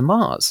straight to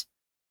Mars.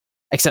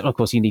 Except, of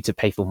course, you need to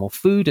pay for more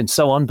food and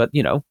so on. But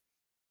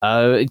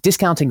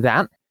discounting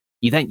that,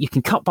 you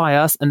can cut by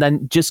Earth and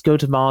then just go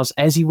to Mars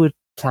as you were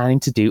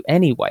planning to do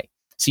anyway.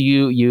 So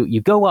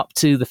you go up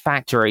to the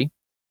factory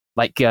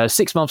like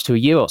 6 months to a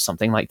year or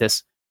something like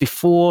this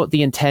before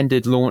the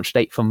intended launch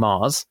date for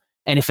Mars.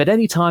 And if at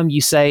any time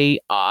you say,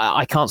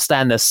 I can't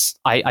stand this,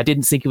 I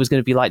didn't think it was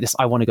going to be like this,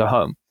 I want to go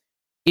home,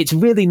 it's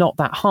really not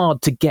that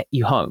hard to get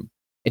you home.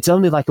 It's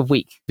only like a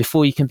week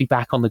before you can be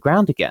back on the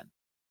ground again.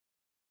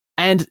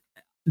 And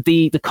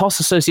the costs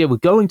associated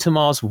with going to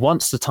Mars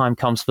once the time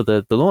comes for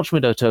the launch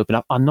window to open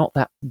up are not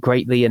that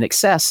greatly in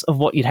excess of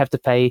what you'd have to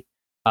pay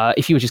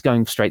if you were just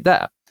going straight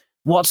there.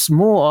 What's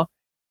more,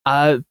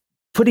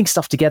 putting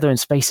stuff together in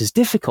space is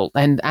difficult,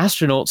 and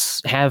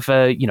astronauts have,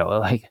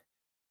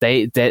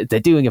 they're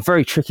doing a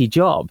very tricky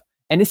job.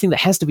 Anything that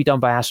has to be done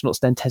by astronauts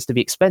then tends to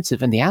be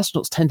expensive, and the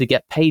astronauts tend to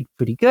get paid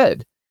pretty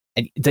good.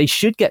 And they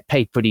should get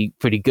paid pretty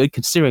good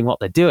considering what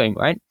they're doing,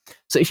 right?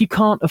 So if you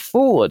can't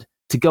afford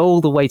to go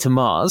all the way to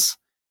Mars,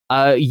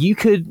 I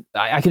could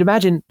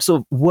imagine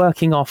sort of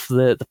working off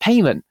the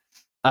payment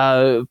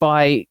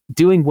by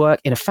doing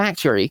work in a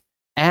factory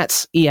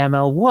at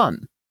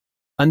EML1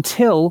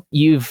 until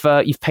you've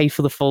paid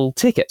for the full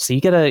ticket. So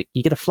you get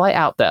a flight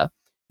out there.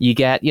 You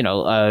get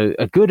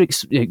a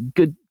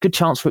good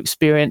chance for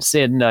experience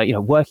in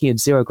working in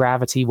zero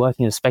gravity,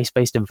 working in a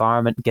space-based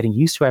environment, getting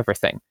used to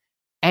everything,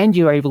 and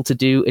you're able to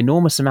do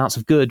enormous amounts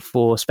of good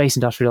for space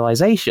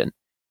industrialization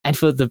and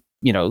for the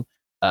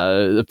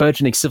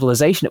burgeoning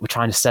civilization that we're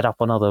trying to set up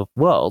on other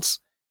worlds.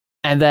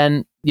 And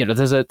then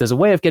there's a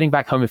way of getting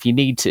back home if you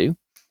need to.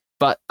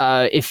 But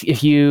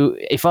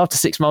if after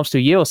 6 months to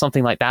a year or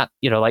something like that,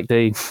 like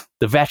the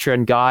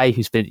veteran guy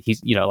he's been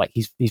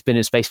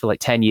in space for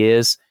like 10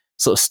 years,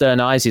 sort of stern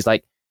eyes, he's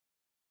like,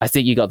 I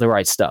think you got the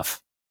right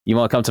stuff. You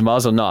want to come to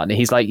Mars or not? And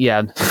he's like,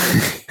 yeah.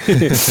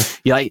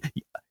 You're like,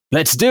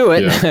 let's do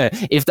it. Yeah.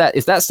 If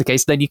that's the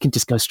case, then you can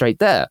just go straight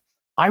there.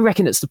 I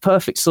reckon it's the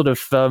perfect sort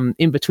of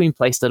in-between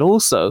place that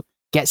also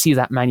gets you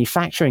that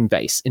manufacturing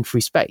base in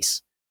free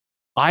space.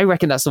 I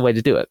reckon that's the way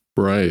to do it.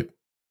 Right.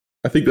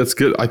 I think that's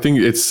good. I think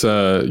it's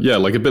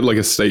like a bit like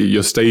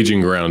your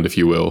staging ground, if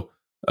you will.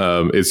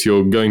 It's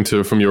you're going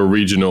from your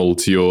regional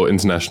to your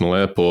international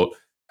airport,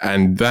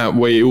 and that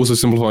way it also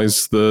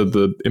simplifies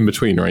the in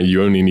between, right?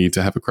 You only need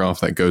to have a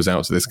craft that goes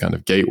out to this kind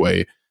of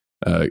gateway,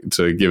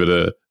 to give it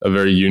a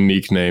very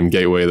unique name,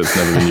 gateway that's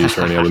never been used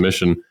for any other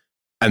mission.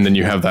 and then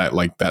you have that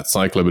like that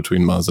cycler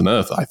between Mars and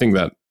Earth. I think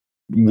that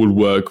would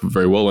work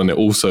very well, and it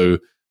also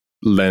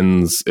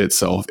lends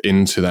itself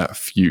into that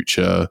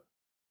future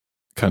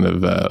kind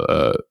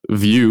of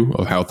view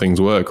of how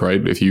things work,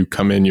 right? If you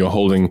come in, you're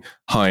holding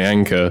high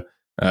anchor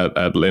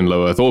in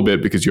low Earth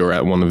orbit because you're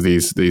at one of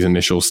these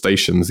initial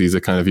stations. These are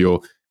kind of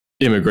your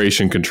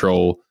immigration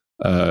control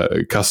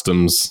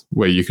customs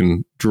where you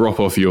can drop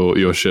off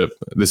your ship.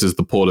 This is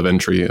the port of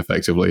entry,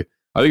 effectively.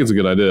 I think it's a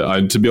good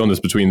idea. To be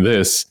honest, between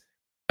this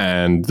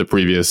and the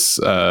previous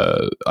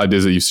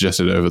ideas that you've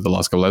suggested over the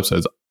last couple of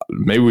episodes,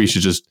 maybe we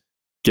should just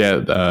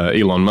get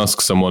Elon Musk,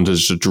 someone to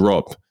just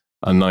drop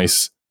a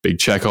nice big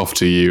check off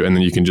to you, and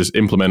then you can just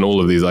implement all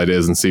of these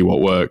ideas and see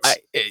what works.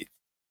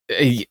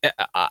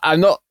 I'm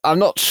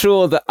not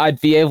sure that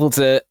I'd be able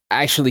to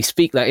actually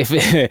speak that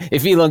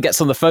if Elon gets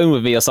on the phone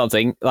with me or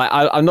something. Like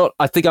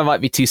I think I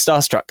might be too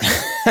starstruck.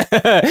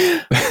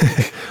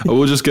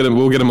 We'll just get him.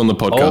 We'll get him on the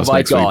podcast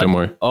next week. Don't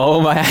worry.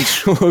 Oh my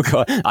actual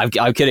God!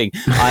 I'm kidding.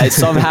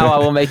 Somehow I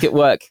will make it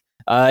work.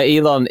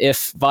 Elon,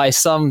 if by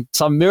some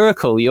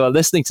miracle you are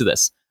listening to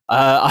this,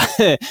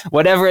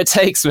 whatever it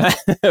takes, man,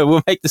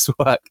 we'll make this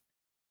work.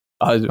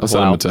 I'll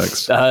send him a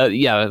text.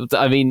 Yeah,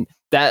 I mean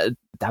that'd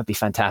be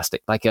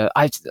fantastic. Like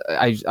I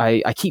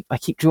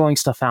keep drawing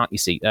stuff out. You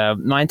see,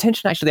 my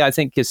intention actually, I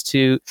think, is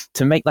to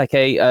make like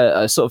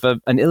a sort of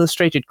an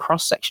illustrated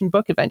cross section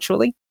book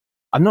eventually.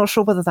 I'm not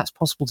sure whether that's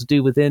possible to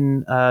do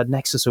within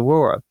Nexus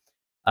Aurora,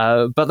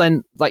 but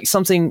then like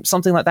something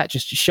like that,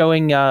 just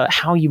showing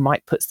how you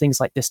might put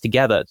things like this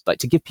together, like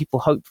to give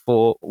people hope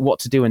for what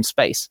to do in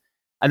space.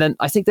 And then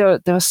I think there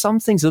are some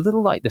things a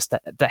little like this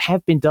that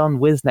have been done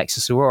with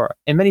Nexus Aurora.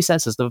 In many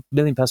senses, the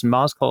million-person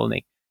Mars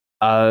colony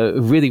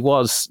really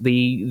was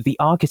the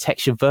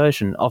architecture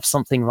version of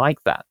something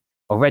like that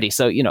already.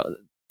 So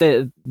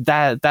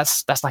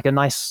that's like a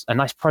nice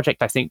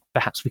project. I think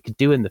perhaps we could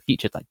do in the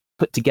future, like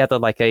put together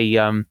like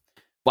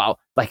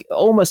like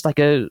almost like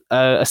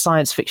a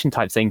science fiction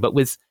type thing, but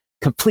with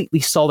completely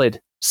solid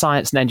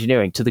science and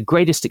engineering to the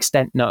greatest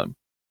extent known.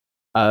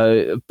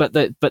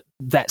 But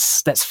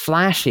that's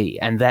flashy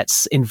and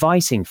that's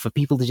inviting for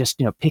people to just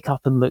pick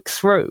up and look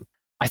through.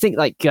 I think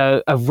like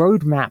a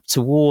roadmap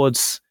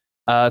towards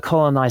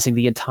colonizing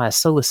the entire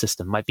solar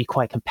system might be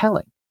quite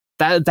compelling.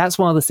 That's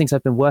one of the things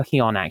I've been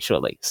working on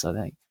actually. So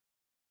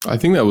I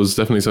think that was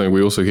definitely something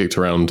we also kicked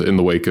around in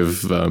the wake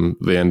of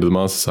the end of the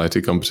Mars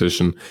Society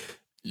competition.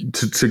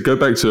 To go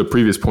back to a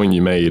previous point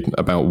you made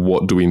about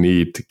what do we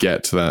need to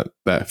get to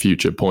that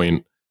future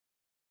point,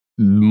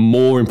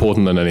 more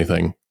important than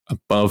anything,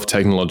 above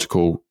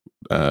technological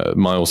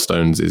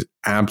milestones is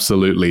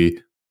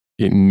absolutely,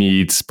 it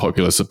needs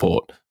popular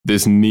support.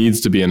 This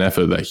needs to be an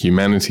effort that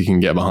humanity can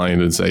get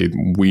behind and say,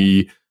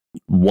 we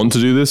want to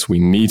do this, we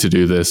need to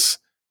do this,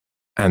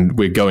 and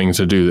we're going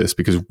to do this.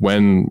 Because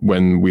when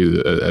we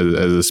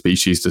as a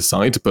species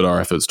decide to put our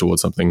efforts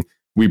towards something,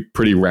 we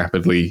pretty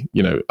rapidly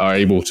are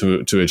able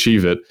to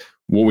achieve it.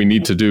 What we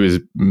need to do is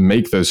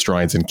make those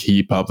strides and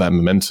keep up that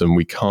momentum.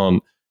 We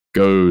can't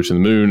go to the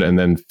moon and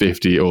then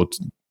 50 or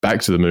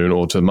back to the moon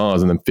or to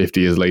Mars, and then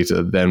 50 years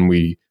later, then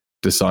we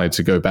decide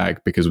to go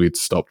back because we'd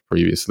stopped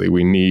previously.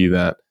 We need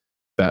that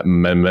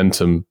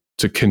momentum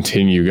to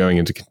continue going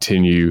and to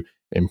continue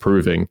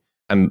improving.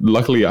 And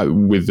luckily,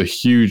 with the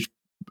huge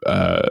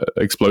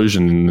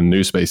explosion in the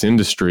new space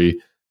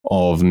industry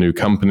of new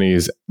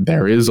companies,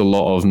 there is a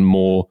lot of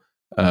more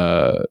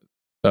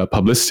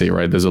publicity,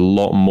 right? There's a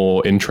lot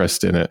more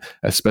interest in it,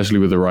 especially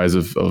with the rise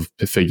of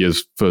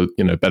figures, for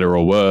better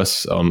or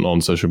worse,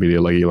 on social media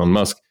like Elon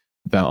Musk,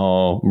 that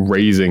are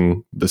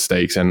raising the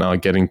stakes and are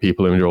getting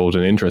people involved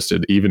and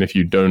interested. Even if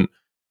you don't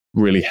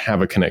really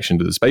have a connection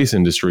to the space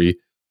industry,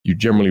 you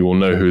generally will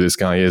know who this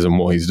guy is and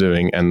what he's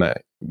doing, and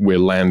that we're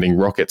landing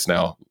rockets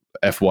now.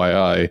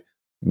 FYI,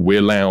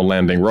 we're now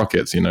landing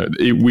rockets.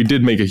 We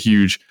did make a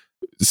huge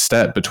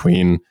step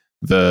between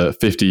the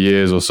 50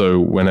 years or so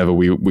whenever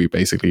we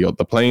basically got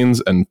the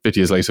planes, and 50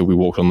 years later we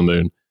walked on the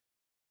moon.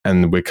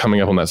 And we're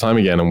coming up on that time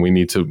again, and we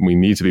need to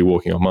be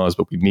walking on Mars,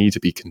 but we need to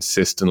be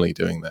consistently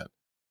doing that.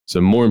 So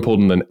more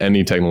important than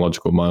any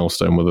technological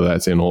milestone, whether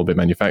that's in orbit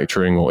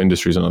manufacturing or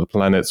industries on other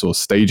planets or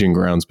staging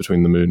grounds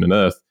between the moon and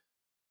Earth,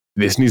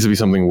 this needs to be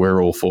something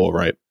we're all for,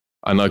 right?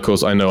 And of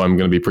course, I know I'm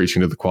going to be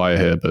preaching to the choir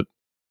here, but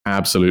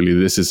absolutely,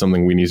 this is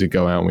something we need to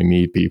go out and we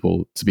need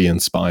people to be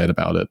inspired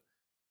about it.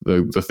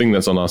 The thing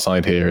that's on our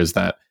side here is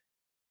that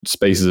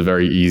space is a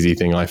very easy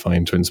thing, I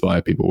find, to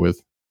inspire people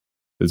with.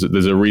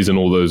 There's a reason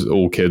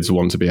all kids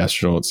want to be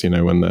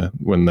astronauts,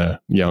 when they're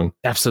young.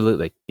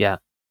 Absolutely, yeah.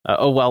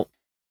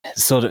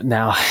 Sort of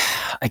now,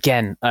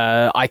 again,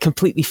 I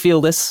completely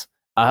feel this.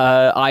 When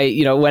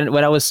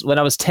I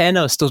was 10,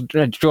 I was still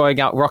drawing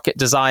out rocket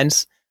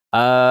designs.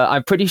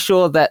 I'm pretty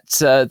sure that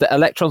the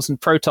electrons and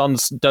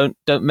protons don't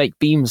make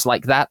beams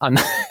like that.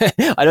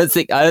 I don't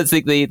think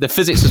the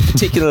physics was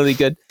particularly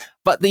good,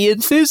 but the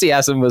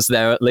enthusiasm was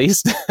there at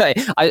least.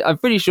 I'm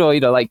pretty sure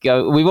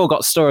we've all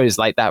got stories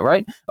like that,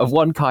 right? Of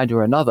one kind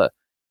or another.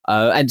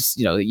 And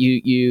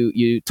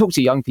you talk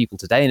to young people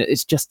today, and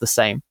it's just the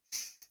same.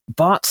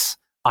 But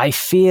I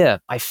fear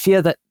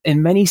that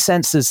in many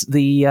senses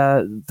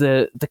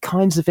the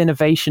kinds of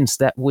innovations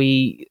that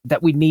we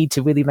need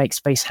to really make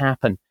space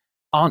happen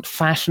aren't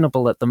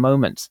fashionable at the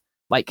moment.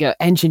 Like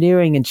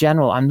engineering in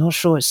general, I'm not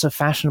sure it's so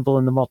fashionable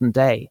in the modern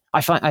day.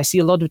 I see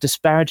a lot of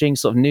disparaging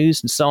sort of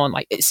news and so on.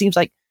 Like it seems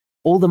like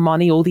all the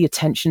money, all the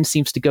attention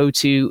seems to go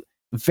to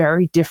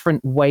very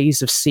different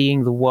ways of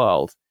seeing the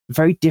world,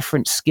 very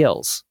different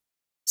skills.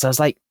 So I was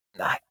like,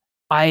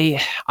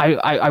 I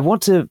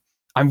want to.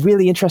 I'm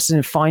really interested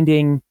in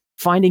finding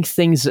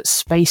things that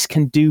space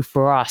can do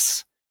for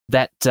us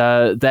that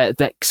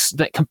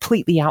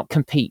completely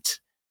outcompete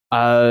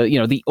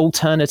the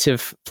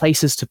alternative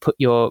places to put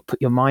your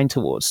mind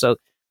towards. So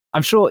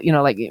I'm sure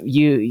like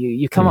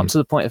you come up to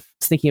the point of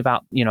thinking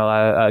about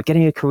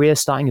getting a career,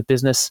 starting a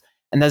business,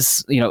 and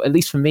there's at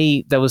least for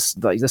me there was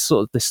like this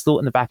thought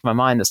in the back of my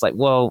mind that's like,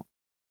 well,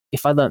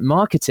 if I learned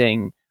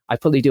marketing, I'd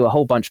probably do a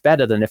whole bunch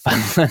better than if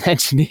I learned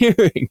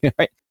engineering,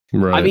 right?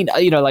 Right. I mean,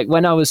 like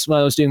when I was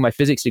doing my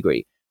physics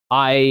degree,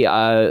 I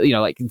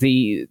like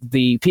the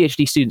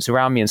PhD students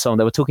around me and so on,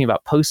 they were talking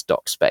about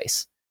postdoc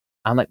space.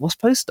 I'm like, what's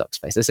postdoc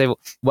space? They say,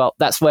 well,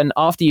 that's when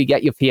after you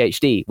get your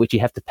PhD, which you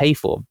have to pay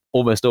for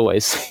almost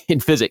always in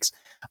physics,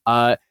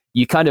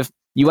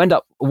 you end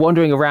up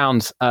wandering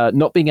around,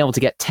 not being able to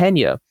get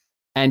tenure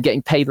and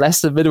getting paid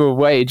less than minimum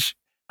wage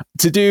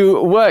to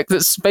do work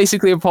that's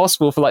basically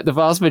impossible for like the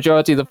vast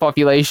majority of the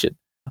population.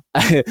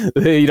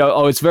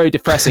 It's very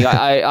depressing.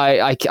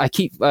 I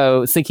keep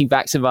thinking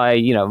back to my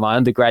my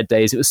undergrad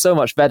days. It was so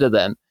much better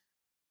then.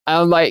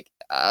 I'm like,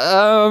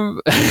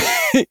 oh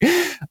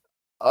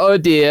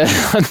dear,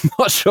 I'm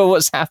not sure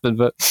what's happened,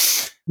 but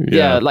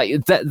yeah,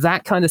 like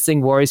that kind of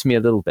thing worries me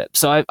a little bit.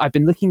 So I've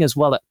been looking as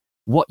well at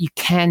what you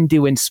can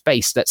do in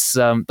space. That's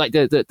like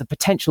the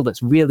potential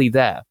that's really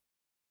there.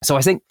 So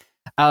I think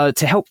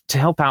to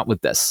help out with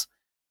this,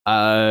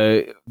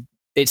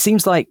 it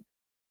seems like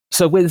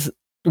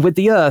with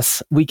the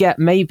Earth, we get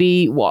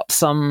maybe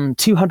some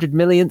 200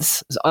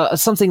 millionths,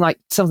 something like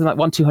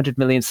 1/200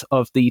 millionth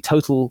of the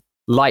total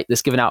light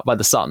that's given out by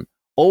the sun.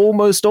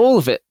 Almost all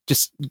of it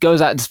just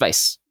goes out into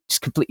space,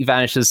 just completely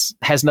vanishes,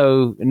 has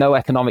no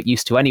economic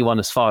use to anyone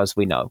as far as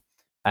we know,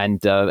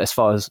 and as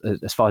far as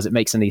it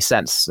makes any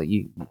sense, that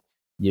you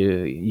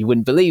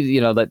wouldn't believe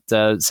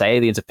that say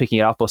aliens are picking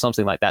it up or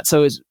something like that.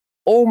 So it's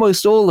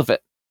almost all of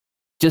it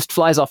just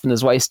flies off and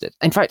is wasted.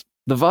 In fact,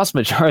 the vast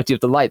majority of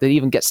the light that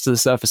even gets to the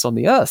surface on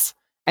the Earth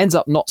ends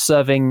up not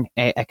serving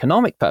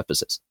economic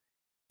purposes.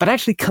 But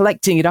actually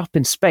collecting it up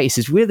in space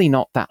is really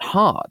not that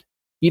hard.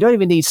 You don't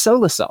even need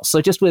solar cells.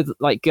 So just with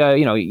like,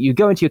 you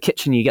go into your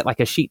kitchen, you get like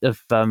a sheet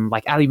of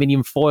like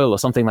aluminium foil or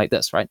something like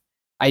this, right?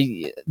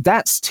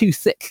 That's too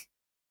thick.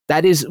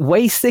 That is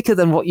way thicker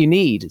than what you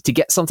need to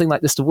get something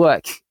like this to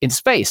work in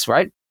space,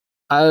 right?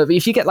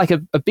 If you get like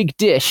a big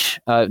dish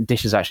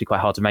is actually quite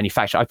hard to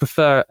manufacture. I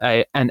prefer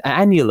an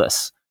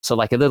annulus, so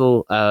like a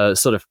little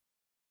sort of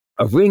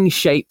a ring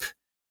shape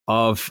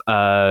of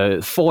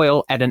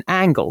foil at an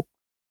angle.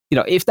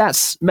 If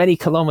that's many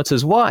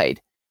kilometers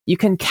wide, you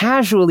can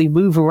casually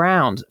move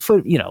around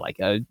for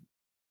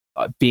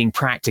being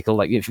practical,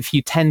 like a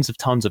few tens of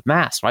tons of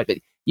mass, right? But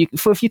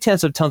for a few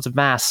tens of tons of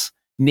mass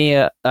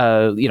near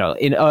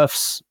in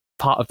Earth's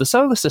part of the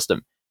solar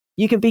system,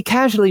 you can be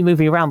casually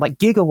moving around like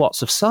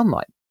gigawatts of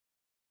sunlight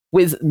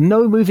with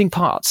no moving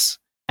parts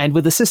and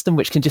with a system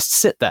which can just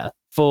sit there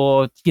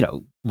for,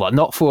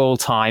 not for all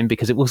time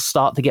because it will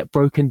start to get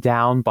broken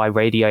down by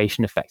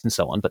radiation effects and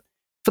so on. But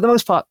for the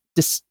most part,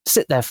 just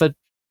sit there for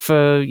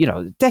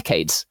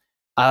decades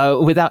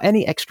without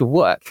any extra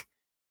work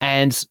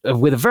and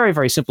with a very,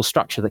 very simple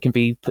structure that can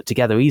be put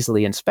together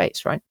easily in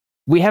space, right?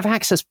 We have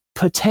access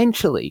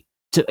potentially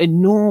to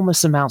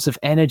enormous amounts of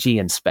energy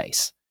in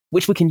space,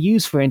 which we can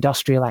use for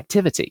industrial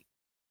activity.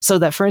 So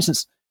that, for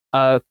instance,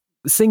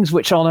 things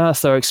which on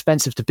Earth are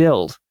expensive to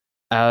build,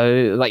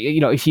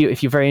 if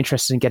you're very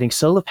interested in getting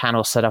solar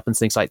panels set up and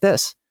things like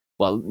this,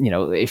 well,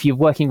 if you're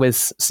working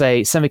with,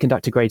 say,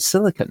 semiconductor grade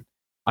silicon,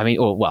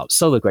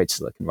 solar grade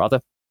silicon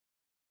rather,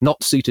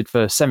 not suited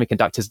for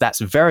semiconductors, that's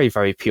very,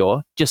 very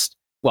pure.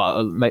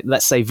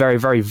 Let's say very,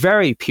 very,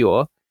 very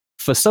pure.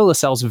 For solar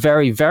cells,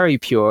 very, very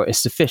pure is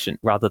sufficient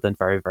rather than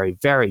very, very,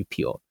 very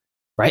pure.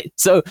 Right?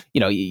 So,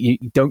 you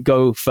don't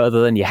go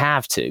further than you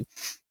have to.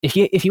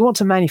 If you want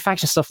to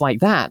manufacture stuff like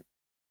that,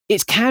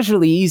 it's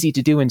casually easy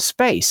to do in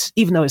space,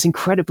 even though it's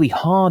incredibly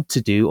hard to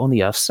do on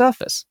the Earth's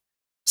surface.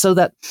 So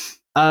that,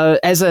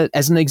 as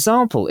an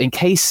example, in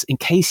case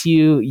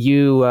you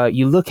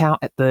look out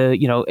at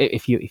the,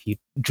 if you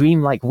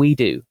dream like we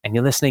do and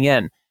you're listening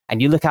in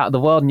and you look out at the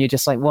world and you're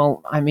just like,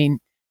 well, I mean,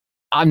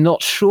 I'm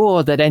not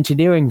sure that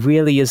engineering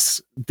really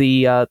is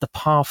the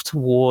path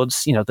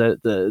towards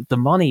the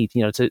money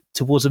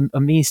towards a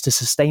means to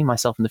sustain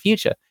myself in the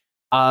future.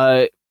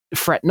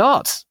 Fret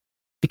not,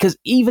 because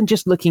even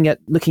just looking at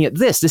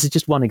this is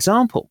just one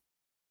example.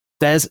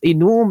 There's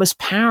enormous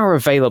power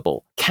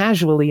available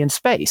casually in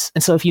space,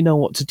 and so if you know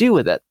what to do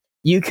with it,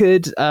 you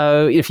could,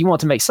 if you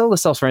want to make solar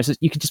cells, for instance,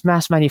 you could just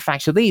mass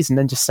manufacture these and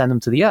then just send them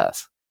to the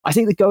Earth. I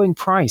think the going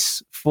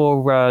price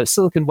for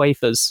silicon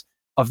wafers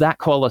of that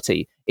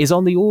quality is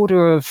on the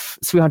order of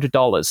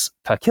 $300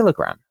 per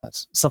kilogram.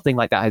 That's something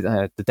like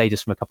that. The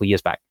data's from a couple of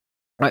years back,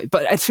 right?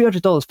 But at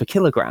 $300 per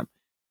kilogram,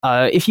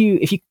 if you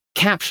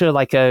capture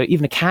like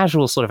even a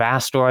casual sort of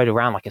asteroid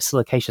around like a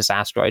silicaceous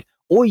asteroid,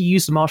 or you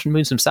use the Martian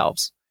moons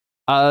themselves,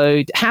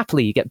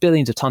 happily you get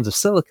billions of tons of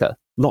silica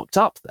locked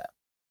up there.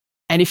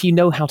 And if you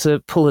know how to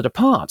pull it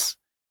apart,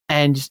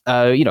 and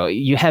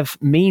you have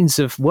means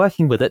of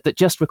working with it that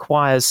just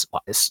requires,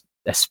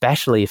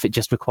 especially if it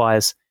just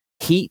requires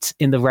heat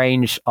in the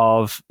range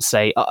of,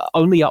 say,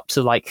 only up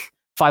to like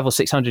 500 or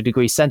 600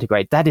 degrees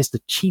centigrade, that is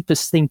the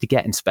cheapest thing to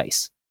get in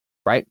space,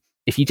 right?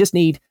 If you just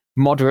need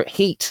moderate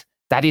heat,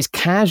 that is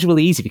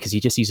casually easy because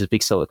you just use a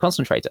big solar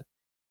concentrator.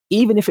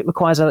 Even if it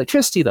requires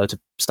electricity, though, to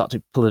start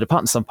to pull it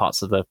apart, and some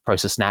parts of the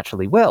process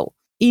naturally will,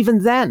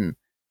 even then,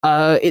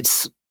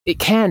 it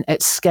can,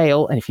 at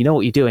scale, and if you know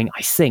what you're doing,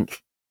 I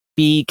think,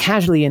 be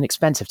casually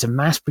inexpensive to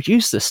mass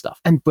produce this stuff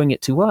and bring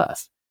it to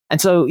Earth. And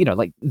so,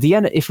 like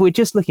if we're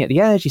just looking at the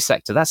energy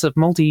sector, that's a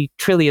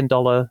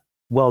multi-trillion-dollar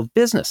world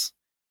business.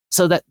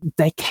 So that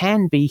there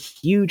can be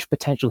huge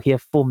potential here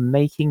for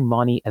making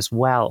money as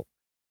well.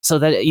 So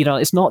that,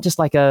 it's not just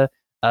like a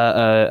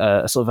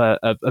sort of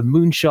a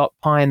moonshot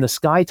pie in the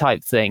sky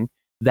type thing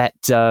that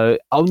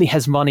only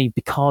has money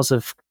because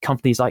of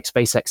companies like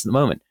SpaceX at the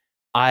moment.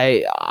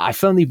 I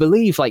firmly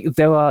believe like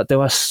there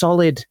are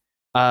solid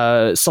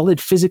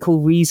physical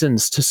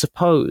reasons to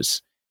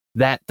suppose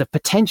that the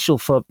potential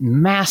for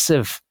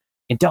massive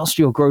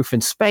industrial growth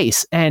in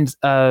space and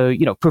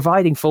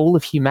providing for all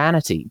of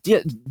humanity,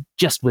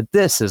 just with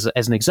this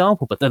as an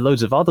example, but there are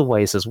loads of other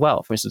ways as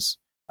well. For instance,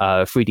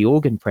 3D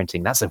organ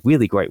printing, that's a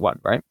really great one,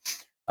 right?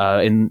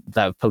 And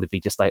that would probably be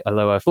just like a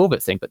low Earth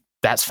orbit thing, but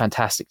that's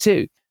fantastic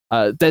too.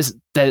 There's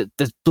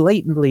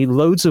blatantly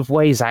loads of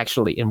ways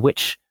actually in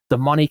which the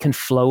money can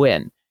flow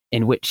in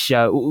which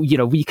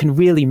we can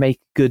really make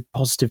good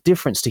positive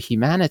difference to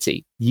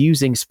humanity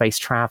using space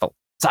travel.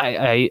 So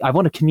I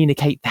want to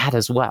communicate that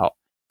as well,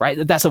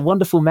 right? That's a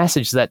wonderful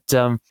message that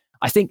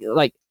I think,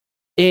 like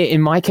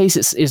in my case,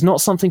 it's not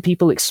something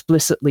people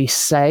explicitly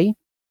say.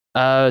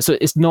 So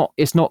it's not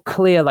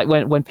clear, like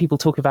when people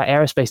talk about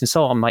aerospace and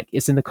so on, like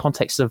it's in the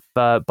context of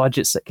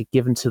budgets that get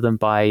given to them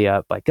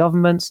by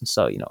governments, and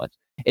so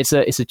it's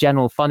a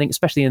general funding,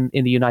 especially in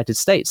the United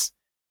States.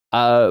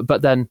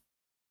 But then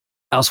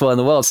elsewhere in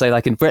the world, say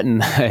like in Britain,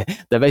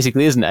 there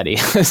basically isn't any.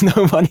 There's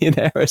no money in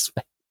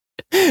aerospace.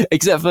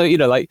 Except for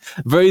like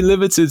very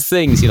limited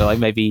things, like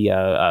maybe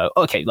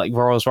like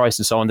Rolls-Royce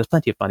and so on. There's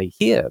plenty of money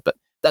here, but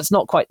that's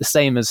not quite the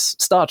same as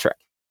Star Trek.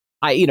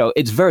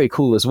 It's very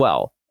cool as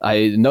well.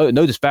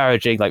 No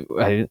disparaging, like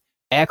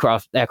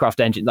aircraft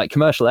engine, like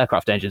commercial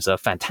aircraft engines are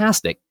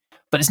fantastic,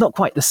 but it's not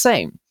quite the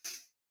same.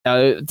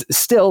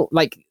 Still,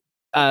 like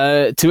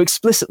to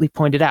explicitly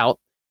point it out,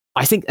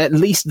 I think at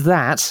least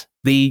that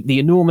the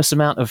enormous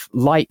amount of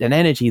light and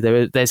energy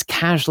there's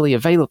casually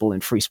available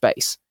in free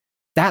space.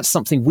 That's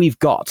something we've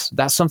got.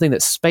 That's something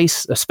that a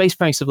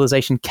spacefaring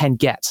civilization can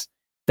get.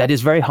 That is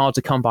very hard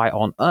to come by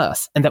on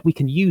Earth, and that we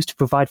can use to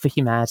provide for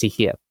humanity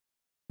here.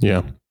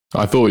 Yeah.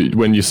 I thought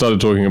when you started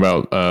talking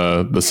about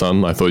the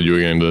sun, I thought you were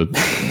going to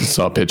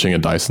start pitching a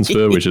Dyson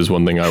sphere, which is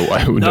one thing I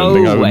don't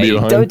think I would be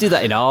behind. Don't do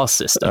that in our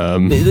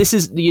system. This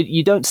is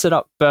you don't set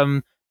up.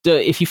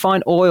 If you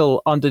find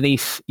oil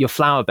underneath your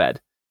flower bed,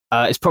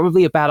 it's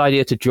probably a bad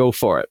idea to drill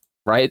for it,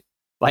 right?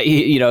 Like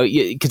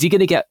because you're going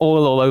to get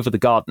oil all over the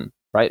garden,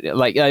 right?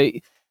 Like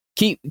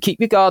keep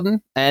your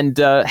garden and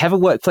have a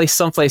workplace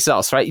someplace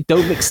else, right?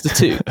 Don't mix the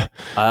two.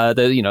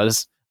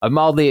 There's a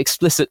mildly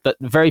explicit but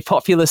very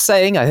popular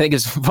saying, I think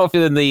is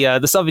popular in the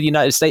southern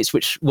United States,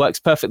 which works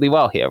perfectly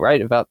well here,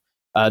 right? About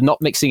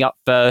not mixing up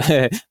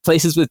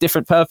places with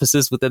different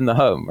purposes within the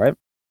home, right?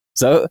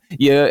 So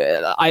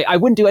I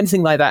wouldn't do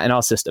anything like that in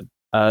our system.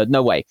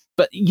 No way.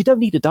 But you don't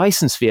need a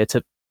Dyson sphere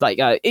to, like,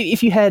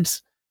 if you had,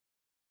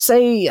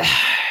 say,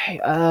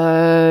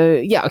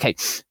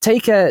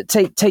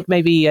 take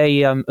maybe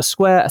a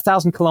square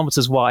 1,000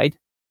 kilometers wide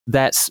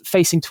that's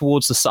facing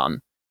towards the sun,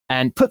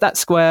 and put that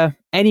square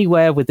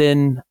anywhere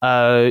within,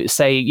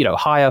 say,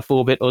 high Earth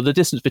orbit or the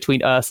distance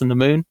between Earth and the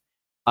moon.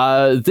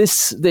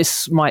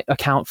 This might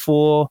account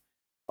for,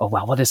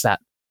 what is that?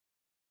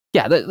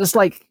 Yeah, there's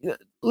like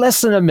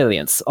less than a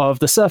millionth of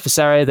the surface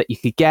area that you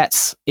could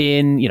get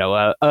in,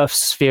 Earth's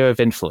sphere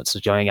of influence,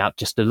 going out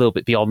just a little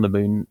bit beyond the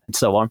moon and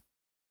so on.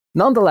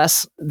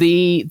 Nonetheless,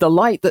 the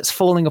light that's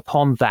falling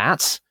upon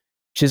that,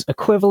 which is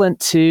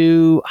equivalent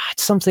to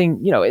something,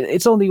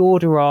 it's on the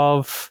order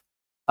of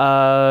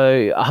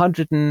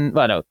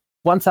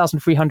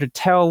 1,300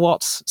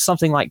 terawatts,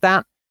 something like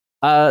that.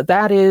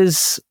 That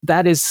is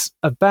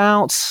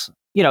about,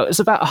 it's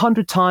about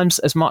 100 times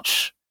as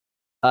much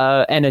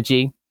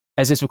energy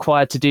as is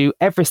required to do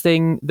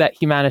everything that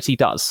humanity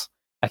does,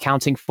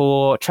 accounting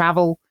for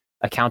travel,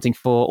 accounting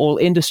for all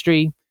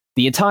industry,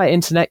 the entire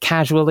internet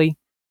casually,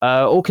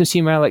 all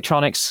consumer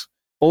electronics,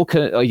 all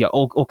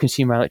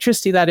consumer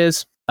electricity, that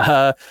is,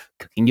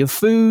 cooking your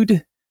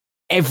food,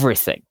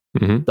 everything.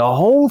 Mm-hmm. The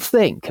whole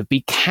thing could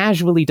be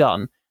casually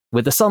done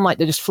with the sunlight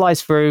that just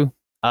flies through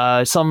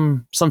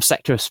some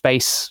sector of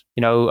space,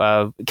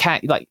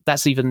 like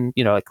that's even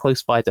like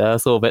close by to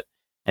Earth orbit,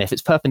 and if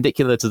it's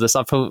perpendicular to the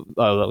sun,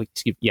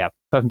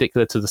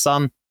 perpendicular to the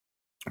sun,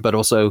 but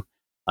also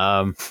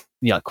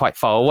quite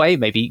far away,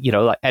 maybe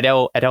like at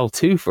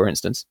L2, for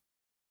instance,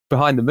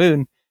 behind the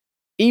moon,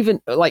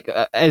 even like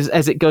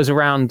as it goes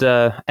around,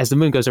 as the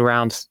moon goes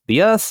around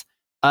the Earth,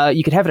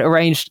 you could have it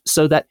arranged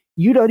so that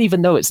you don't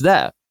even know it's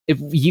there. If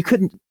you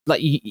couldn't,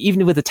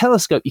 even with a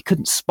telescope, you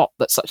couldn't spot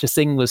that such a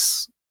thing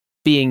was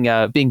being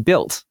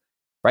built,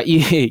 right?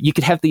 You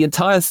could have the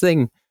entire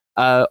thing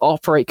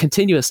operate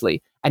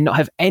continuously and not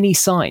have any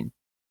sign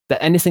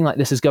that anything like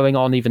this is going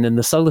on, even in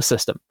the solar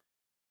system,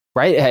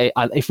 right? Hey,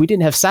 if we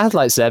didn't have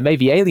satellites there,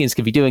 maybe aliens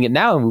could be doing it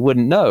now and we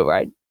wouldn't know,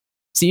 right?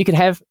 So you could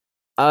have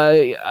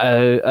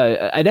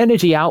an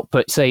energy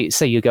output. Say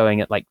you're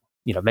going at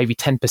maybe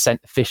 10%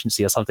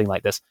 efficiency or something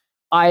like this.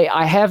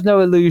 I have no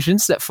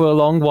illusions that for a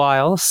long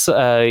while,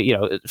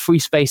 free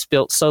space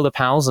built solar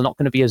panels are not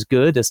going to be as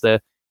good as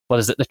the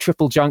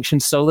triple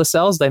junction solar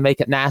cells they make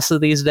at NASA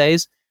these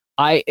days.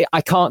 I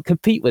can't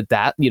compete with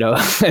that.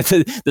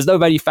 There's no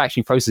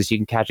manufacturing process you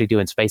can casually do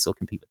in space or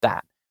compete with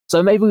that.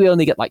 So maybe we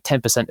only get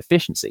 10%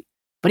 efficiency.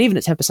 But even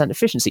at 10%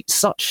 efficiency,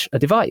 such a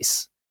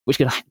device, which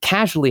could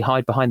casually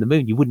hide behind the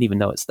moon, you wouldn't even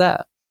know it's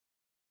there,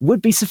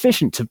 would be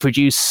sufficient to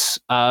produce,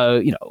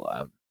 on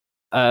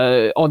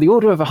the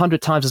order of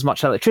 100 times as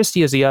much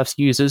electricity as the Earth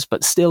uses,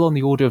 but still on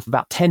the order of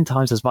about 10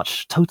 times as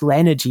much total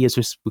energy as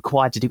is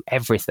required to do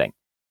everything.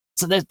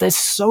 So there's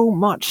so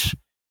much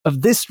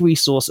of this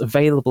resource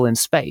available in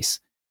space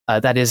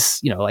that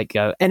is,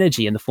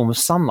 energy in the form of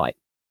sunlight.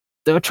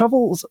 There are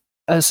troubles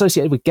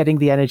associated with getting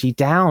the energy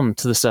down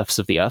to the surface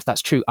of the Earth.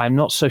 That's true. I'm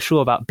not so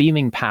sure about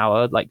beaming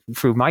power,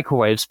 through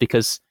microwaves,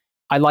 because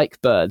I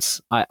like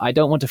birds. I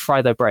don't want to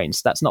fry their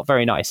brains. That's not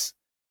very nice.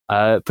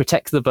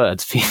 Protect the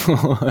birds,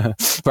 people,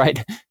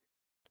 right?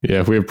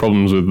 Yeah, if we have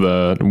problems with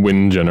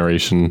wind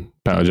generation,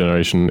 power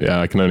generation,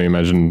 I can only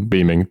imagine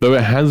beaming. Though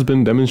it has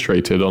been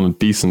demonstrated on a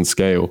decent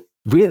scale.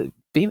 Really?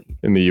 Beaming?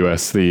 In the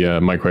US, the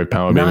microwave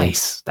power beaming.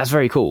 Nice. That's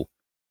very cool.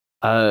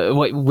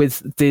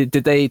 Did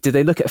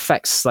they look at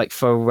effects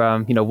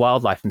for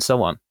wildlife and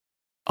so on?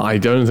 I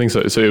don't think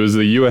so. So it was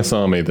the US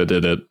Army that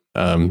did it,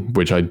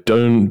 which I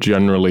don't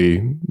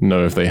generally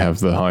know if they have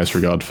the highest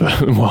regard for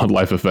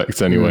wildlife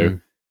effects anyway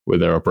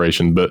with their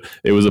operation. But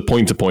it was a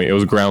point-to-point, it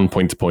was a ground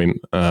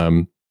point-to-point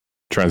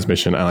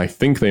transmission, and I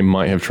think they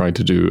might have tried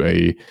to do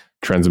a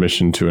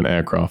transmission to an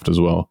aircraft as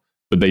well.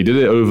 But they did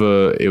it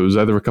over, it was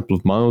either a couple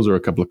of miles or a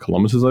couple of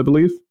kilometers, I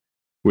believe,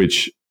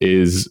 which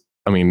is,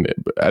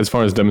 as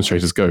far as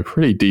demonstrators go,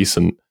 pretty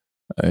decent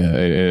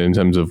in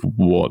terms of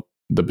what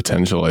the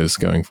potential is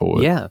going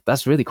forward. Yeah,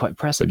 that's really quite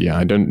impressive. But yeah,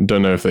 I don't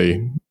know if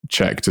they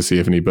checked to see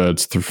if any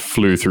birds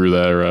flew through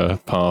their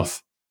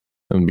path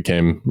and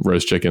became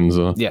roast chickens.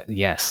 Or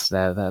yes,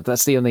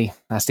 that's the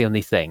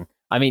only thing.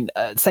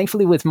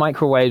 Thankfully with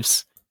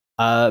microwaves,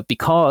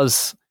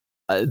 because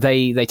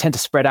they tend to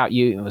spread out.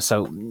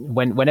 So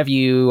whenever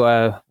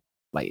you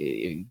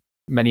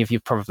many of you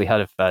have probably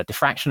heard of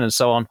diffraction and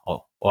so on,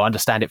 or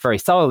understand it very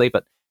thoroughly.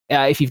 But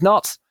if you've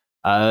not,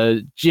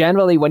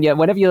 generally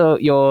whenever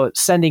you're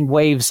sending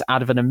waves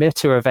out of an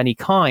emitter of any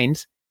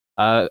kind,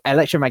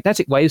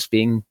 electromagnetic waves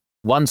being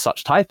one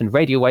such type, and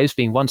radio waves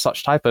being one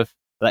such type of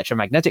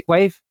electromagnetic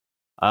wave,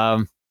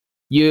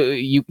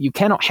 you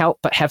cannot help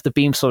but have the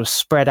beam sort of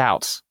spread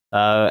out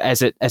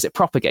as it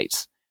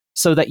propagates,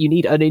 so that you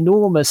need an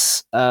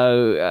enormous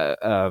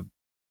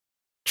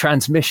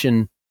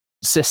transmission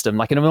system,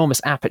 like an enormous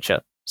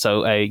aperture.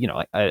 So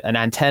an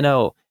antenna,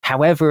 or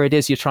however it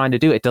is you're trying to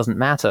do it, doesn't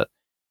matter.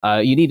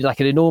 You need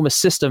an enormous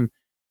system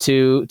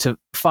to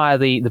fire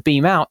the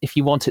beam out if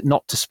you want it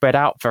not to spread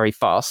out very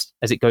fast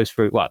as it goes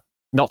through. Well,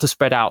 not to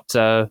spread out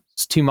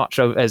too much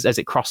as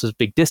it crosses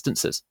big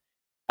distances.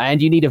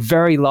 And you need a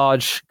very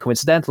large,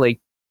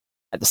 coincidentally,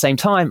 at the same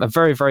time, a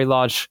very, very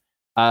large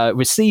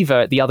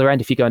receiver at the other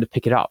end if you're going to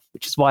pick it up,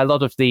 which is why a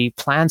lot of the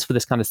plans for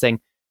this kind of thing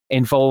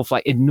involve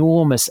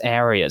enormous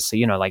areas. So,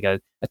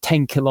 a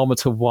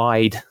 10-kilometer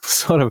wide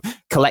sort of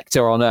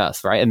collector on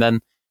Earth, right? And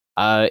then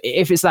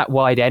if it's that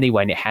wide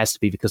anyway, and it has to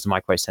be because the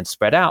microwaves tend to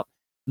spread out,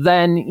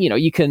 then,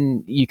 you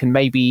can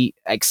maybe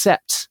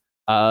accept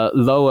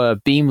lower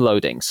beam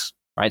loadings,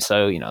 right?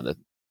 So,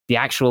 the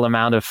actual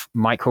amount of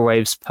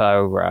microwaves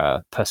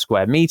per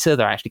square meter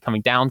they're actually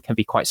coming down can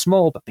be quite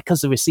small, but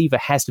because the receiver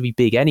has to be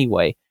big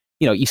anyway,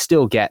 you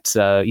still get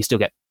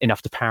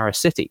enough to power a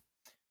city,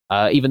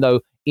 even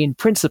though in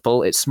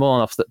principle it's small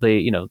enough that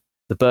the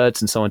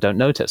birds and so on don't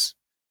notice.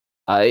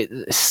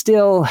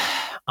 Still,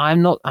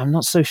 I'm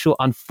not so sure.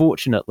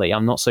 Unfortunately,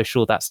 I'm not so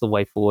sure that's the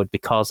way forward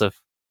because of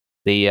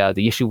the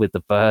issue with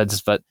the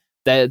birds. But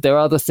there are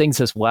other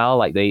things as well,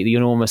 like the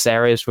enormous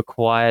areas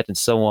required and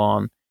so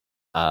on.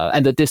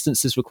 And the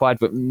distances required,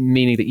 but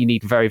meaning that you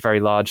need very, very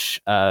large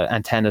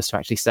antennas to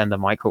actually send the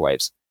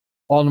microwaves.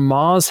 On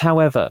Mars,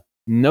 however,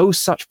 no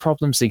such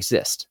problems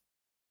exist.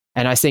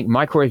 And I think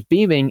microwave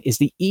beaming is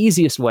the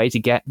easiest way to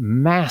get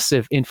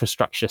massive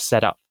infrastructure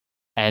set up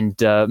and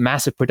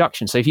massive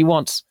production. So if you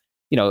want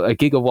a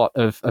gigawatt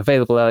of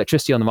available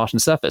electricity on the Martian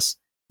surface,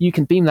 you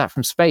can beam that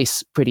from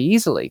space pretty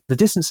easily. The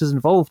distances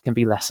involved can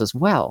be less as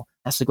well.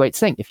 That's the great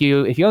thing. If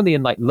you're only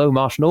in like low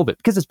Martian orbit,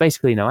 because there's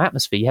basically no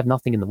atmosphere, you have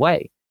nothing in the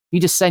way. You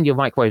just send your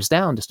microwaves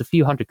down just a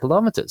few hundred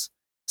kilometers,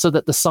 so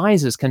that the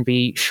sizes can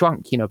be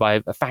shrunk,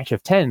 by a factor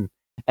of 10,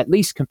 at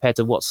least compared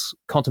to what's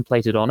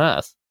contemplated on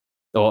Earth,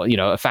 or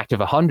a factor of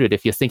 100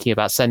 if you're thinking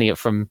about sending it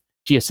from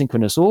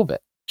geosynchronous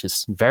orbit, which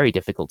is very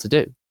difficult to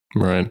do,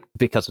 right?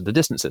 Because of the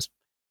distances.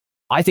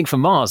 I think for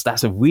Mars,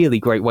 that's a really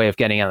great way of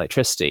getting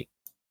electricity.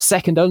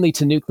 Second only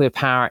to nuclear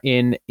power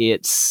in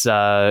its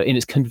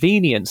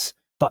convenience,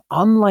 but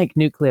unlike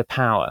nuclear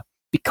power,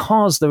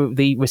 because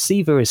the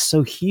receiver is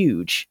so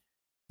huge,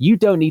 you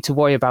don't need to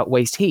worry about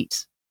waste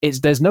heat.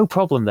 There's no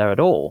problem there at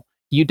all.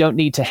 You don't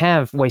need to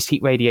have waste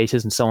heat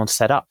radiators and so on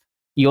set up.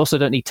 You also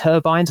don't need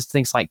turbines and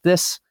things like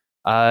this.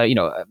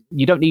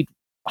 You don't need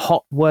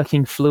hot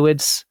working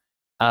fluids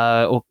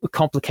or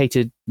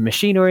complicated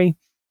machinery.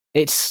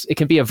 It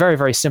can be a very,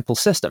 very simple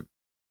system.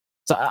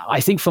 So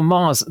I think for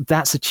Mars,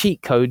 that's a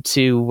cheat code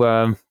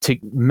to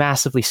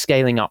massively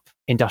scaling up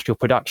industrial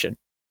production.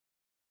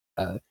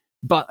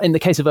 But in the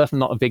case of Earth, I'm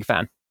not a big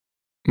fan.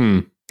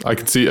 I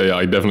can see.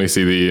 I definitely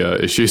see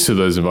the issues to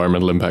those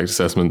environmental impact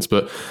assessments,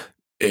 but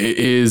it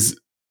is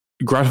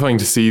gratifying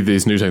to see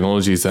these new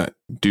technologies that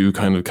do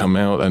kind of come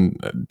out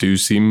and do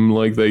seem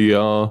like they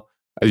are,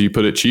 as you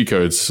put it, cheat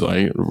codes.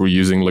 Like we're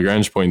using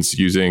Lagrange points,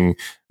 using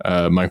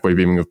microwave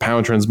beaming of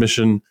power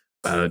transmission,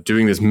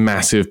 doing this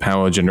massive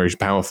power generation,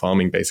 power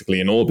farming, basically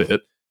in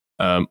orbit.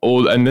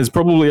 And there's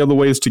probably other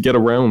ways to get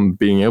around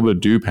being able to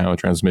do power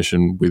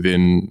transmission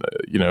within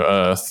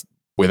Earth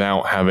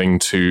without having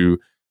to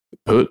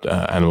put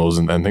animals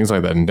and things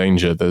like that in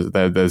danger.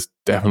 There's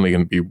definitely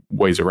going to be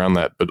ways around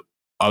that, but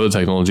other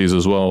technologies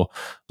as well,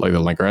 like the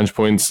Lagrange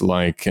points,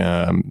 like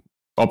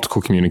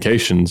optical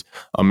communications,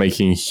 are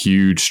making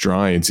huge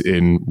strides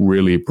in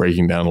really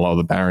breaking down a lot of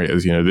the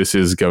barriers. This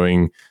is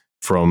going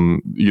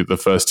from the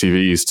first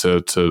TVs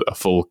to a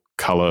full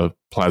color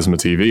plasma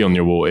TV on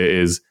your wall. It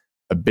is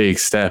a big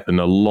step, and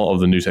a lot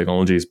of the new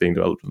technologies being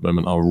developed at the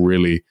moment are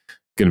really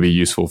going to be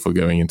useful for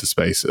going into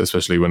space,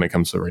 especially when it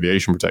comes to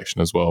radiation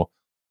protection as well.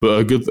 But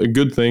a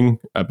good thing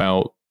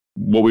about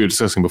what we were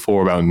discussing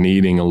before about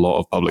needing a lot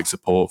of public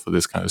support for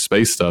this kind of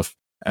space stuff,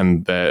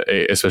 and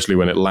especially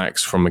when it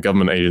lacks from the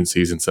government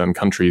agencies in certain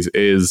countries,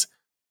 is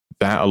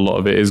that a lot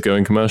of it is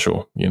going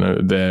commercial.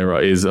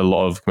 There is a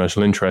lot of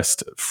commercial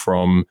interest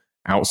from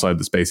outside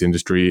the space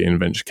industry in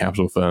venture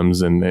capital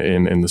firms and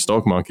in the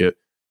stock market.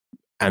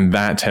 And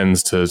that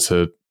tends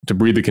to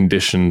breed the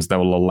conditions that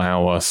will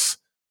allow us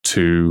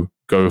to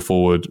go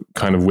forward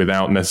kind of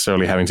without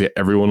necessarily having to get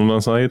everyone on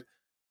our side,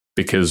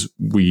 because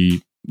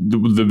the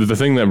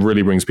thing that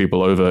really brings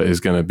people over is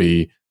going to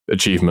be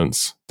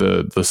achievements.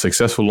 The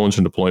successful launch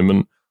and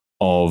deployment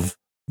of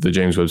the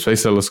James Webb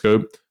Space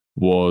Telescope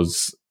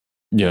was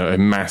a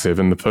massive,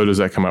 and the photos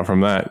that come out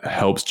from that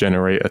helps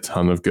generate a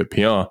ton of good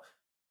PR.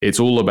 It's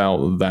all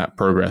about that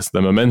progress.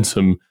 The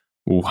momentum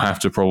will have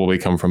to probably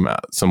come from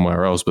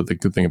somewhere else. But the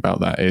good thing about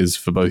that is,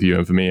 for both you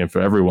and for me and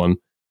for everyone,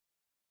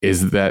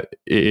 is that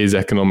it is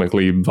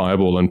economically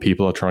viable, and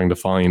people are trying to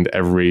find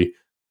every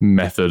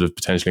method of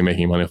potentially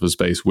making money off of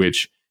space,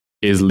 which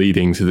is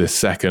leading to this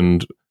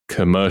second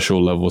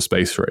commercial level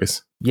space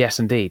race. Yes,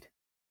 indeed.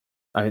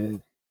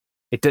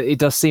 It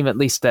does seem at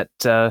least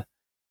that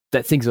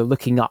things are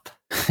looking up.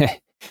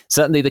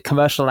 Certainly, the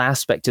commercial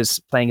aspect is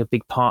playing a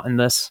big part in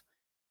this.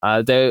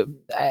 Though,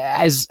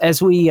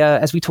 as we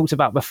talked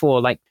about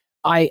before, like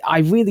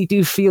I really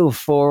do feel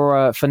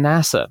for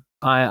NASA.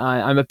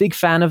 I'm a big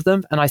fan of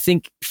them, and I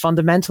think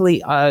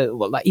fundamentally,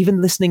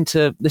 even listening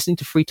to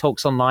free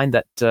talks online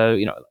that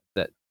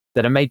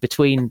that are made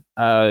between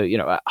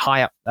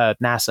high up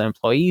NASA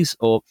employees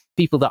or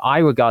people that I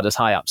regard as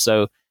high up.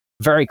 So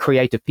very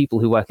creative people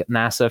who work at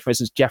NASA. For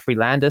instance, Jeffrey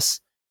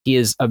Landis, he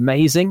is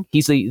amazing.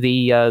 He's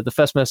the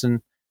first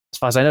person, as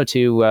far as I know,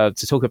 to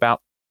talk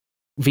about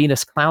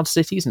Venus cloud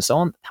cities and so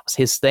on. That was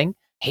his thing.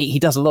 He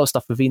does a lot of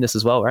stuff for Venus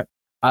as well, right?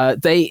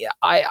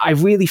 I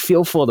really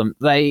feel for them.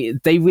 They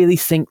really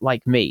think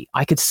like me.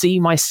 I could see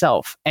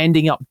myself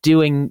ending up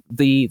doing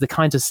the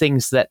kinds of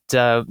things that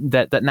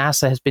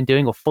NASA has been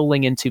doing, or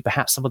falling into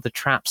perhaps some of the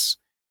traps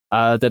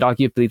that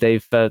arguably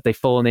they've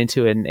fallen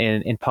into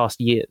in past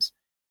years.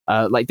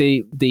 Like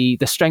the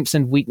strengths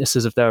and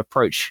weaknesses of their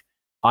approach,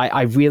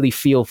 I really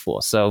feel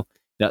for. So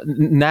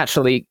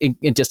naturally,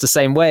 in just the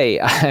same way,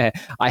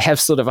 I have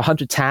sort of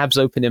 100 tabs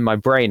open in my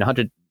brain.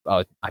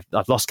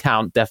 I've lost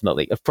count,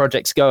 definitely, of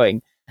projects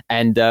going.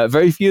 And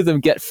very few of them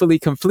get fully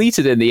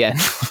completed in the end,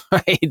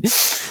 right?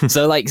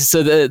 So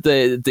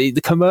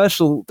the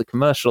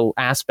commercial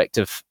aspect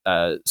of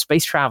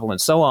space travel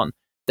and so on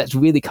that's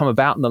really come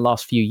about in the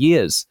last few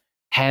years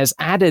has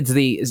added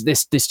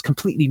this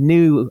completely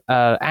new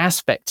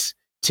aspect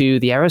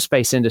to the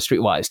aerospace industry.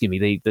 Well, excuse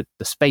me, the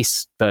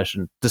space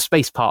version, the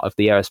space part of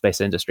the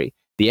aerospace industry.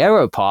 The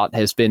aero part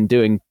has been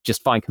doing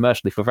just fine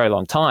commercially for a very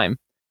long time.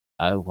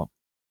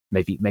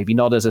 Maybe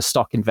not as a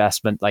stock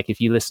investment. Like if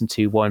you listen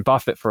to Warren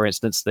Buffett, for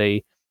instance,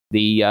 the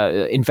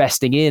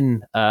investing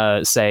in,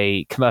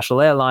 say, commercial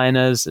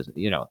airliners,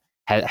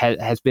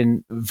 has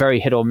been very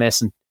hit or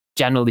miss, and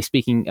generally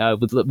speaking,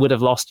 would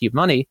have lost you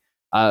money.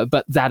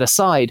 But that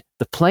aside,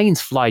 the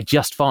planes fly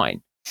just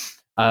fine.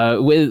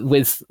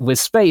 With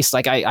space,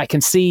 like I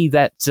can see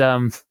that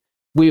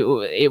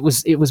it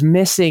was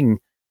missing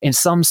in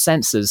some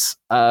senses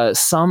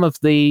some of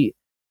the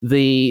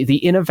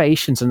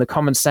innovations and the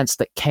common sense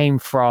that came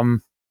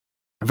from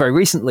very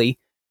recently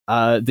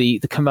the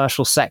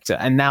commercial sector,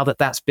 and now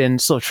that's been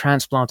sort of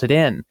transplanted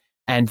in,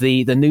 and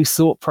the new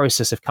thought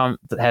process have come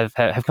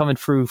in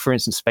through, for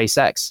instance,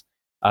 SpaceX,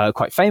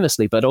 quite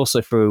famously, but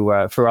also through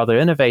other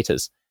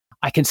innovators.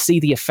 I can see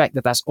the effect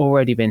that's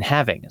already been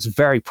having. It's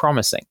very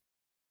promising.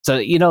 So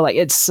like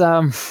it's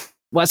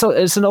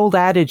it's an old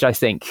adage, I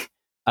think,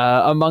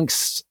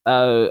 amongst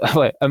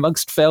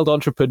failed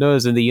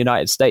entrepreneurs in the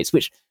United States,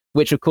 which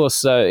of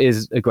course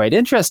is a great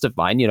interest of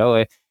mine.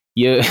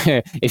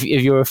 If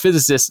you're a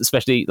physicist,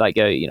 especially like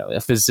a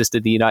physicist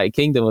in the United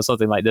Kingdom or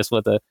something like this,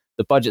 where the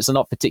budgets are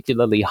not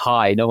particularly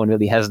high, no one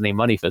really has any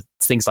money for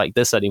things like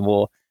this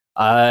anymore.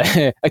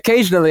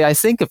 Occasionally, I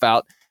think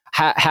about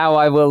how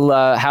I will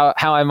how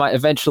I might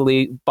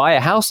eventually buy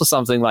a house or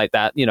something like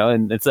that,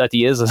 in 30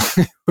 years.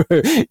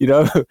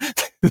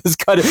 It's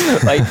kind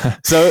of like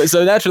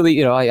so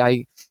naturally,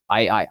 I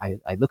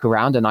look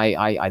around and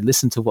I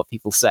listen to what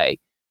people say.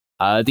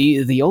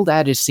 The old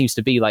adage seems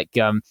to be like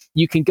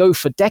you can go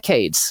for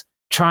decades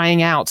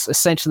trying out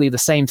essentially the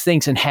same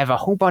things and have a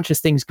whole bunch of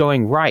things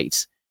going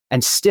right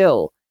and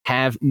still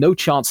have no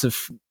chance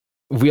of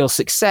real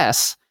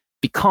success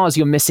because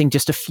you're missing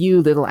just a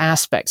few little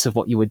aspects of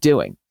what you were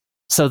doing.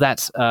 So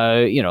that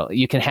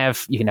you can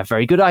have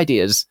very good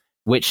ideas,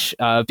 which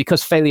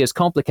because failure is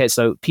complicated.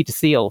 So Peter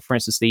Thiel, for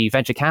instance, the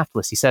venture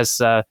capitalist, he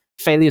says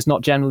failure is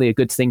not generally a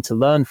good thing to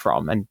learn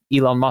from, and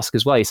Elon Musk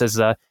as well. He says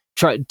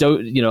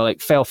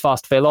fail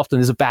fast, fail often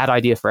is a bad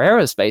idea for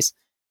aerospace,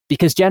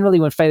 because generally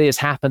when failures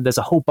happen, there's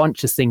a whole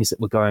bunch of things that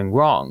were going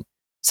wrong.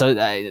 So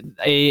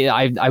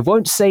I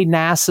won't say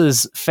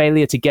NASA's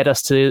failure to get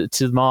us to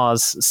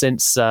Mars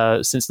since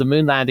the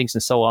moon landings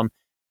and so on.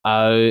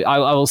 I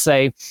will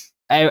say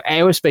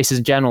aerospace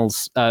in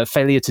general's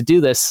failure to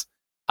do this,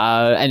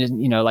 and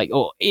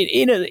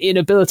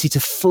inability to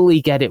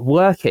fully get it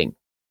working,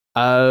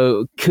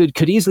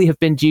 could easily have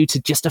been due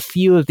to just a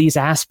few of these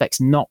aspects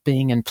not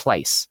being in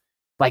place,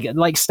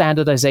 like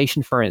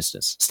standardization, for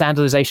instance,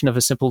 standardization of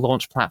a simple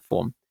launch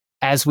platform,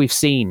 as we've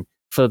seen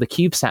for the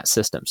CubeSat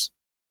systems.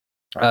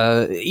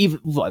 Even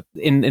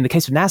in the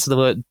case of NASA, there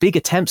were big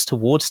attempts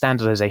towards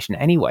standardization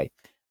anyway.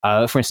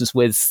 For instance,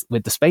 with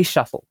the space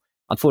shuttle.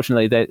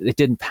 Unfortunately, it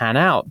didn't pan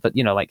out, but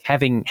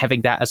having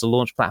that as a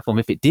launch platform,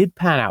 if it did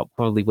pan out,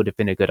 probably would have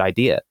been a good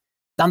idea.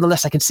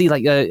 Nonetheless, I can see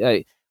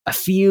a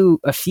few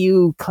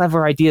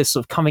clever ideas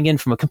sort of coming in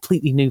from a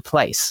completely new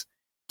place,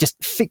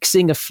 just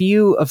fixing a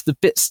few of the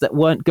bits that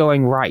weren't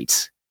going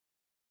right,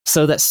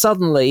 so that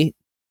suddenly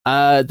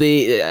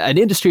an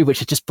industry which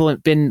had just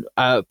been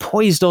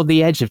poised on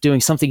the edge of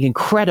doing something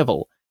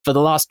incredible for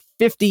the last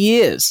 50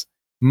 years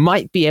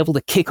might be able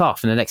to kick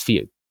off in the next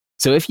few.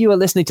 So if you are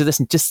listening to this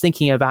and just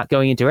thinking about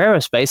going into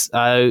aerospace,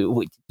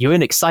 you're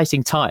in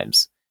exciting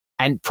times,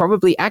 and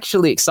probably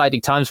actually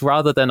exciting times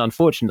rather than,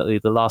 unfortunately,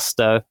 the last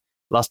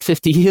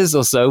 50 years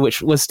or so,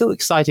 which was still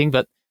exciting,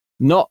 but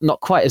not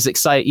quite as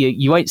exciting.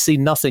 You ain't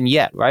seen nothing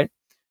yet, right?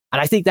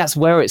 And I think that's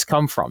where it's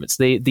come from. It's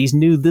these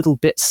new little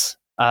bits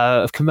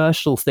of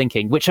commercial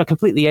thinking, which are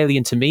completely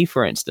alien to me,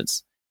 for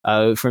instance,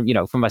 from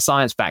my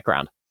science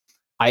background.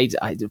 I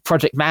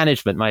project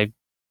management, my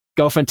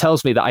girlfriend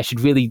tells me that I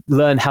should really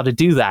learn how to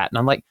do that. And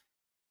I'm like,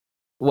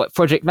 what,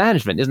 project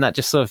management? Isn't that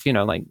just sort of,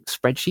 like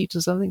spreadsheets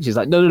or something? She's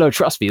like, no,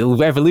 trust me, it'll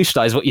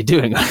revolutionize what you're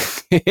doing.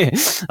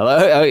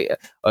 Hello?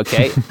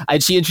 Okay.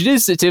 And she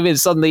introduced it to me and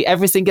suddenly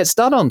everything gets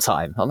done on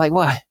time. I'm like,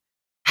 what?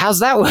 How's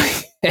that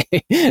work?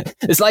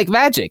 It's like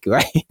magic,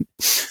 right?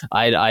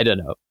 I don't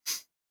know.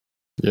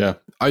 Yeah.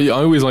 I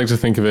always like to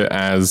think of it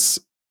as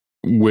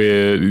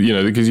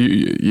because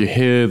you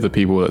hear the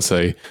people that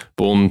say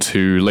born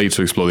too late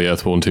to explore the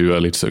earth, born too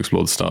early to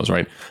explore the stars,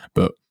 right?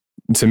 But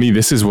to me,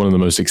 this is one of the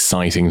most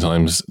exciting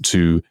times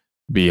to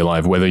be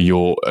alive, whether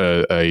you're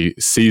a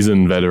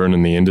seasoned veteran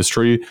in the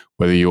industry,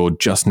 whether you're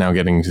just now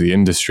getting into the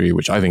industry,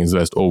 which I think is the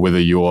best, or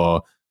whether you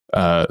are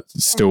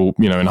still,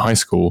 in high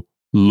school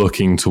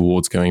looking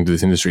towards going to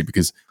this industry,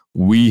 because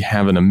we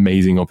have an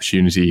amazing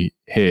opportunity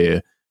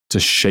here to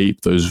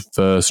shape those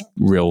first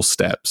real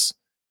steps.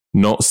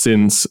 Not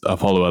since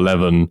Apollo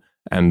 11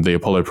 and the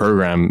Apollo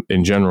program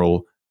in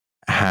general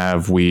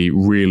have we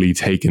really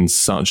taken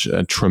such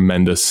a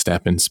tremendous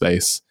step in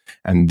space.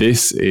 And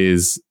this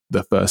is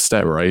the first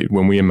step, right?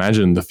 When we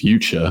imagine the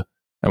future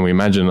and we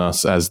imagine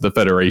us as the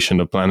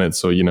Federation of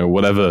Planets or,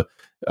 whatever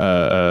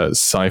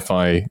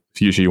sci-fi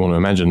future you want to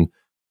imagine,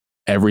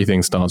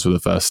 everything starts with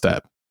the first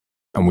step.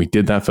 And we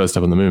did that first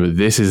step on the moon, but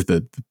this is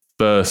the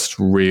first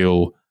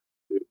real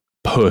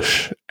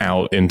push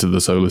out into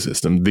the solar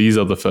system. These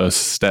are the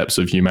first steps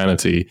of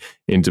humanity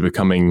into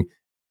becoming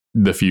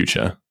the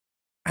future.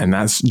 And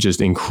that's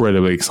just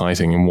incredibly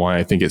exciting, and why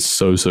I think it's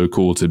so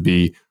cool to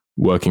be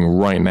working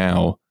right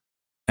now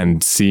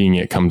and seeing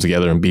it come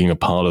together and being a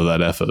part of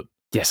that effort.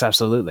 Yes,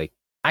 absolutely.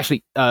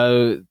 Actually,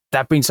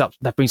 that brings up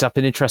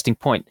an interesting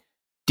point.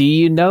 Do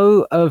you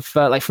know of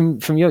like from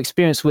your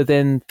experience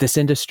within this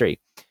industry?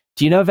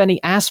 Do you know of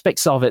any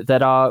aspects of it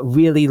that are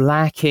really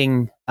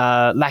lacking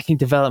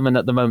development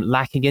at the moment,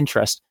 lacking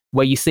interest,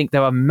 where you think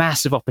there are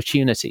massive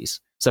opportunities?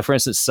 So, for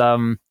instance,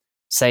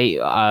 say,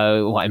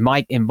 well,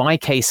 in my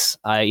case,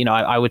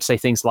 I would say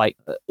things like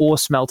ore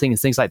smelting and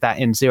things like that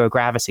in zero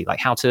gravity, like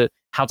how to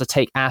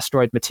take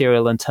asteroid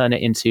material and turn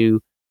it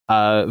into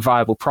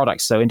viable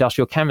products. So,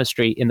 industrial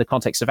chemistry in the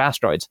context of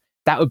asteroids,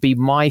 that would be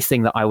my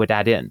thing that I would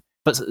add in.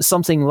 But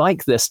something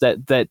like this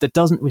that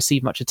doesn't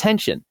receive much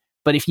attention.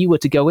 But if you were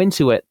to go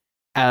into it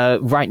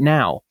right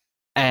now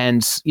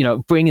and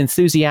bring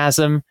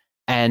enthusiasm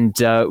and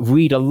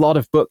read a lot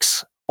of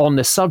books on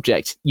this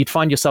subject, you'd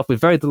find yourself with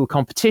very little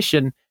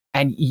competition,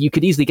 and you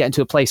could easily get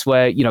into a place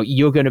where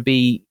you're going to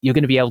be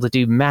able to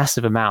do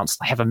massive amounts,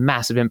 have a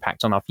massive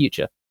impact on our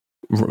future.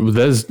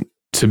 There's,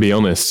 to be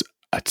honest,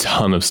 a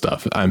ton of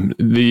stuff.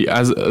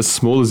 As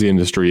small as the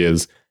industry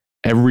is,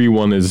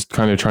 everyone is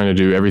kind of trying to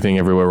do everything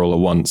everywhere all at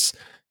once.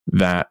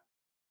 That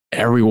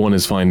everyone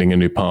is finding a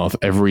new path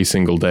every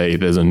single day.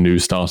 There's a new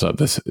startup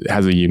that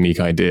has a unique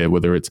idea,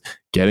 whether it's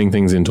getting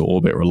things into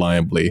orbit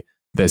reliably.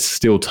 There's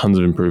still tons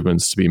of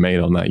improvements to be made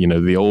on that.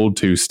 The old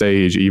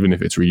 2-stage, even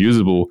if it's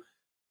reusable,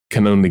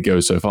 can only go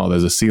so far.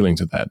 There's a ceiling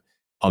to that.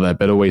 Are there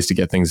better ways to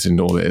get things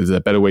into orbit? Is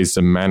there better ways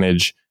to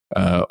manage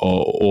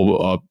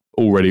or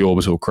already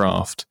orbital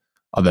craft?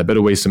 Are there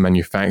better ways to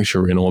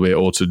manufacture in orbit,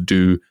 or to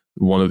do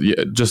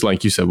just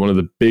like you said, one of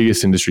the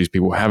biggest industries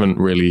people haven't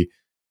really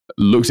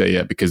looked at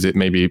yet, because it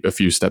may be a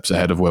few steps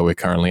ahead of where we're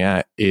currently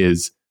at,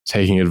 is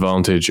taking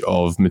advantage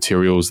of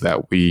materials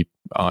that we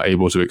are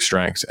able to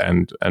extract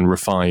and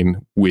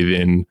refine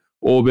within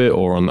orbit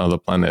or on other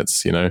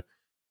planets.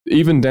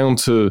 Even down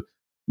to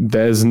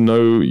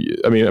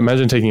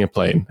imagine taking a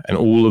plane and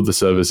all of the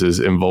services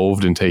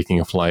involved in taking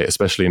a flight,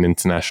 especially an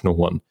international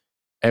one.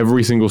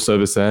 Every single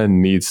service there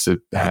needs to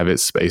have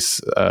its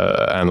space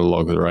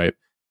analog, right?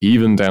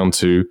 Even down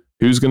to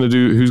who's going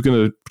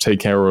to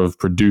take care of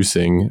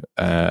producing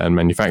and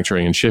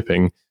manufacturing and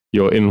shipping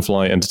your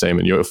in-flight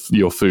entertainment,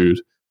 your food.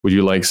 Would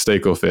you like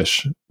steak or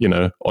fish,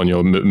 on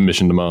your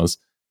mission to Mars?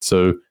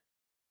 So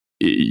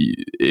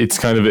it's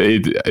kind of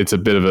it's a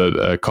bit of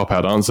a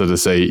cop-out answer to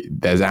say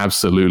there's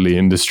absolutely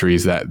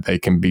industries that they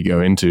can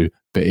go into,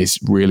 but it's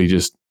really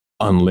just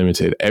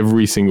unlimited.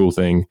 Every single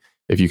thing.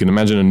 If you can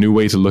imagine a new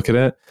way to look at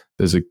it,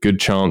 there's a good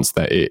chance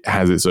that it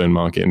has its own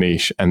market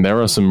niche. And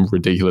there are some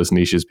ridiculous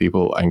niches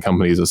people and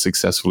companies are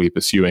successfully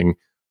pursuing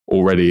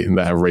already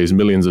that have raised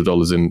millions of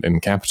dollars in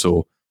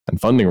capital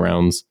and funding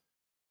rounds.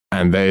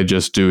 And they're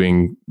just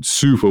doing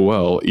super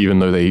well, even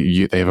though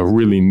they have a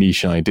really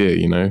niche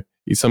idea,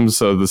 Some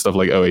of the stuff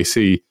like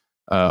OAC,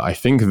 I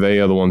think they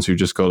are the ones who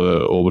just got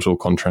an orbital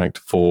contract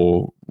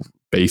for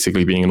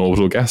basically being an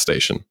orbital gas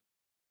station.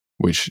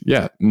 Which,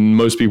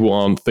 most people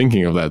aren't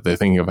thinking of that. They're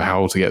thinking of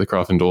how to get the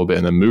craft into orbit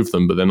and then move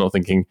them, but they're not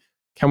thinking,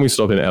 can we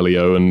stop in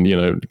LEO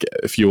and,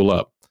 fuel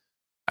up?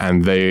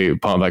 And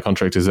part of that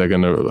contract is they're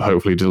going to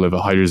hopefully deliver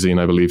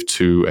hydrazine, I believe,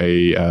 to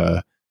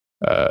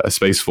a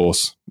Space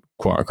Force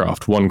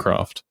craft, one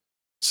craft.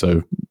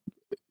 So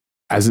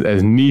as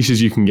niche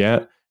as you can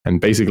get, and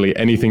basically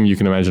anything you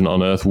can imagine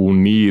on Earth will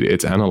need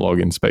its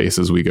analog in space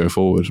as we go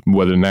forward,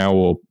 whether now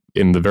or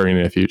in the very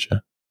near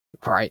future.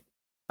 Right.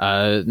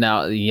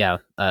 Now,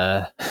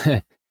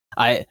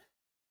 I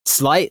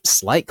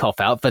slight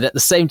cop out, but at the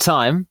same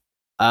time,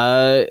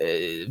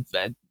 I'm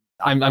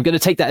going to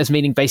take that as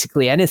meaning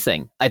basically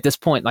anything at this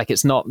point. Like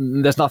there's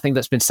nothing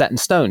that's been set in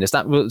stone. Is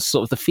that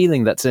sort of the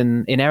feeling that's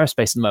in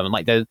aerospace at the moment?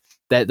 Like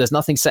there's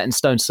nothing set in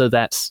stone, so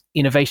that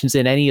innovations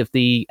in any of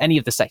the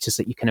sectors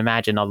that you can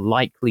imagine are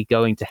likely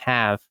going to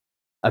have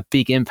a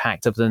big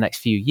impact over the next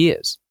few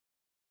years.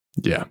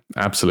 Yeah,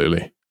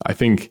 absolutely. I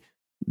think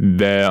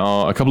there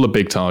are a couple of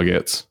big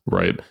targets,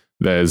 right?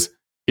 There's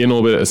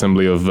in-orbit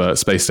assembly of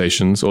space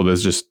stations, or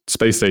there's just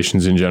space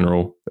stations in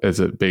general. There's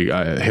a big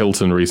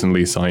Hilton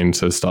recently signed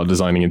to start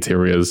designing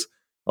interiors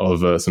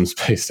of some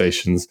space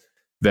stations.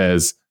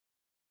 There's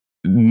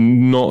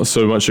not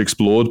so much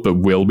explored, but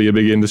will be a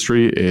big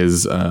industry,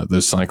 is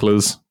the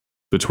cyclers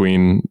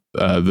between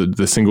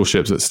the single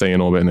ships that stay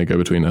in orbit and they go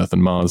between Earth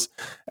and Mars.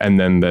 And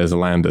then there's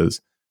landers.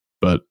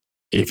 But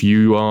if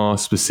you are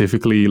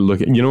specifically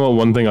looking,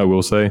 one thing I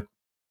will say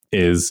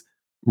is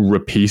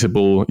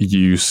repeatable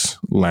use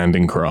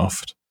landing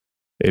craft.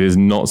 It is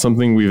not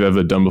something we've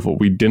ever done before.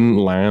 We didn't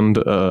land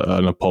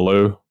an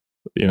Apollo,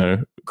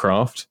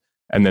 craft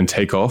and then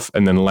take off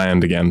and then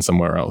land again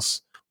somewhere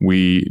else.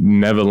 We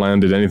never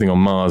landed anything on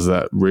Mars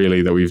that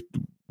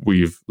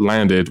we've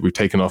landed, we've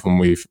taken off and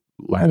we've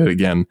landed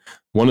again.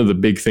 One of the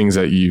big things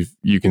that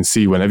you can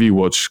see whenever you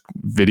watch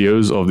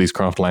videos of these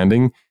craft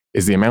landing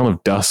is the amount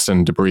of dust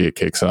and debris it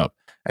kicks up.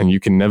 And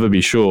you can never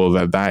be sure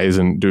that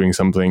isn't doing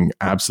something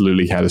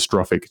absolutely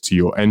catastrophic to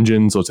your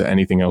engines or to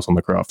anything else on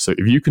the craft. So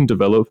if you can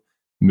develop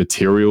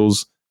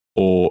materials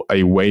or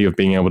a way of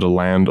being able to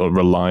land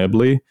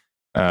reliably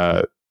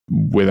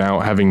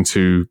without having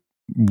to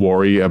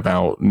worry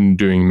about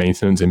doing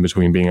maintenance in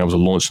between being able to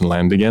launch and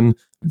land again.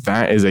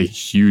 That is a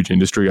huge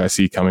industry I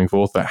see coming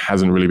forth that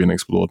hasn't really been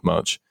explored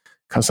much.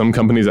 Some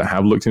companies that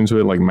have looked into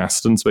it, like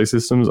Masterton Space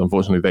Systems,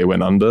 unfortunately they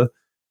went under.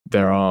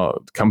 There are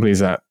companies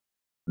that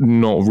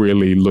not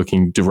really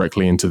looking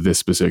directly into this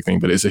specific thing,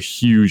 but it's a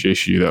huge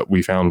issue that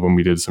we found when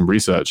we did some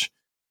research,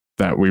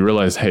 that we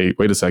realized, hey,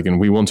 wait a second,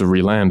 we want to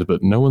re-land,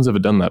 but no one's ever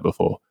done that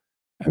before.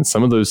 And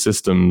some of those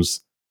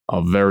systems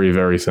are very,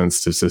 very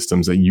sensitive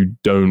systems that you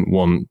don't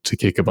want to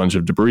kick a bunch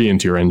of debris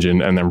into your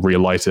engine and then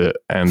relight it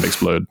and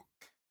explode.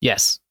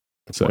 Yes.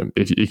 So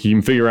if you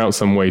can figure out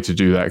some way to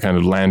do that kind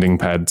of landing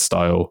pad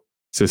style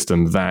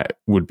system, that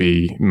would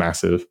be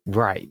massive.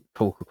 Right.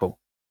 Cool.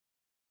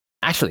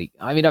 Actually,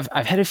 I mean,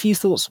 I've had a few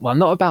thoughts. Well,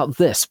 not about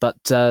this, but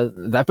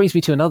that brings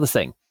me to another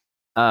thing.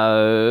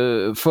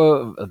 Again,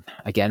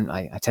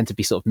 I tend to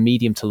be sort of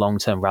medium to long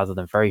term rather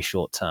than very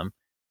short term.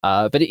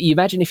 But you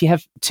imagine if you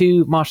have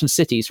two Martian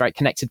cities, right,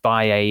 connected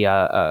by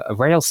a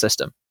rail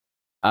system.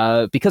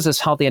 Because there's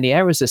hardly any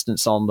air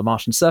resistance on the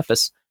Martian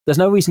surface, there's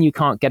no reason you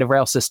can't get a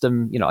rail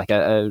system, you know, like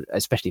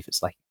especially if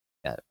it's like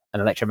an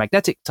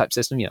electromagnetic type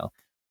system, you know.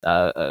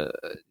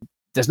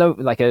 There's no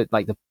like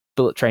the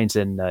bullet trains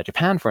in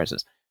Japan, for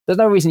instance. There's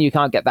no reason you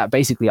can't get that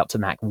basically up to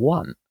Mach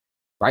 1,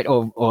 right?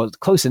 Or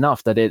close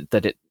enough that it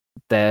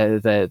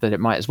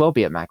might as well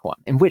be at Mach 1.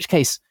 In which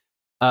case,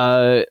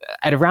 at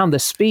around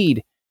this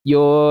speed,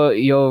 your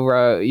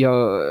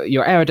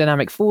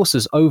aerodynamic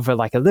forces over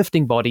like a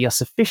lifting body are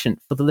sufficient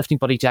for the lifting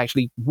body to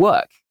actually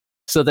work.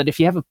 So that if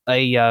you have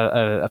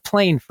a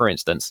plane, for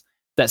instance,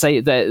 that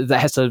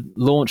has to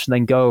launch and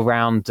then go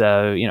around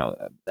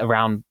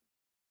around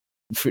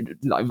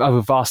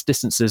over vast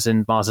distances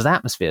in Mars's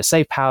atmosphere,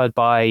 say powered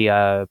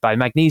by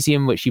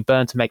magnesium, which you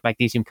burn to make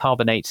magnesium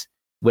carbonate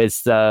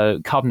with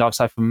carbon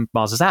dioxide from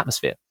Mars's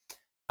atmosphere.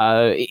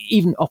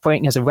 Even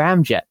operating as a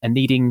ramjet and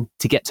needing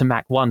to get to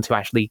Mach 1 to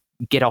actually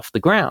get off the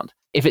ground.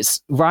 If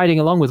it's riding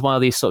along with one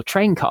of these sort of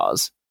train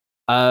cars,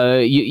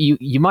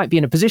 you might be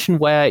in a position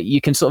where you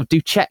can sort of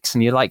do checks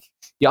and you're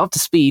up to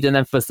speed, and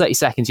then for 30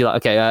 seconds you're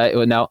like, okay,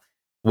 now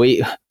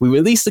we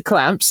release the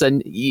clamps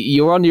and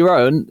you're on your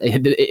own.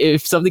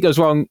 If something goes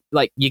wrong,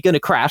 like you're gonna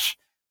crash.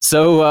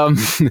 So,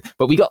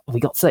 but we got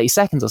 30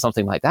 seconds or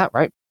something like that,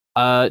 right?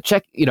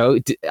 Check, you know,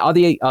 are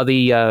the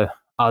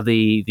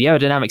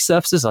aerodynamic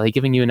surfaces, are they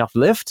giving you enough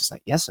lift? It's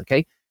like, yes,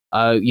 okay.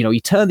 You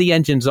turn the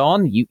engines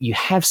on. You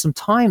have some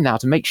time now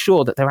to make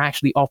sure that they're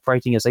actually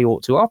operating as they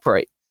ought to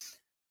operate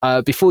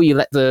before you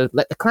let the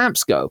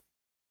clamps go.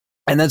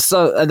 And then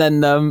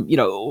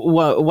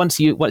once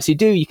you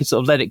do, you can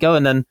sort of let it go,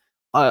 and then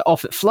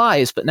off it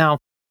flies. But now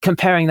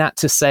comparing that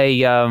to say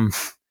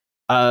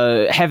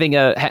having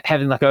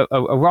like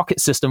a rocket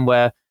system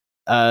where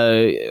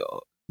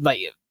like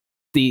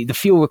the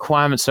fuel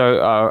requirements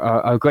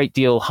are a great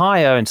deal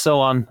higher and so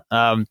on,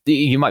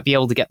 you might be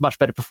able to get much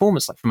better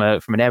performance like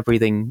from an air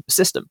breathing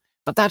system.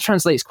 But that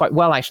translates quite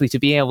well actually to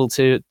be able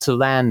to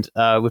land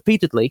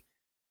repeatedly,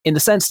 in the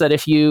sense that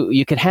if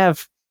you could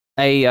have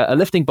a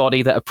lifting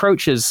body that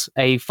approaches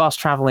a fast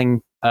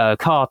traveling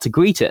car to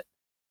greet it,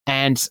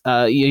 and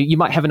you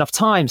might have enough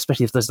time,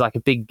 especially if there's like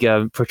a big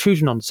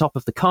protrusion on the top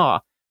of the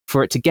car,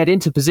 for it to get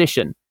into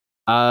position.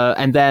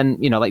 And then,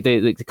 like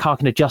the car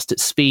can adjust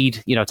its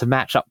speed, to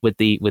match up with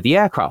the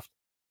aircraft.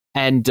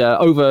 And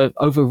over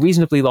a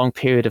reasonably long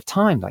period of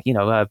time, like,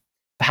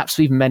 perhaps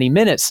even many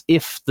minutes,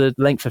 if the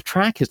length of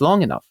track is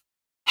long enough,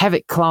 have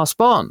it clasp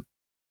on.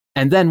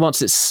 And then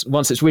once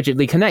it's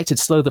rigidly connected,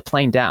 slow the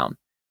plane down,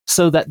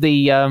 so that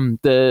the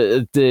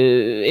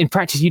in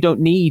practice you don't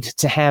need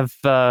to have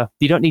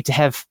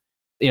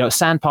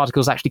sand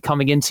particles actually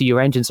coming into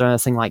your engines or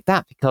anything like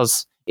that,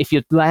 because if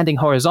you're landing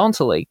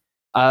horizontally,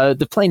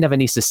 the plane never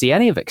needs to see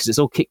any of it because it's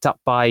all kicked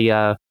up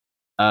by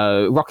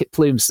rocket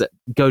plumes that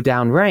go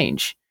down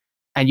range,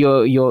 and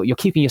you're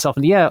keeping yourself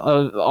in the air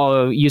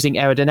or using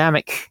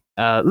aerodynamic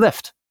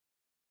lift,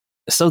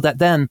 so that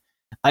then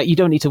you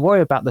don't need to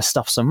worry about this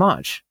stuff so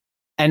much.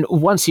 And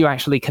once you're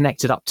actually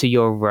connected up to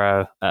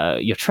your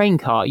train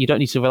car, you don't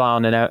need to rely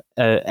on an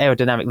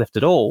aerodynamic lift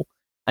at all,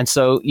 and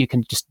so you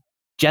can just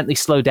gently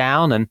slow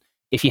down. And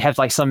if you have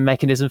like some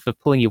mechanism for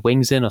pulling your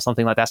wings in or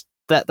something like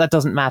that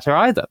doesn't matter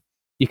either.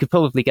 You could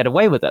probably get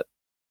away with it.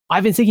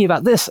 I've been thinking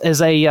about this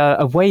as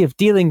a way of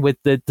dealing with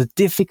the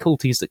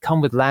difficulties that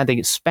come with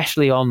landing,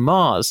 especially on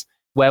Mars,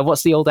 where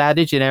what's the old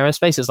adage in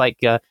aerospace? It's like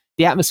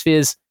the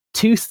atmosphere's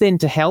too thin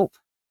to help,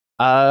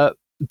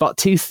 but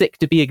too thick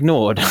to be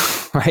ignored,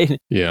 right?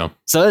 Yeah.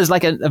 So there's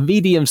like a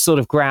medium sort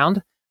of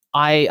ground.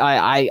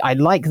 I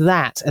like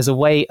that as a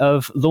way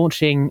of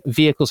launching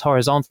vehicles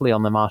horizontally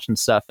on the Martian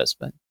surface,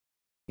 but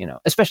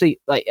especially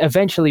like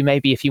eventually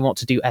maybe if you want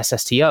to do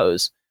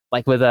SSTOs,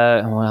 like with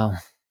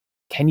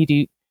can you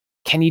do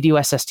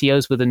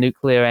SSTOs with a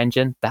nuclear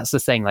engine? That's the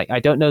thing. Like,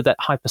 I don't know that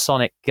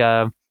hypersonic,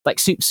 like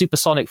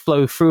supersonic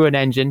flow through an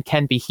engine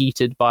can be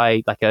heated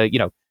by like a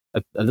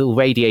little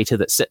radiator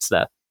that sits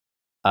there.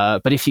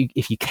 But if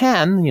you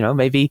can,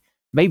 maybe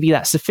maybe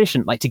that's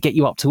sufficient, like to get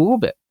you up to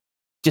orbit,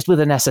 just with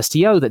an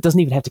SSTO that doesn't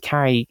even have to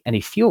carry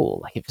any fuel,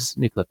 like if it's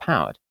nuclear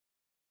powered.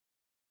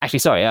 Actually,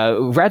 sorry,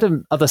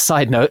 random other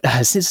side note,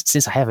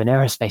 since I have an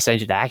aerospace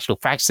engineer, actual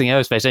practicing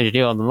aerospace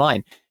engineer on the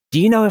line, do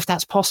you know if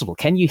that's possible?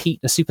 Can you heat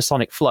a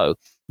supersonic flow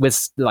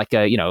with like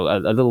a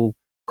little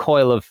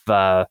coil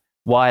of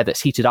wire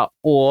that's heated up,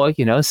 or,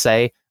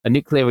 say a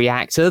nuclear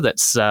reactor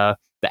that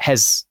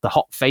has the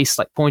hot face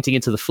like pointing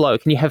into the flow?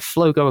 Can you have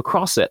flow go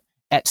across it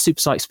at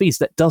supersonic speeds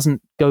that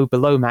doesn't go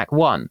below Mach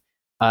 1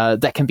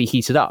 that can be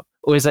heated up?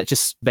 Or is that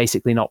just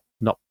basically not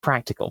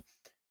practical?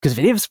 Because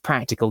if it is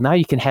practical, now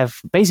you can have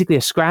basically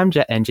a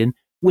scramjet engine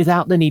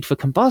without the need for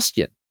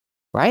combustion,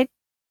 right?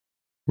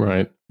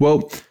 Right.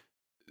 Well,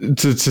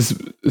 to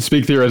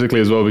speak theoretically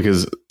as well,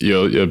 because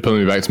you're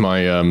pulling me back to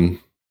my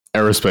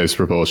aerospace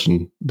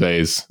propulsion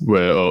days,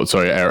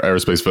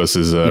 aerospace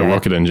versus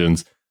rocket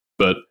engines.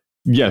 But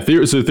yeah,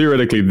 so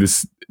theoretically,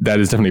 that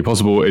is definitely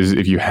possible. Is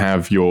if you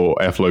have your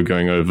airflow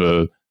going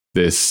over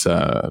this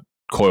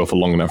coil for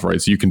long enough,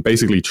 right? So you can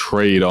basically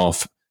trade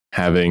off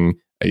having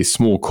a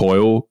small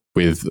coil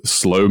with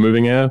slow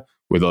moving air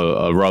with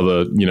a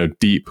rather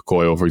deep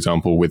coil, for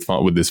example, with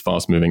this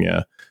fast moving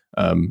air.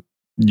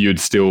 You'd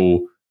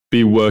still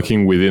be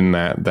working within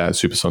that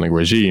supersonic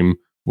regime,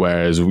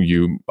 whereas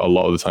you a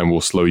lot of the time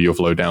will slow your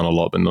flow down a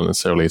lot, but not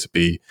necessarily to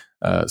be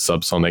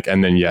subsonic.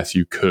 And then yes,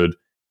 you could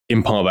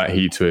impart that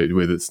heat to it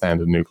with its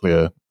standard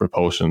nuclear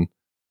propulsion.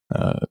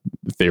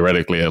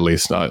 Theoretically, at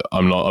least.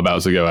 I'm not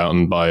about to go out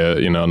and buy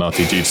an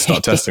RTG to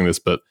start testing this,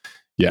 but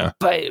yeah.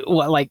 But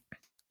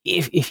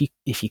if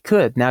you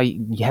could, now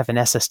you have an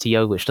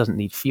SSTO which doesn't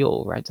need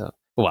fuel, right? So,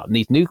 it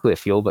needs nuclear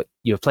fuel, but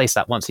you replace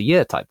that once a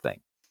year type thing.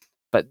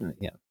 But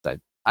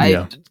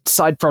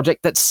side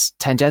project that's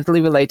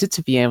tangentially related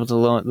to being able to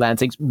land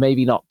things,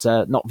 maybe not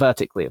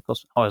vertically, of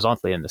course,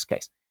 horizontally in this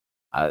case.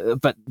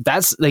 But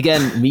that's,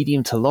 again,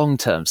 medium to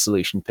long-term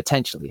solution,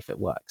 potentially, if it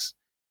works.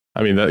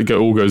 I mean, that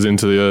all goes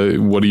into the,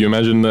 what do you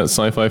imagine that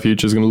sci-fi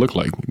future is going to look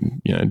like?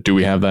 Do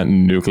we have that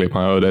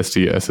nuclear-powered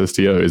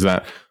SSTO? Is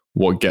that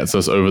what gets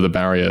us over the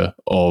barrier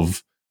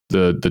of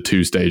the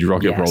two-stage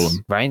rocket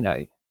problem? Right,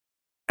 no.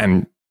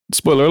 And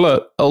spoiler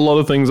alert, a lot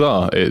of things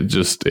are. It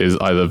just is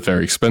either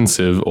very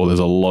expensive or there's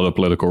a lot of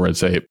political red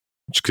tape,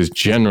 because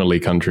generally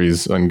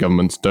countries and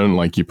governments don't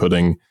like you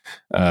putting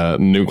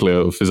nuclear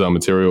or fissile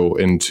material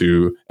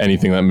into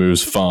anything that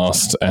moves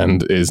fast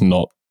and is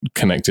not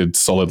connected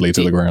solidly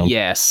to the ground.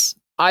 Yes.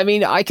 I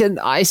mean,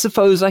 I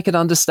suppose I can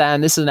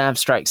understand this in an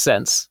abstract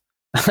sense.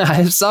 I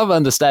have some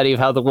understanding of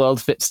how the world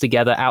fits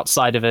together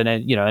outside of an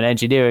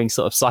engineering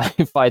sort of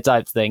sci-fi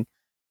type thing.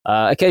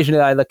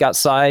 Occasionally I look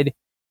outside,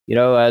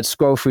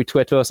 scroll through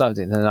Twitter or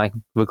something, and I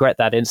regret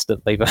that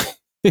instantly. But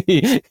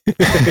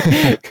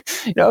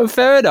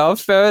fair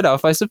enough,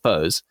 I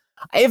suppose.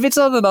 If it's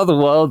on another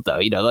world, though,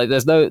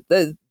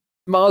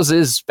 Mars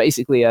is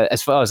basically,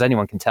 as far as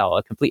anyone can tell,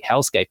 a complete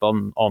hellscape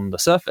on the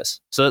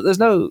surface. So there's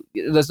no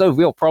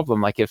real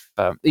problem. Like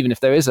even if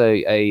there is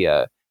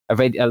a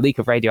leak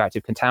of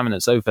radioactive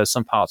contaminants over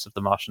some parts of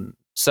the Martian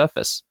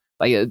surface,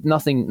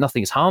 nothing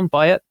is harmed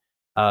by it.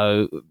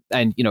 And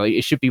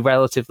it should be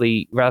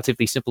relatively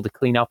simple to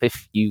clean up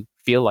if you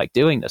feel like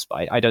doing this.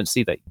 But I don't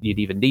see that you'd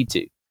even need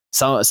to.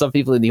 Some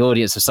people in the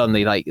audience are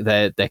suddenly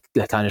they're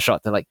kind of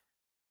shocked. They're like,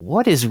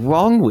 "What is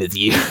wrong with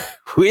you?"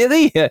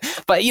 Really?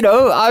 But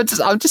I'm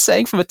just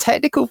saying, from a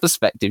technical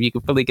perspective, you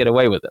could probably get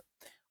away with it.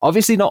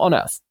 Obviously not on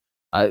Earth,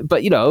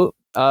 but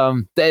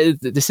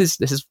this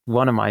is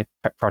one of my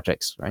pet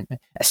projects, right?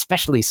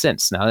 Especially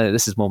since now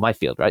this is more my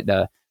field, right?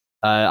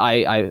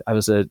 I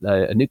was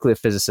a nuclear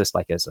physicist,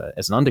 as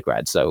an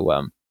undergrad.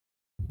 So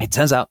it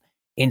turns out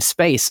in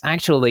space,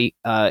 actually,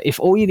 if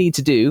all you need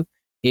to do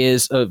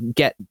is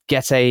get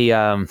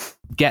a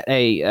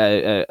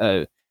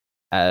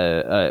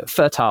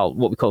fertile,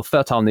 what we call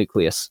fertile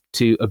nucleus,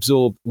 to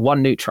absorb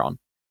one neutron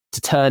to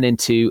turn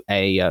into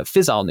a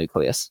fissile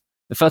nucleus.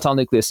 The fertile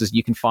nucleus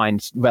you can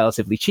find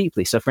relatively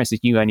cheaply. So, for instance,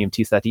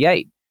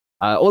 uranium-238.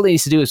 All it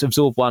needs to do is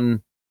absorb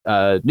one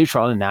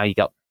neutron, and now you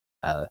got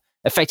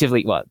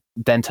effectively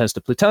then turns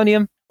to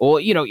plutonium. Or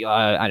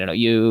I don't know,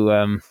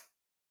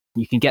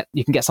 you can get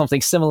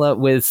something similar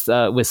with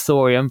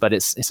thorium, but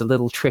it's a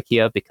little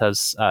trickier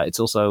because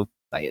it's also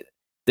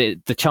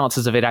the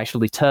chances of it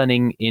actually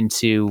turning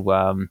into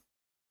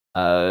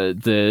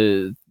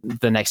the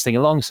next thing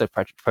along, so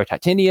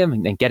protactinium,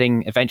 and then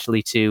getting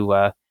eventually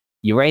to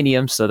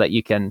uranium, so that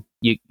you can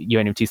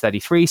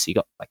uranium-233. So you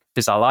got like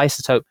fissile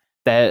isotope.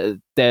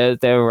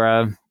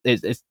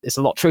 It's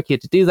a lot trickier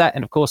to do that,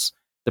 and of course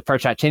the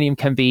protactinium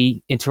can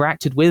be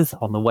interacted with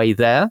on the way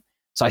there.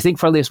 So I think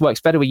probably this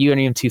works better with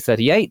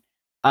uranium-238.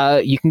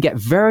 You can get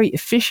very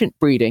efficient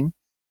breeding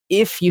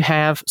if you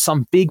have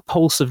some big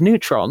pulse of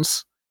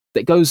neutrons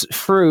that goes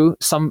through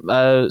some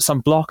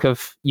block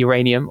of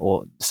uranium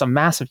or some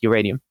mass of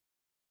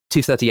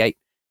uranium-238.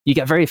 You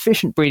get very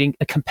efficient breeding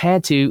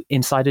compared to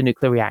inside a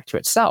nuclear reactor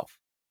itself.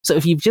 So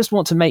if you just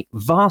want to make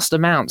vast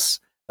amounts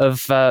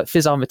of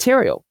fissile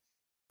material,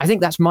 I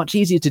think that's much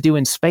easier to do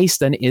in space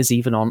than it is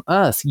even on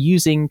Earth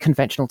using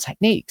conventional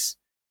techniques.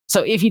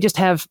 So if you just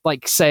have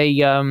like say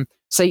you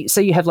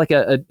have like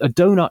a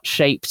donut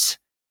shaped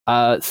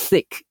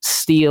thick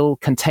steel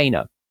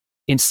container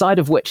inside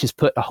of which is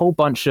put a whole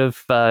bunch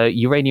of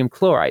uranium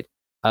chloride,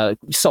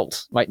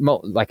 salt, like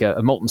like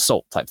a molten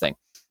salt type thing.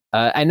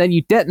 And then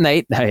you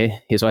detonate.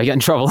 Here's where I get in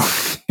trouble.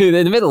 In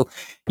the middle,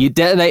 you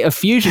detonate a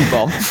fusion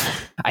bomb.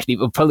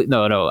 Actually, probably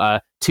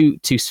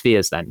two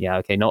spheres. Then, yeah,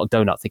 okay, not a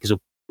donut thing because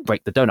it'll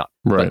break the donut.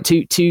 Right.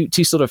 But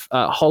two sort of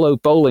hollow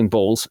bowling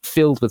balls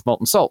filled with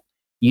molten salt.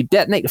 You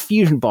detonate a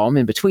fusion bomb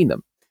in between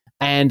them,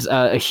 and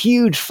a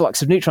huge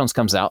flux of neutrons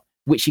comes out,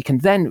 which you can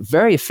then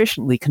very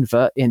efficiently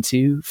convert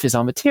into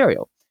fissile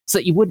material, so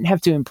that you wouldn't have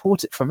to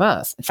import it from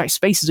Earth. In fact,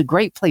 space is a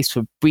great place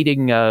for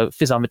breeding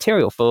fissile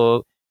material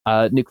for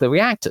nuclear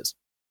reactors.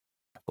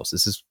 Of course,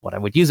 this is what I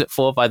would use it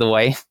for, by the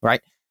way,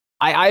 right?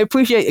 I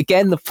appreciate,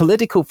 again, the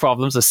political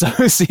problems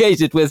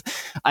associated with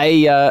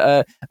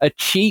a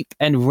cheap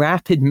and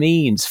rapid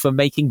means for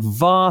making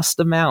vast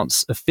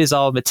amounts of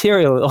fissile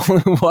material all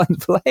in one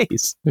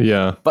place.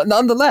 Yeah. But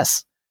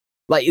nonetheless,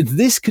 like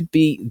this could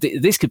be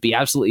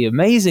absolutely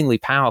amazingly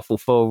powerful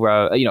for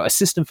a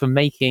system for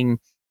making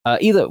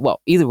either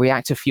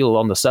reactor fuel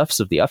on the surface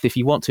of the Earth if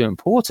you want to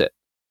import it.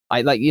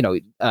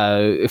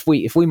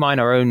 If we mine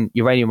our own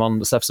uranium on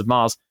the surface of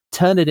Mars,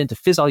 turn it into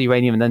fissile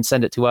uranium and then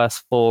send it to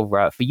Earth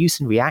for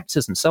use in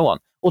reactors and so on,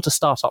 or to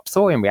start up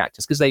thorium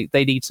reactors because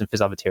they need some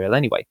fissile material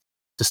anyway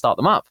to start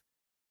them up.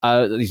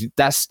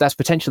 That's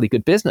potentially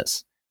good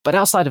business. But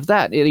outside of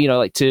that,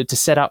 to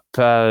set up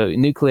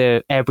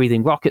nuclear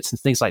air-breathing rockets and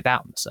things like that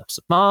on the surface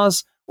of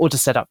Mars, or to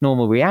set up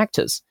normal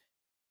reactors,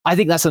 I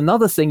think that's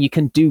another thing you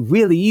can do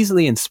really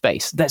easily in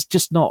space. That's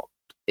just not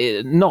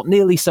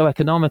nearly so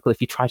economical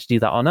if you try to do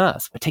that on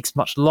Earth. It takes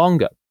much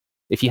longer.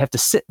 If you have to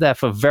sit there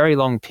for very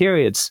long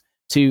periods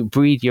to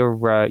breed your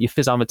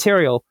fissile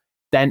material,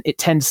 then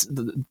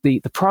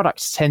the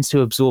product tends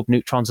to absorb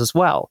neutrons as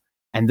well,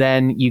 and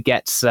then you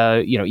get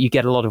a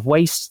lot of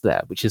waste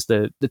there, which is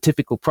the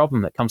typical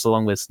problem that comes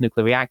along with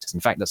nuclear reactors. In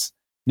fact, that's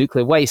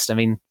nuclear waste. I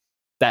mean,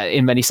 that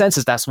in many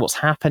senses that's what's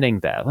happening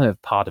there.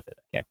 Part of it.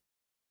 Okay,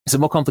 it's a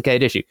more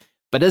complicated issue,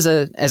 but as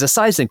a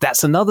side thing,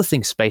 that's another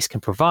thing space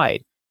can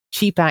provide: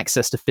 cheap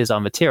access to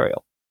fissile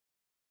material.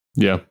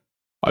 Yeah.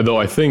 Although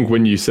I think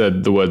when you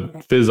said the word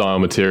fissile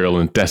material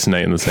and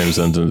detonate in the same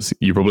sentence,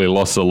 you probably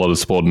lost a lot of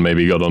support and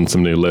maybe got on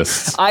some new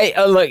lists. I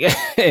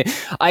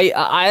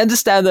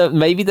understand that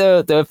maybe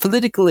there are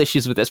political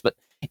issues with this, but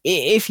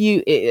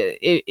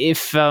if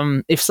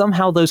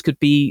somehow those could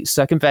be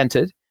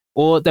circumvented,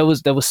 or there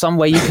was some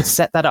way you could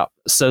set that up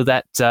so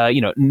that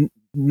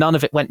none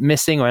of it went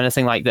missing or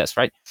anything like this,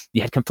 right?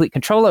 You had complete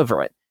control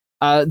over it.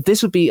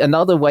 This would be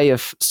another way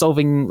of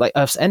solving like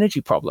Earth's energy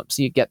problems.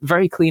 You get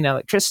very clean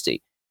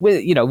electricity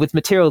with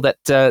material that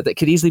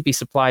could easily be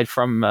supplied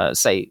from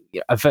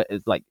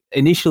like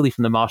initially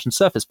from the Martian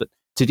surface. But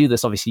to do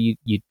this, obviously,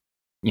 you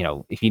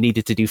if you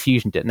needed to do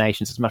fusion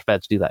detonations, it's much better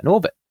to do that in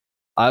orbit.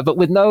 But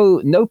with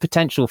no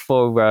potential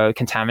for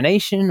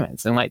contamination or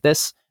anything like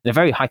this, and a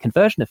very high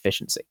conversion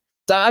efficiency.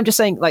 So I'm just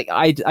saying, like,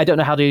 I don't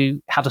know how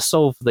to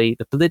solve the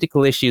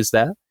political issues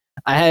there.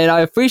 And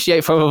I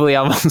appreciate probably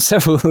I'm on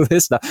several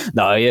lists now.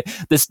 No, yeah,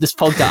 this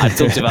podcast, I've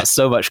talked about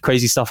so much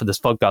crazy stuff in this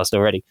podcast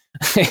already.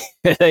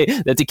 they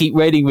have to keep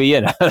reining me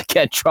in. I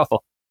get in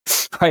trouble.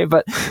 Right?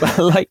 But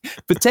like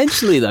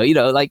potentially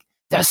though, like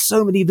there's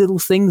so many little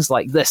things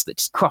like this that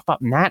just crop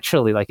up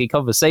naturally, like in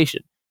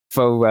conversation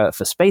for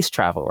space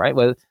travel, right?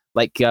 Where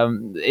like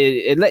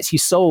it lets you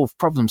solve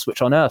problems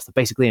which on Earth are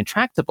basically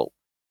intractable,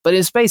 but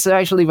in space they're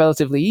actually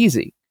relatively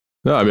easy.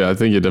 No, I mean, I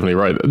think you're definitely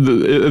right. At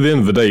the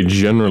end of the day,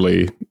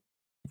 generally,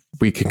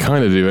 we can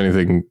kind of do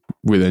anything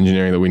with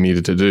engineering that we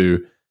needed to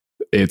do.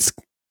 Is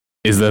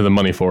there the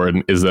money for it?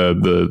 And is there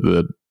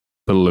the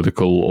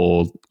political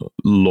or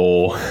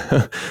law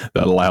that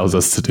allows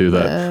us to do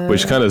that?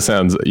 Which kind of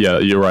sounds, yeah,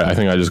 you're right. I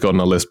think I just got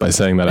on a list by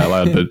saying that out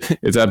loud, but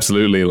it's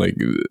absolutely like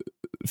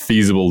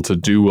feasible to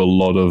do a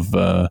lot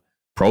of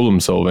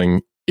problem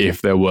solving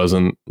if there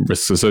wasn't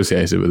risks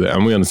associated with it.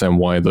 And we understand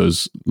why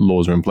those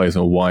laws are in place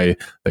or why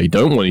they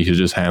don't want you to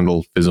just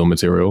handle fissile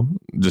material,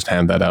 just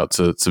hand that out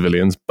to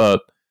civilians.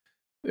 But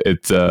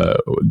it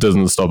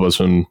doesn't stop us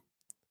from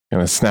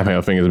kind of snapping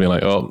our fingers and being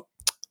like, oh,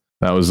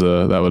 that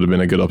would have been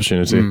a good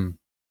opportunity.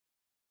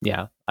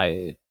 Yeah.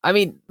 I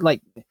mean,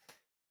 like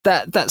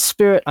that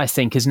spirit, I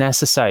think, is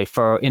necessary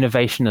for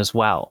innovation as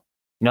well.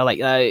 Like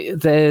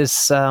there's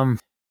something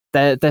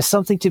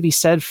to be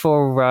said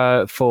for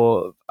a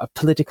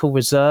political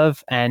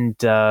reserve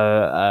and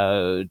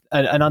an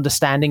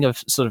understanding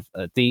of sort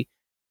of the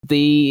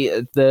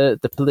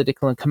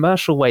political and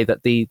commercial way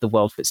that the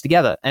world fits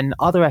together, and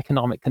other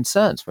economic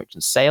concerns, for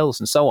instance, sales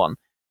and so on.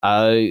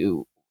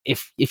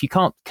 If you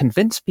can't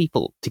convince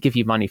people to give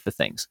you money for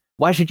things,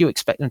 why should you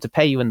expect them to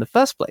pay you in the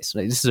first place?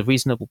 This is a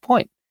reasonable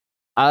point.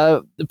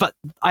 But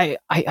I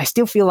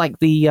still feel like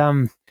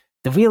the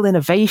real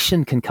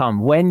innovation can come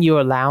when you're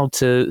allowed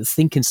to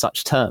think in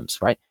such terms,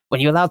 right?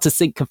 When you're allowed to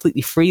think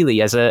completely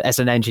freely as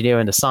an engineer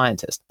and a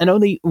scientist, and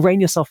only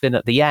rein yourself in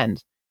at the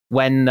end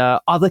when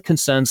other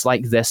concerns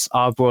like this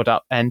are brought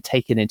up and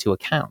taken into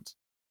account.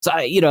 So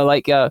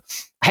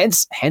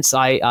hence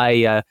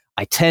I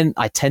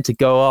tend to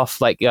go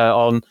off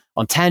on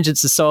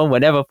tangents and so on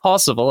whenever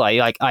possible.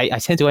 I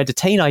tend to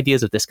entertain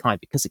ideas of this kind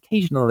because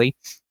occasionally,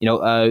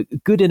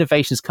 good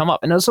innovations come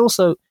up, and there's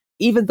also,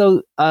 even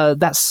though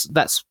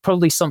that's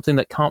probably something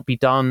that can't be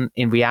done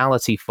in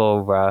reality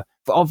for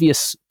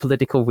obvious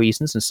political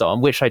reasons and so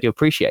on, which I do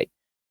appreciate.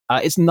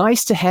 It's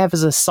nice to have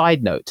as a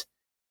side note.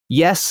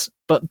 Yes,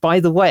 but by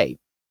the way,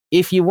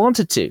 if you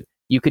wanted to,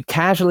 you could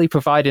casually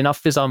provide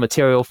enough fissile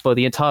material for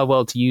the entire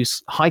world to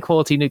use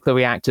high-quality nuclear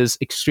reactors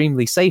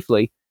extremely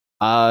safely.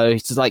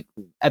 It's like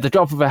at the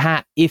drop of a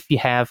hat, if you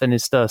have an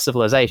interstellar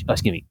civilization. Oh,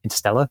 excuse me,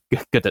 interstellar?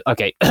 Good.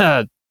 Okay.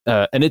 An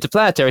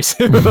interplanetary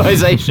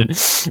civilization,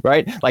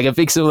 right? Like a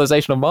big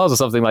civilization on Mars or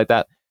something like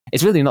that.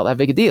 It's really not that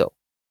big a deal.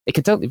 It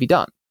can totally be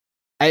done.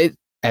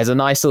 As a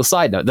nice little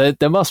side note,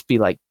 there must be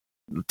like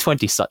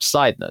 20 such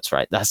side notes,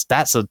 right?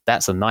 That's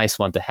a nice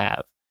one to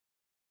have.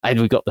 And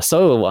we've got the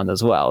solar one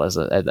as well as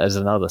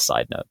another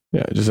side note.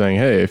 Yeah, just saying,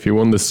 hey, if you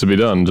want this to be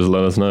done, just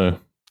let us know.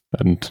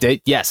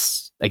 And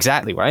yes,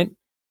 exactly, right?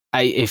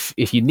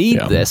 If you need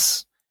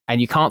this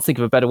and you can't think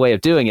of a better way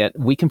of doing it,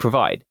 we can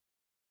provide.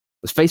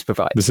 Space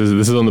provides. This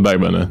is on the back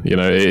burner. It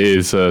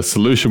is a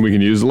solution we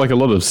can use. Like a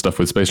lot of stuff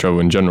with space travel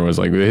in general, is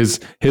like here's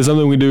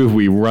something we do if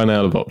we run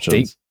out of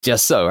options.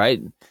 Just so,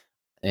 right?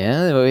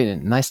 Yeah,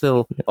 nice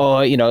little.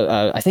 Or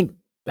I think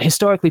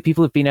historically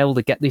people have been able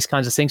to get these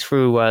kinds of things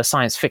through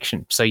science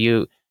fiction. So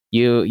you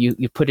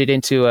put it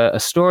into a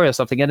story or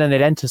something, and then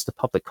it enters the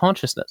public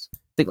consciousness. I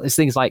think there's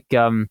things like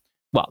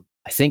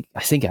I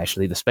think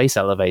actually the space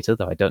elevator,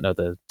 though I don't know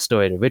the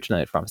story it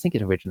originated from. I think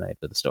it originated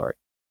with the story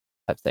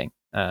type thing.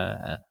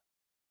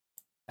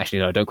 Actually,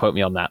 no, don't quote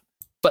me on that.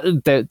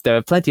 But there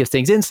are plenty of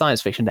things in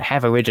science fiction that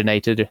have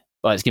originated,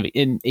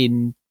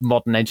 in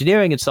modern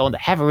engineering and so on,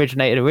 that have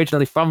originated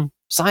originally from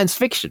science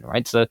fiction,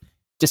 right? So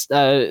just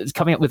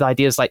coming up with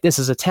ideas like this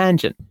as a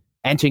tangent,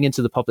 entering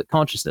into the public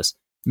consciousness.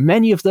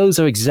 Many of those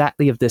are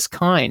exactly of this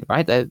kind,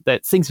 right? They're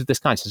things of this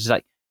kind. So it's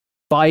like,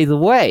 by the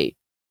way,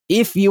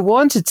 if you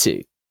wanted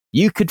to,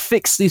 you could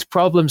fix these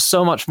problems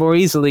so much more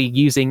easily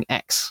using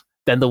X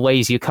than the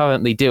ways you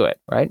currently do it,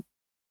 right?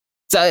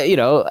 So,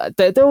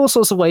 there are all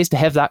sorts of ways to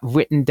have that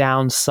written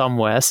down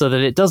somewhere so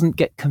that it doesn't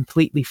get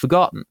completely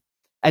forgotten.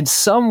 And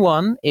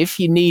someone, if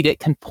you need it,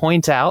 can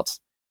point out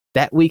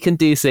that we can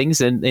do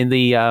things in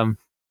the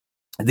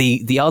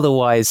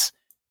otherwise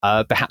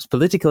perhaps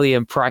politically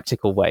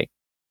impractical way,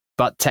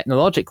 but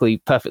technologically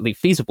perfectly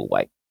feasible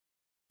way.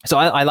 So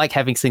I like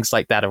having things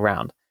like that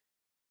around.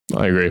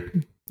 I agree.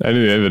 And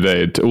at the end of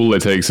the day, all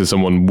it takes is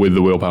someone with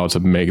the willpower to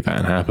make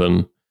that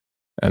happen,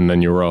 and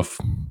then you're off,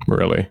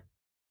 really.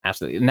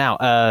 Absolutely.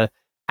 Now,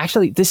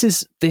 actually, this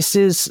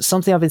is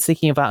something I've been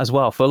thinking about as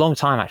well for a long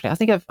time. Actually, I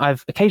think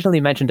I've occasionally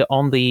mentioned it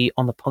on the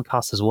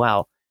podcast as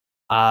well.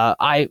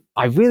 I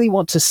really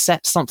want to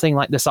set something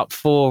like this up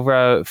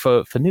for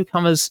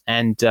newcomers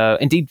and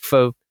indeed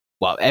for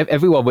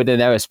everyone within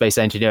aerospace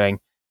engineering.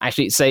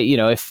 Actually, say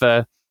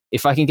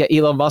if I can get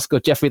Elon Musk or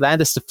Jeffrey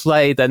Landis to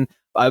play, then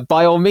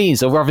by all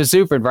means, or Robert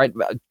Zubrin, right?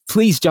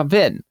 Please jump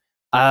in.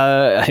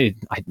 I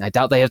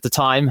doubt they have the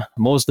time.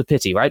 More's the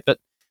pity, right? But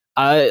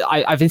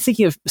I've been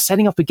thinking of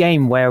setting up a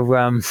game where,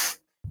 like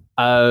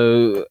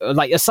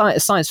a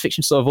science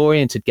fiction sort of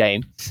oriented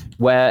game,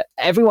 where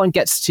everyone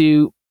gets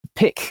to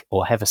pick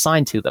or have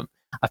assigned to them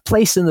a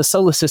place in the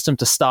solar system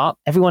to start.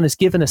 Everyone is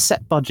given a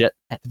set budget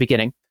at the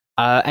beginning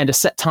and a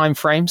set time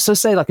frame. So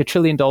say like $1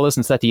 trillion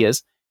in 30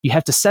 years. You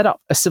have to set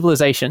up a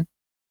civilization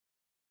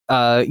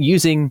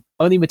using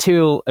only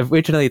material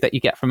originally that you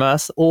get from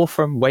Earth or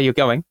from where you're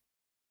going,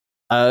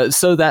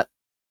 so that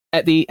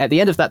at the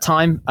end of that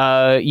time,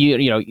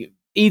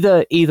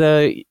 either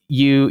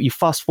you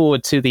fast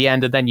forward to the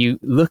end and then you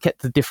look at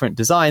the different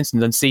designs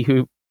and then see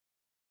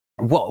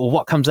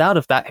what comes out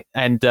of that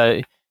and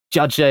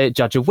judge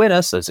a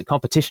winner. So it's a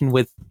competition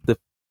with the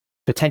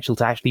potential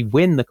to actually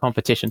win the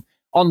competition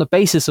on the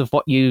basis of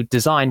what you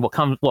design,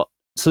 what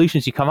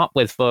solutions you come up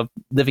with for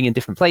living in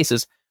different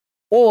places,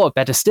 or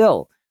better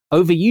still,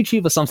 over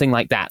YouTube or something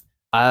like that.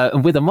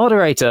 And with a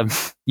moderator,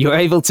 you're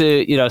able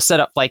to set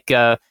up like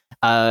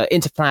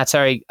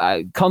interplanetary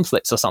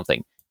conflicts or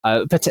something.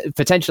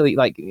 Potentially,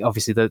 like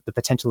obviously the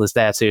potential is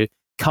there to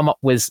come up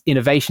with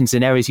innovations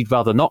in areas you'd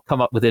rather not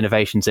come up with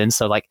innovations in.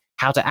 So like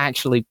how to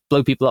actually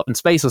blow people up in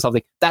space or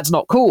something. That's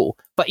not cool.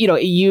 But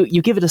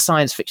you give it a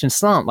science fiction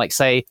slant, like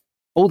say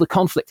all the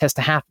conflict has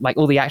to happen, like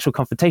all the actual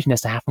confrontation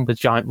has to happen with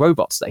giant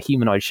robots that are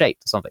humanoid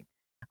shaped or something.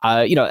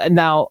 And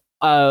now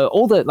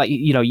all the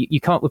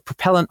you come up with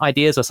propellant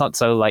ideas or something.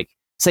 So like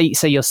say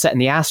you're set in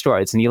the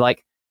asteroids and you're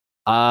like,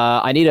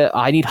 I need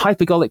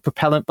hypergolic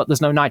propellant, but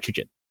there's no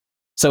nitrogen.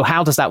 So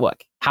how does that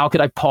work? How could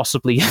I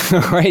possibly,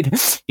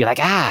 right? You're like,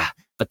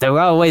 but there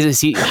are ways to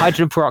see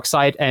hydrogen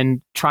peroxide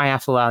and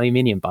triethyl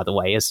aluminium, by the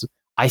way, is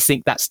I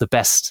think that's the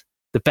best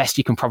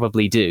you can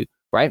probably do,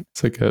 right?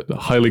 It's like a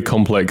highly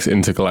complex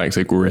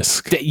intergalactic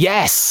risk.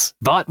 Yes,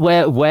 but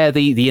where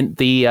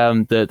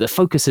the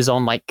focus is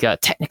on like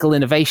technical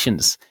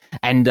innovations.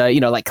 and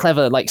like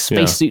clever like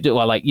spacesuit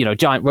or like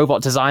giant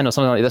robot design or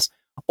something like this.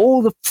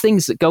 All the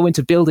things that go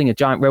into building a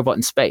giant robot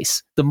in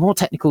space, the more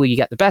technical you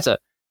get, the better.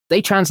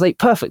 They translate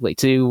perfectly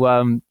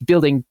to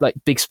building like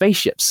big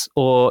spaceships,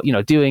 or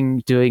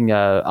doing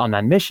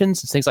unmanned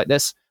missions and things like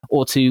this,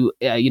 or to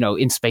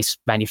in space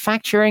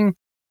manufacturing,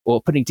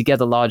 or putting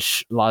together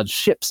large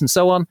ships and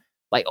so on.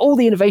 Like all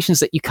the innovations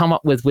that you come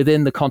up with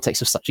within the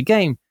context of such a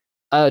game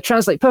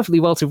translate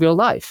perfectly well to real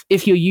life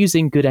if you're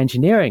using good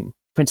engineering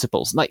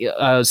principles. Like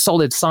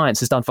Solid Science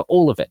has done for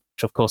all of it,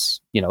 which of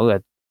course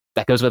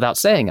that goes without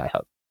saying, I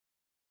hope.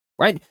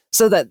 Right?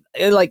 So that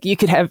like you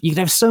could have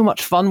so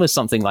much fun with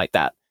something like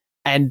that.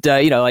 And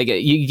like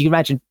you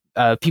imagine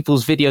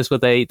people's videos where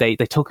they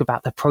talk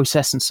about the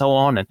process and so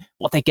on and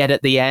what they get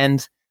at the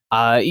end.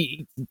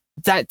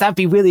 That'd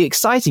be really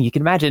exciting. You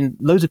can imagine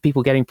loads of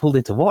people getting pulled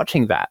into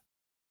watching that.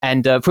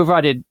 And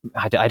provided,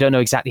 I don't know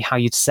exactly how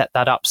you'd set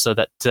that up so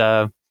that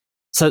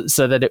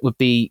so that it would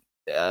be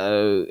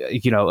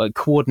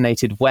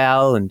coordinated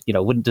well and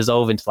wouldn't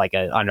dissolve into like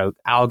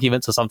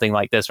arguments or something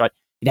like this, right?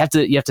 You'd have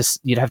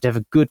to have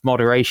a good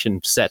moderation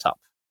set up.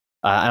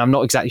 And I'm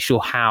not exactly sure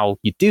how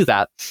you do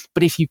that,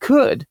 but if you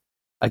could,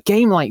 a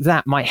game like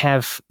that might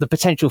have the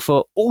potential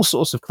for all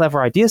sorts of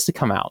clever ideas to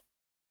come out.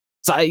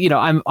 So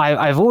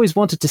I've always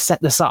wanted to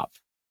set this up.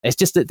 It's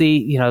just that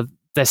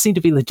there seem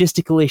to be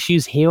logistical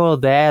issues here or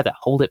there that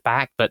hold it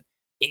back. But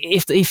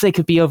if they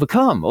could be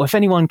overcome, or if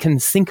anyone can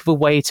think of a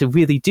way to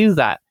really do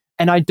that,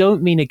 and I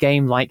don't mean a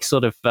game like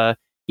sort of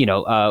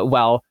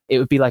well, it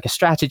would be like a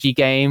strategy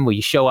game where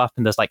you show up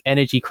and there's like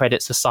energy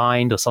credits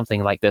assigned or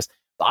something like this.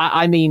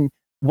 I mean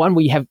one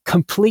where you have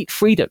complete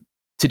freedom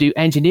to do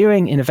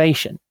engineering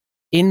innovation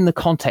in the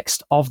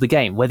context of the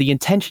game, where the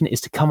intention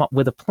is to come up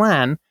with a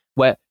plan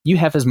where you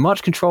have as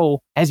much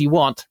control as you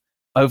want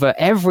over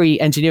every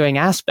engineering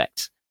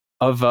aspect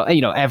of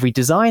every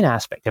design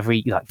aspect,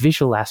 every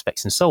visual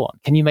aspects and so on.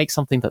 Can you make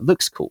something that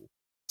looks cool?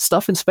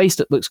 Stuff in space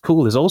that looks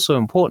cool is also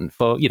important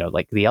for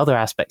like the other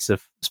aspects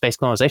of space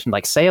colonization,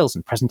 like sales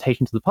and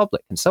presentation to the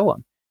public and so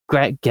on.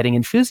 Getting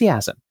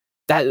enthusiasm.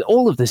 That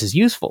all of this is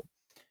useful.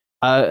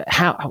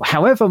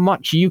 However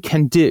much you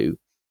can do,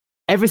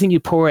 everything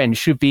you pour in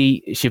should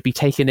be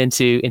taken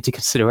into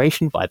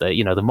consideration by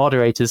the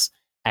moderators.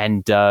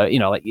 And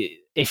like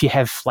if you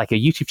have like a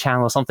YouTube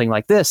channel or something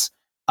like this,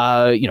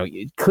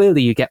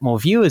 clearly you get more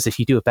viewers if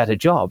you do a better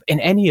job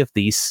in any of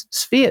these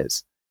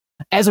spheres.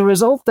 As a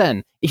result,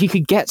 then, if you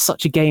could get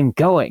such a game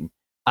going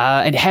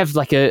and have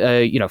like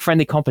a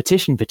friendly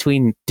competition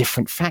between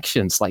different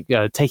factions, like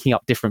taking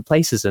up different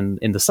places in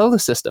the solar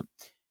system,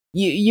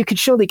 you could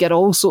surely get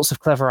all sorts of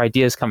clever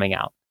ideas coming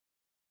out.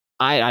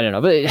 I don't know,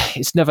 but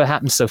it's never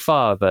happened so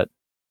far. But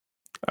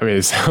I mean,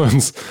 it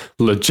sounds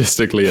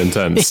logistically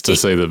intense, to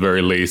say the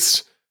very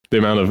least, the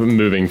amount of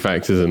moving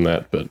factors in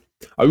that. But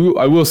I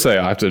will say,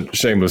 I have to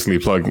shamelessly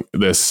plug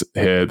this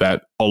here,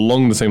 that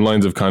along the same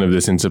lines of kind of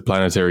this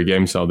interplanetary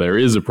game style, there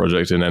is a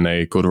project in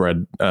NA called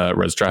Red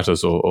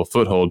Stratus or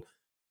Foothold,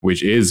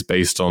 which is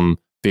based on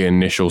the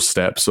initial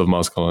steps of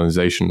Mars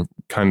colonization,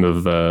 kind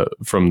of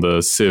from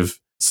the Civ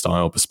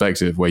style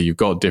perspective, where you've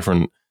got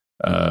different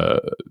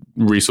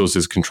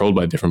resources controlled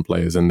by different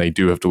players, and they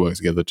do have to work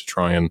together to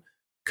try and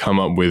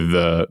come up with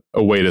a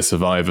way to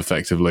survive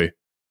effectively.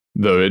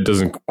 Though it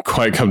doesn't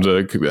quite come to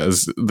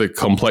as the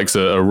complex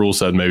a rule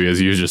set, maybe as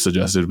you just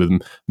suggested,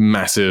 with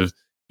massive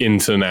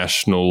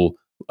international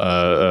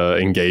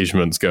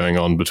engagements going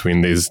on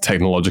between these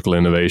technological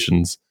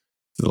innovations.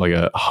 It's like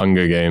a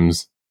Hunger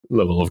Games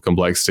level of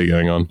complexity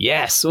going on.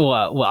 Yes,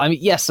 well, I mean,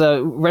 yes.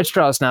 Red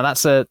Stratus. Now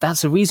that's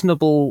a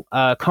reasonable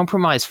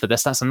compromise for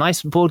this. That's a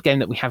nice board game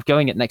that we have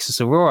going at Nexus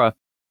Aurora,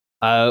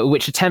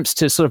 which attempts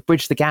to sort of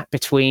bridge the gap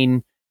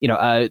between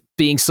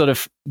being sort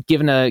of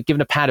given a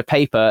pad of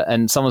paper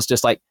and someone's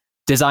just like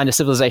design a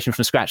civilization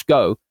from scratch,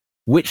 go.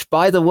 Which,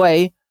 by the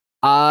way,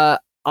 I'd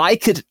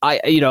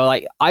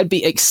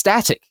be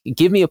ecstatic.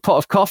 Give me a pot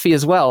of coffee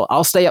as well.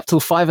 I'll stay up till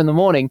 5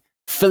 a.m,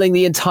 filling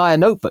the entire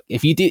notebook.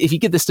 If you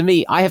give this to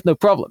me, I have no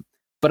problem.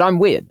 But I'm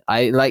weird.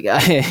 Okay,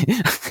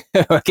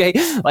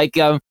 like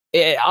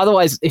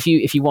otherwise, if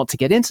you want to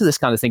get into this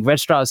kind of thing, Red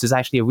Stratus is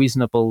actually a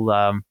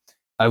reasonable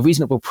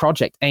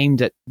project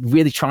aimed at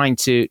really trying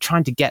to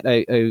get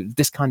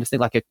this kind of thing,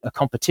 like a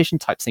competition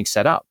type thing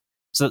set up.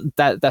 So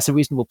that's a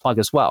reasonable plug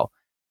as well.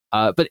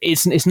 But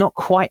it's not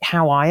quite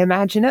how I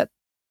imagine it.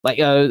 Like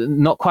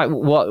not quite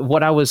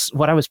what I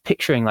was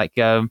picturing. Like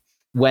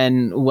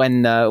when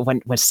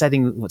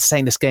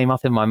setting this game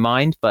up in my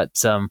mind.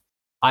 But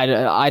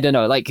I don't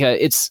know. Like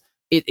it's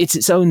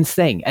its own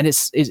thing, and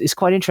it's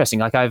quite interesting.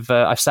 Like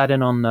I've sat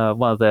in on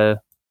one of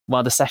the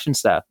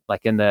sessions there,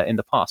 like in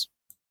the past.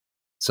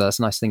 So that's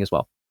a nice thing as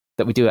well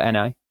that we do at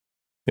NI.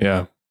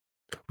 Yeah.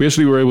 We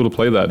actually were able to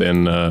play that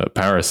in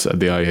Paris at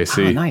the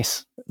IAC. Oh,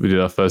 nice. We did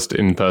our first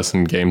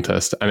in-person game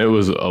test, and it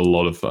was a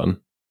lot of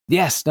fun.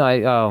 Yes.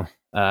 No,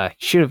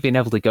 should have been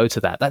able to go to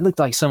that. That looked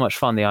like so much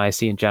fun, the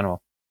IAC in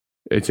general.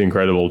 It's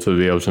incredible to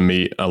be able to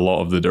meet a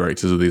lot of the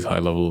directors of these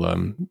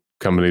high-level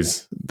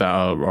companies that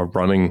are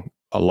running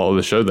a lot of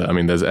the show there. I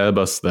mean, there's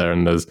Airbus there,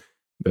 and there's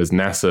there's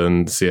NASA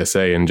and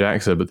CSA and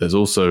JAXA, but there's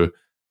also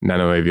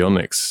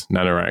NanoAvionics,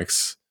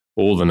 NanoRacks,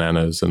 all the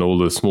nanos and all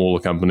the smaller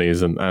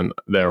companies, and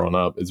they're on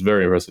up. It's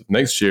very impressive.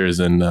 Next year is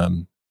in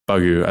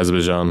Baku,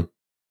 Azerbaijan.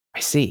 I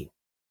see.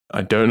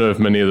 I don't know if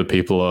many of the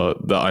people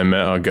that I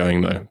met are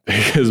going though,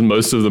 because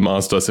most of them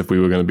asked us if we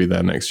were going to be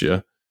there next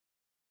year.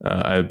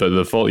 But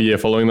the year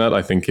following that,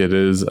 I think it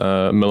is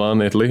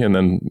Milan, Italy, and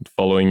then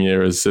following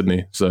year is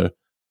Sydney. So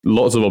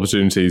lots of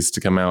opportunities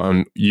to come out,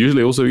 and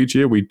usually also each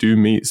year we do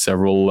meet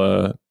several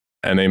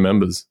NA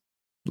members,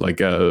 like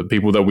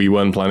people that we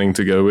weren't planning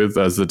to go with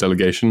as the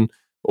delegation,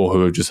 or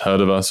who have just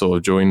heard of us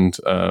or joined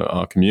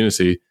our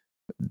community.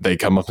 They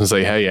come up and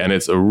say, "Hey," and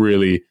it's a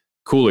really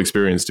cool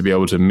experience to be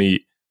able to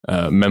meet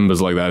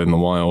members like that in the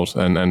wild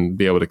and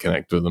be able to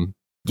connect with them.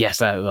 Yes,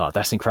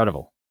 that's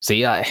incredible.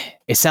 See,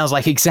 it sounds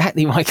like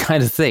exactly my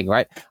kind of thing,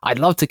 right? I'd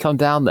love to come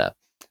down there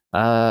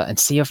and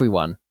see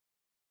everyone.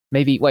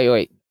 Maybe,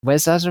 wait,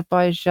 where's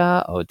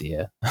Azerbaijan? Oh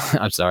dear,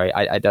 I'm sorry,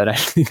 I don't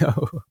actually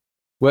know.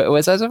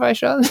 Where's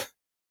Azerbaijan?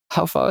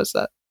 How far is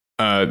that?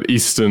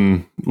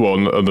 Eastern,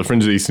 on the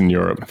fringe of Eastern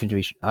Europe.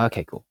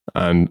 Okay, cool.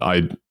 And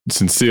I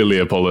sincerely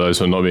apologize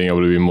for not being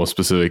able to be more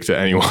specific to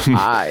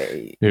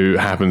anyone who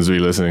happens to be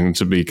listening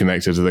to be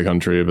connected to the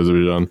country of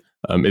Azerbaijan.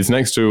 It's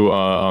next to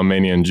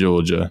Armenia and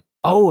Georgia.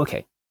 Oh,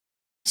 okay.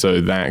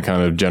 So that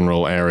kind of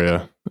general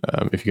area,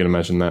 if you can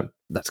imagine that.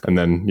 That's cool.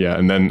 And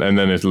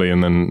then Italy,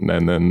 and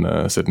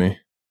then Sydney.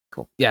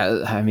 Cool.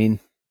 Yeah, I mean,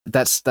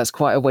 that's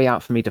quite a way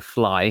out for me to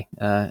fly.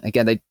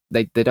 Again,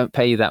 they don't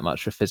pay you that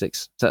much for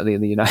physics, certainly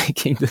in the United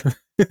Kingdom.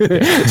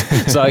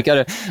 So I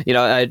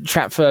gotta,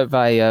 trapped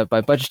by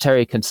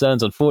budgetary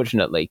concerns.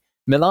 Unfortunately,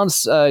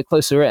 Milan's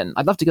closer in.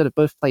 I'd love to go to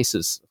both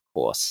places, of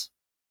course.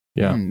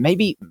 Yeah,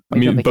 maybe I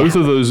mean, both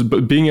of those,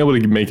 but being able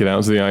to make it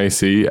out to the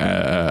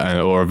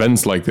IAC or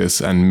events like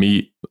this and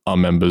meet our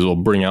members or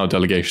bring out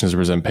delegations to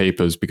present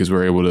papers, because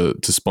we're able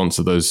to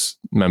sponsor those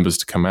members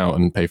to come out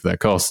and pay for their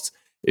costs,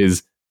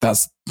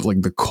 that's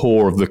like the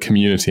core of the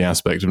community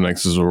aspect of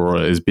Nexus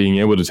Aurora, is being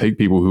able to take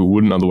people who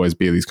wouldn't otherwise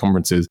be at these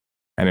conferences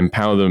and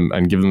empower them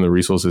and give them the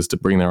resources to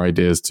bring their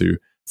ideas to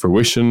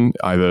fruition,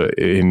 either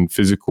in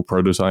physical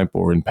prototype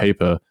or in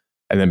paper,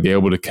 and then be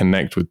able to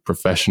connect with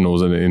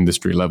professionals at an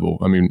industry level.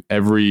 I mean,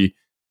 every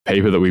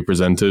paper that we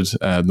presented,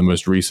 the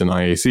most recent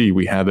IAC,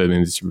 we had an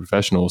industry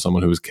professional,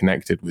 someone who was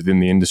connected within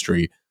the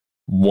industry,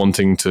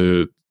 wanting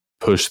to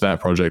push that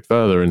project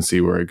further and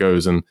see where it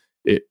goes. And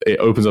it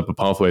opens up a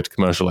pathway to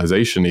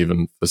commercialization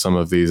even for some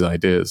of these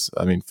ideas.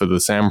 I mean, for the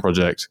SAM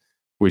project,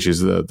 which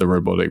is the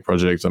robotic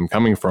project I'm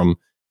coming from,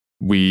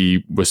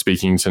 we were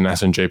speaking to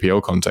NASA and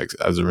JPL contacts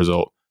as a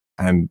result.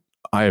 And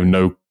I have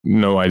no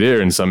idea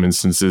in some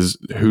instances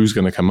who's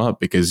going to come up,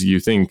 because you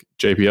think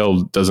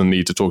JPL doesn't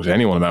need to talk to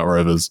anyone about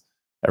rovers.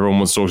 Everyone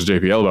wants to talk to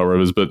JPL about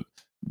rovers, but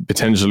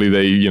potentially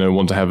they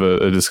want to have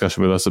a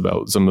discussion with us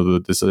about some of the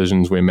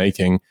decisions we're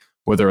making,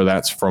 whether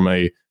that's from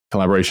a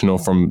collaboration or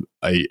from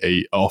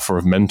a offer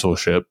of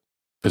mentorship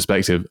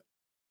perspective.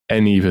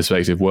 Any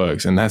perspective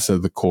works, and that's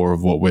at the core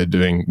of what we're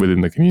doing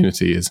within the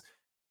community, is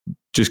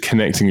just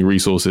connecting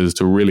resources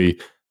to really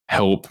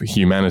help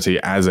humanity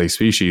as a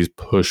species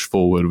push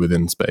forward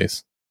within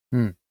space.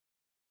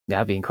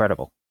 That'd be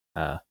incredible.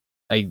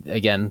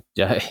 Again,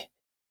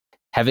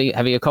 having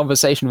a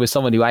conversation with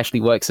someone who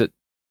actually works at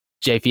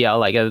JPL,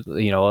 like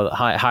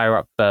higher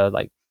up,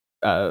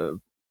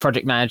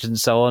 project managers and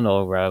so on,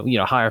 or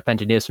higher up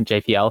engineers from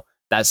JPL.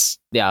 That's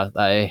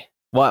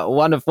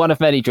one of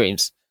many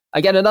dreams.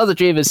 Again, another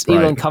dream is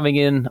Elon coming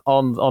in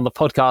on the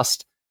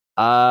podcast.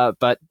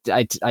 But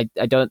I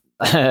don't.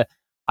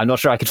 I'm not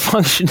sure I could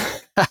function.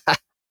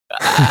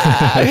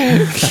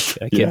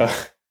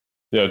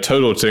 Yeah,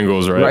 total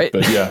tingles, right?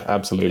 But yeah,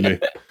 absolutely.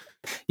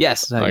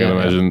 Yes, I can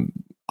imagine.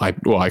 I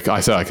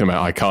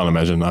can't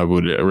imagine. I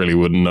really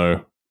wouldn't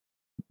know,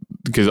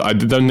 because I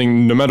don't think,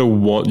 no matter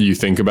what you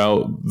think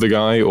about the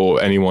guy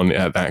or anyone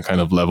at that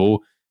kind of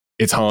level,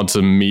 it's hard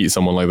to meet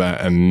someone like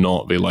that and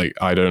not be like,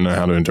 I don't know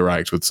how to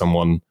interact with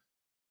someone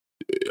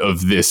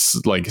of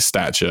this like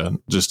stature,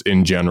 just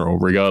in general,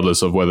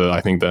 regardless of whether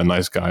I think they're a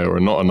nice guy or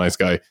not a nice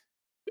guy.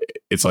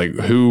 It's like,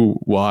 who,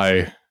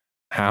 why,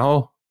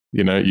 how?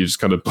 You just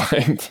kind of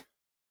blank.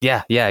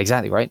 Yeah,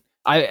 exactly, right.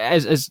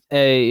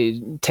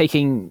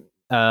 Taking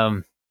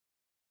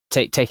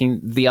taking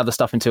the other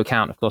stuff into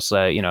account, of course,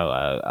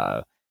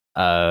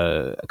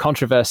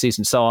 controversies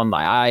and so on.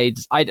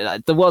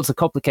 The world's a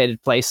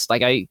complicated place.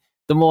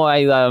 The more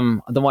I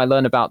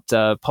learn about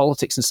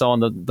politics and so on,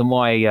 the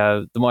more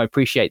I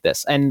appreciate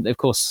this. And of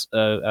course,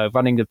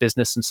 running a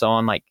business and so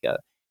on,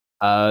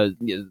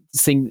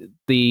 seeing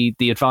the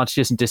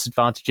advantages and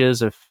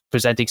disadvantages of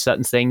presenting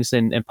certain things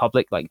in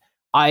public.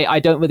 I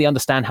don't really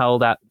understand how all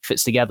that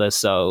fits together.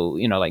 So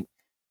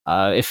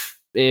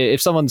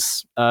if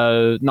someone's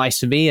nice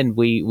to me and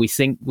we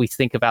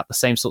think about the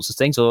same sorts of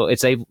things, or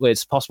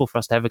it's possible for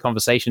us to have a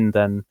conversation,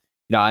 then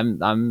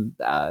I'm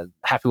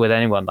happy with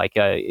anyone.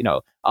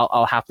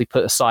 I'll happily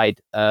put aside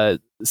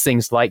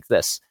things like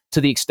this to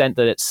the extent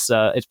that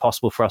it's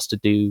possible for us to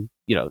do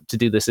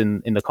this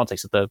in the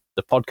context of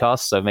the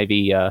podcast. So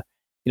maybe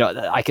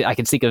I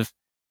can think of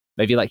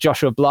maybe like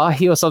Joshua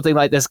Blahi or something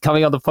like this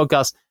coming on the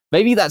podcast.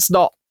 Maybe that's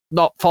not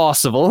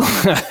possible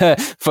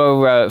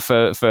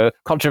for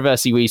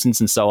controversy reasons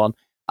and so on.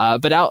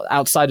 But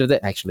outside of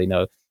it, actually,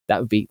 no, that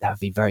would be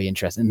very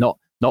interesting. Not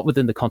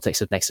within the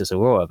context of Nexus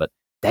Aurora, but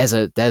there's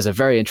a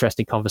very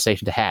interesting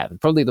conversation to have,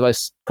 and probably the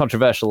most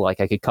controversial like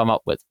I could come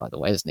up with, by the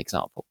way, as an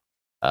example.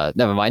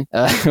 Never mind,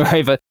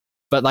 right?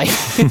 But like,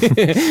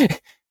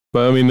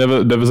 but I mean,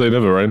 never say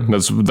never, right?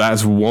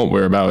 That's what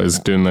we're about, is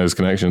doing those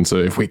connections. So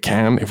if we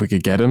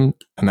could get them,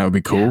 and that would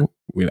be cool,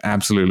 we'd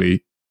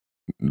absolutely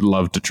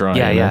love to try.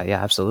 Yeah,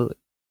 absolutely.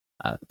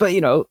 But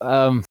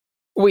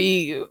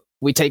we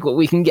take what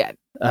we can get.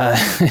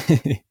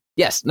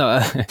 Yes,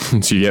 no.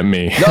 So you get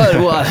me.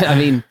 No, well, I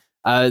mean,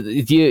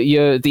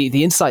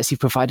 the insights you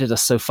provided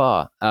us so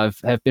far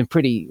have been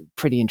pretty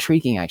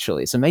intriguing.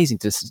 Actually, it's amazing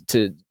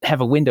to have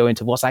a window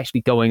into what's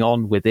actually going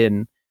on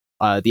within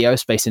the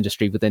aerospace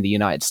industry within the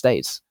United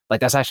States.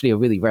 Like, that's actually a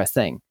really rare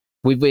thing.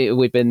 We've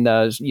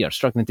been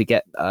struggling to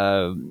get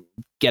a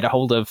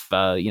hold of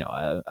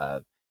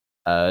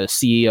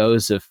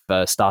CEOs of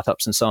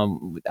startups and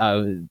so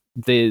on.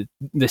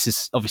 This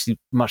is obviously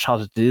much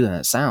harder to do than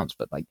it sounds,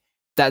 but like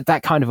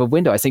that kind of a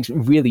window I think is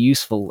really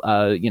useful.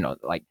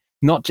 Like,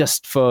 not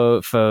just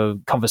for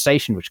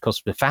conversation, which of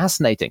course would be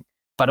fascinating,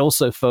 but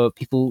also for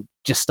people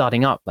just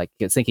starting up, like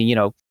thinking,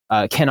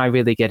 can I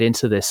really get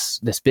into this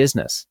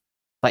business?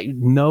 Like,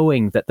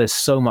 knowing that there's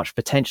so much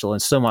potential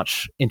and so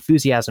much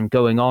enthusiasm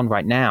going on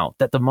right now,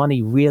 that the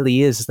money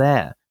really is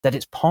there, that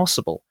it's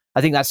possible.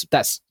 I think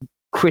that's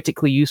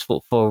critically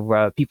useful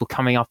for people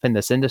coming up in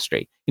this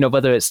industry.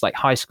 Whether it's like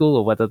high school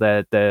or whether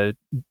they're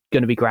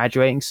going to be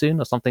graduating soon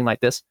or something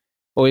like this,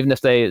 or even if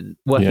they're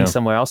working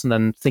somewhere else and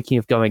then thinking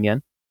of going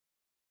in.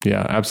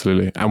 Yeah,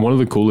 absolutely. And one of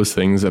the coolest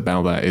things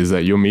about that is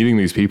that you're meeting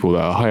these people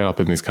that are high up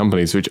in these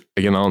companies, which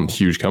again aren't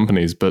huge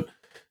companies, but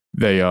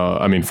they are,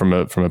 I mean, from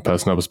a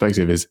personnel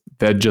perspective, is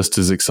they're just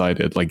as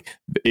excited. Like,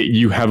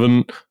 you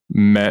haven't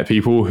met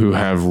people who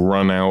have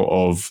run out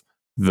of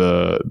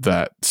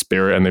that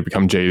spirit and they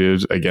become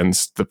jaded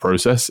against the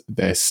process.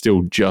 They're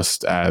still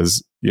just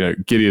as,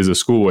 giddy as a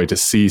schoolboy to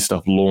see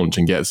stuff launch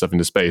and get stuff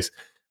into space.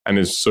 And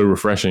it's so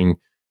refreshing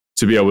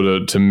to be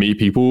able to meet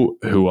people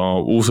who are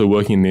also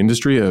working in the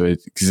industry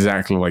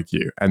exactly like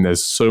you. And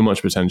there's so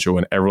much potential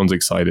and everyone's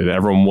excited.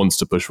 Everyone wants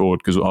to push forward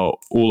because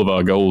all of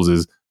our goals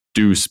is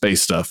do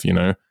space stuff,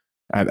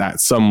 at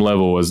some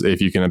level. As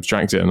if you can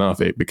abstract it enough,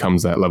 it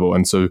becomes that level.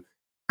 And so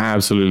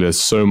absolutely, there's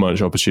so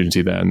much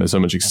opportunity there and there's so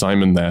much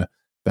excitement there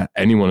that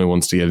anyone who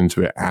wants to get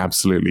into it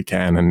absolutely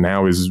can. And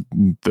now is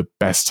the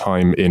best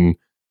time in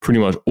pretty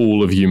much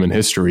all of human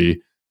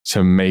history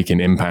to make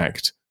an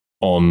impact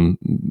on,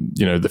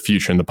 the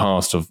future and the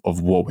past of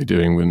what we're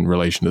doing in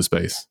relation to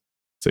space.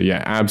 So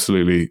yeah,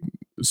 absolutely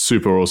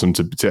super awesome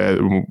to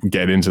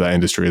get into that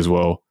industry as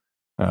well,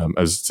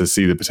 as to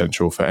see the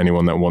potential for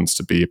anyone that wants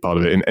to be a part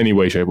of it in any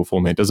way, shape or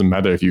form. It doesn't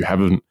matter if you have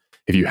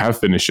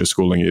finished your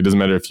schooling. It doesn't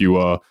matter if you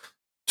are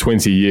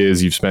 20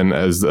 years you've spent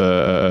as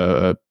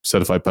a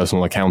certified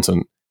personal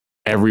accountant.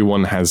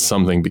 Everyone has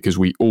something, because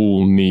we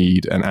all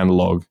need an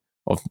analog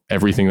of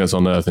everything that's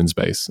on Earth in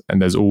space.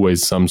 And there's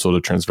always some sort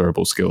of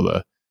transferable skill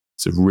there.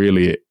 So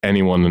really,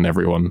 anyone and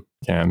everyone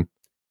can.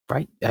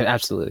 Right,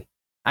 absolutely.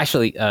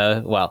 Actually,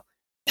 we're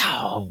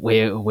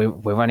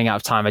running out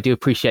of time. I do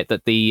appreciate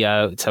that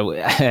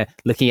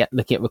looking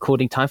at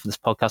recording time for this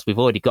podcast, we've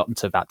already gotten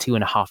to about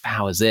 2.5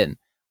 hours in.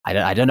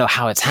 I don't know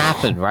how it's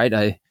happened, right?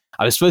 I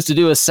was supposed to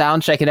do a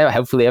sound check, and out.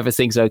 Hopefully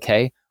everything's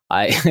okay.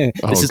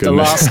 This is the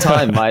last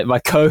time my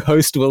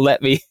co-host will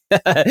let me do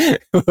a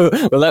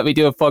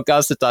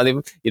podcast at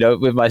time,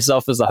 with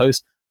myself as the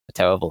host. A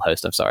terrible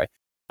host, I'm sorry.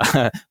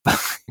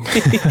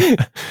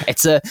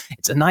 It's a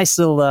nice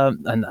little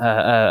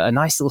a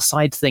nice little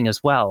side thing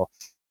as well.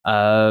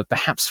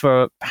 Perhaps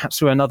for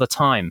another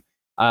time.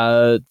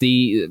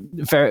 The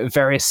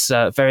various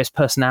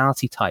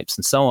personality types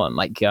and so on,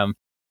 like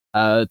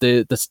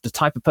the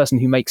type of person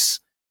who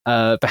makes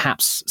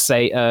perhaps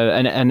say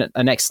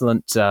an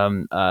excellent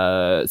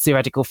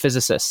theoretical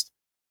physicist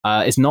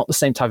is not the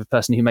same type of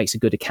person who makes a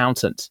good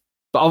accountant.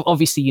 But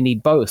obviously you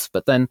need both.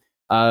 But then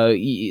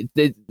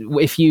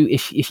if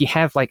you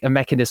have like a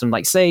mechanism,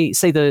 like say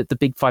the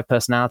big 5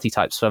 personality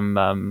types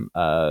from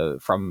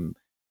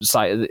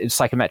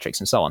psychometrics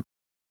and so on,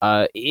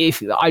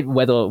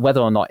 whether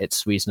or not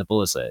it's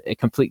reasonable is a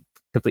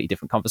completely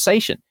different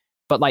conversation.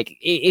 But like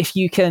if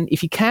you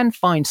can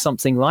find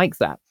something like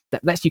that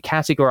lets you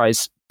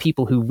categorize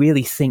people who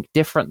really think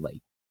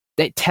differently,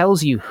 that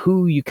tells you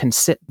who you can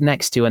sit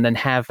next to and then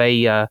have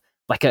a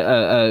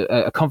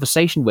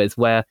conversation with,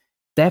 where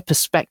their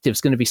perspective is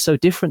going to be so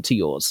different to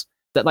yours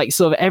that like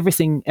sort of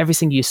everything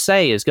you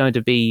say is going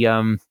to be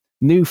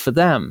new for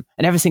them,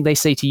 and everything they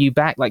say to you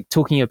back, like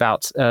talking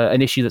about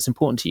an issue that's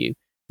important to you,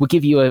 will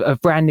give you a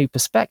brand new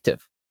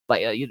perspective.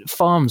 Like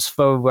farms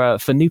for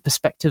new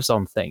perspectives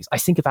on things. I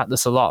think about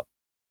this a lot.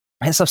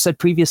 As I've said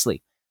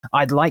previously,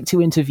 I'd like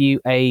to interview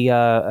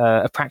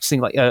a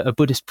practicing like a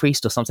Buddhist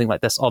priest or something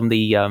like this on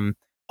the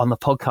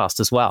podcast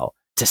as well,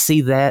 to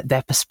see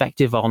their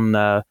perspective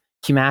on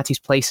humanity's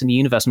place in the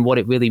universe and what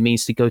it really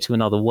means to go to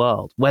another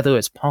world, whether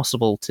it's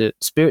possible to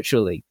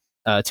spiritually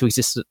to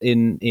exist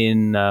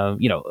in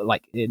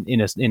like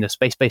in a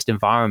space-based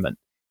environment.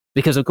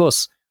 Because of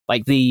course,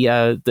 like the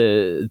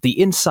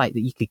insight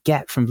that you could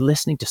get from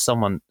listening to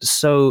someone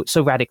so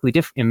radically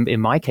different, in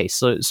my case,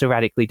 so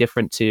radically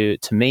different to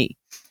me,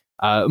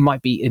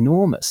 might be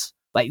enormous.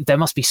 Like there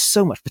must be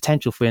so much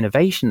potential for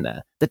innovation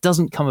there that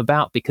doesn't come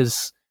about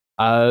because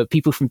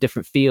people from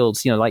different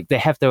fields, like they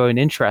have their own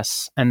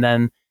interests, and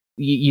then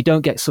you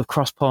don't get sort of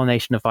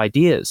cross-pollination of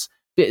ideas.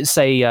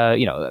 Say,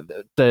 say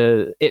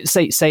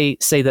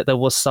that there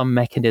was some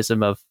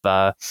mechanism of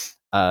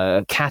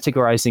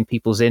categorizing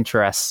people's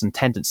interests and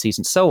tendencies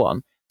and so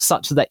on,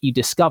 such that you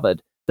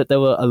discovered that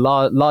there were a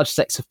large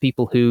sects of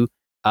people who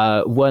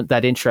weren't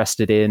that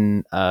interested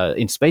in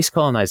space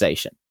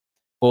colonization,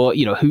 or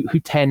who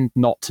tend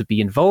not to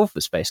be involved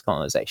with space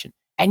colonization,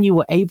 and you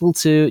were able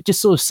to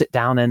just sort of sit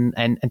down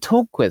and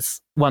talk with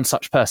one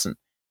such person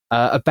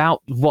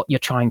about what you're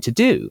trying to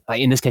do. Like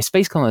in this case,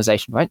 space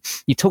colonization, right?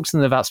 You talk to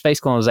them about space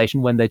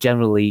colonization when they're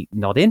generally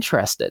not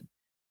interested,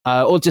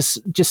 or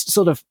just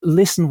sort of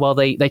listen while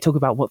they talk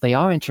about what they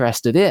are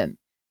interested in.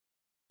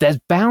 There's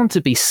bound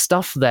to be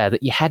stuff there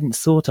that you hadn't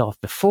thought of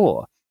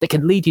before that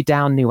can lead you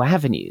down new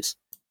avenues.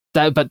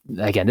 But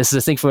again, this is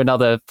a thing for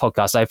another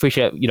podcast. I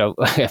appreciate,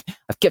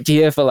 I've kept you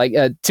here for like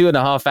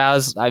 2.5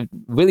 hours. I'm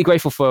really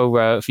grateful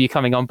for you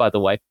coming on, by the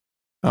way.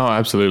 Oh,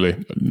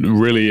 absolutely.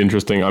 Really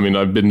interesting. I mean,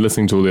 I've been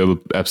listening to all the other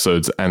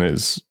episodes, and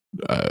it's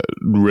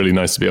really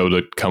nice to be able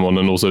to come on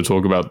and also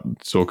talk about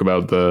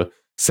the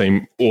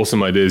same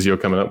awesome ideas you're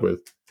coming up with.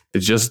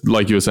 It's just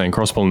like you were saying,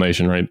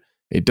 cross-pollination, right?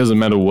 It doesn't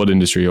matter what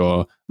industry you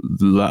are.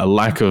 A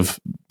lack of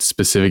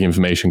specific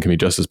information can be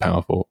just as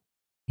powerful.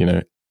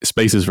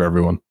 Space is for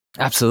everyone.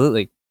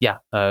 Absolutely. Yeah.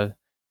 I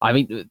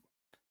mean,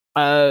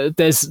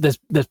 there's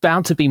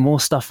bound to be more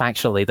stuff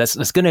actually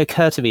that's going to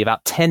occur to me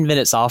about 10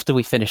 minutes after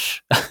we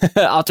finish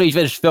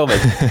filming.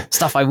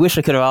 Stuff I wish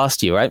I could have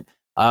asked you, right?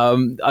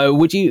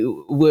 Would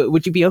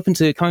you be open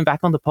to coming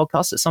back on the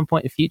podcast at some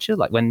point in the future,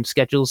 like when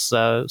schedules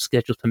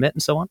permit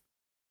and so on?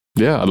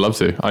 Yeah, I'd love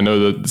to. I know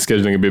that the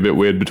scheduling would be a bit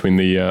weird between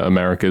the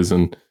Americas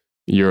and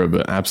Europe,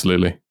 but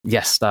absolutely.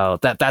 Yes,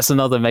 that's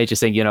another major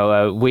thing.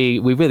 We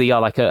really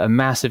are like a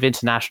massive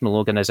international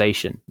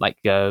organization, like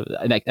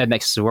at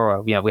Nexus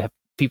Aurora. We have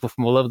people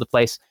from all over the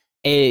place.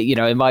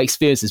 In my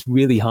experience, it's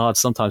really hard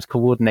sometimes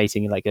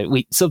coordinating. Like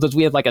sometimes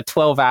we have like a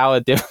 12-hour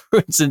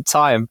difference in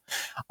time.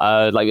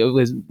 Like it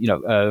was,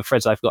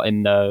 friends I've got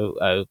in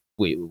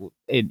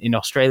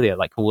Australia,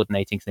 like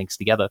coordinating things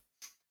together.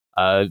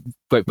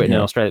 Great Britain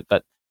and Australia,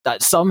 but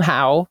that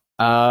somehow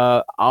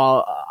I'll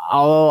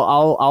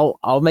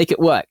make it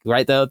work.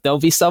 Right, there'll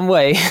be some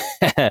way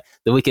that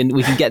we can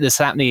get this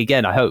happening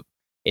again. I hope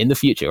in the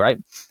future. Right.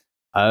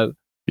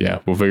 Yeah,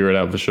 we'll figure it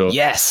out for sure.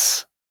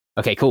 Yes.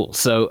 Okay, cool.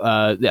 So,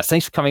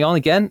 thanks for coming on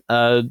again.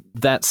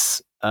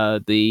 That's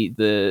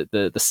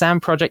the SAM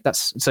project.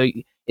 So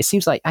it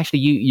seems like actually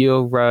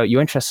your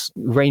interests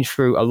range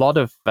through a lot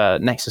of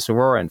Nexus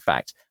Aurora. In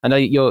fact, I know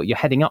you're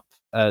heading up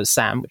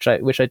SAM,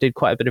 which I did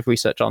quite a bit of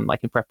research on,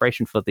 like in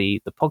preparation for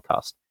the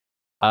podcast.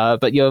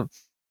 But you're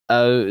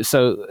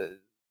so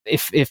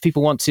if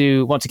people want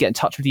to get in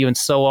touch with you and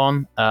so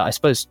on, I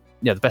suppose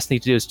the best thing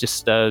to do is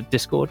just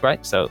Discord,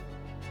 right? So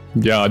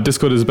yeah,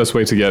 Discord is the best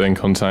way to get in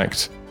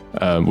contact.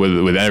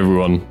 With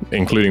everyone,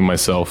 including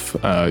myself.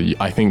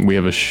 I think we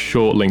have a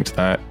short link to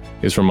that.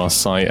 It's from our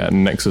site at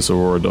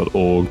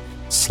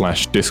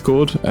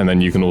nexusaurora.org/Discord. And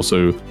then you can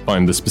also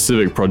find the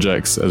specific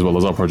projects as well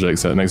as our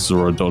projects at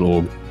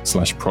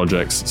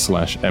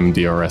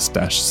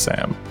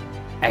nexusaurora.org/projects/MDRS-SAM.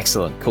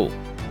 Excellent. Cool.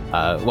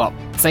 Well,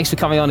 thanks for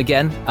coming on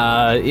again.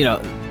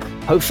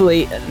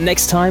 Hopefully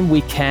next time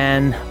we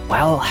can,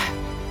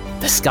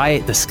 the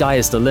sky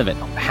is the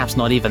limit. Or perhaps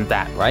not even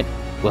that, right?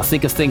 We'll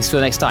think of things for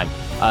the next time.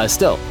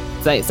 Still,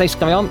 thanks for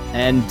coming on,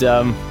 and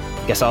I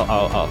guess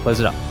I'll close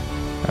it up.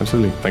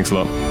 Absolutely. Thanks a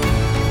lot.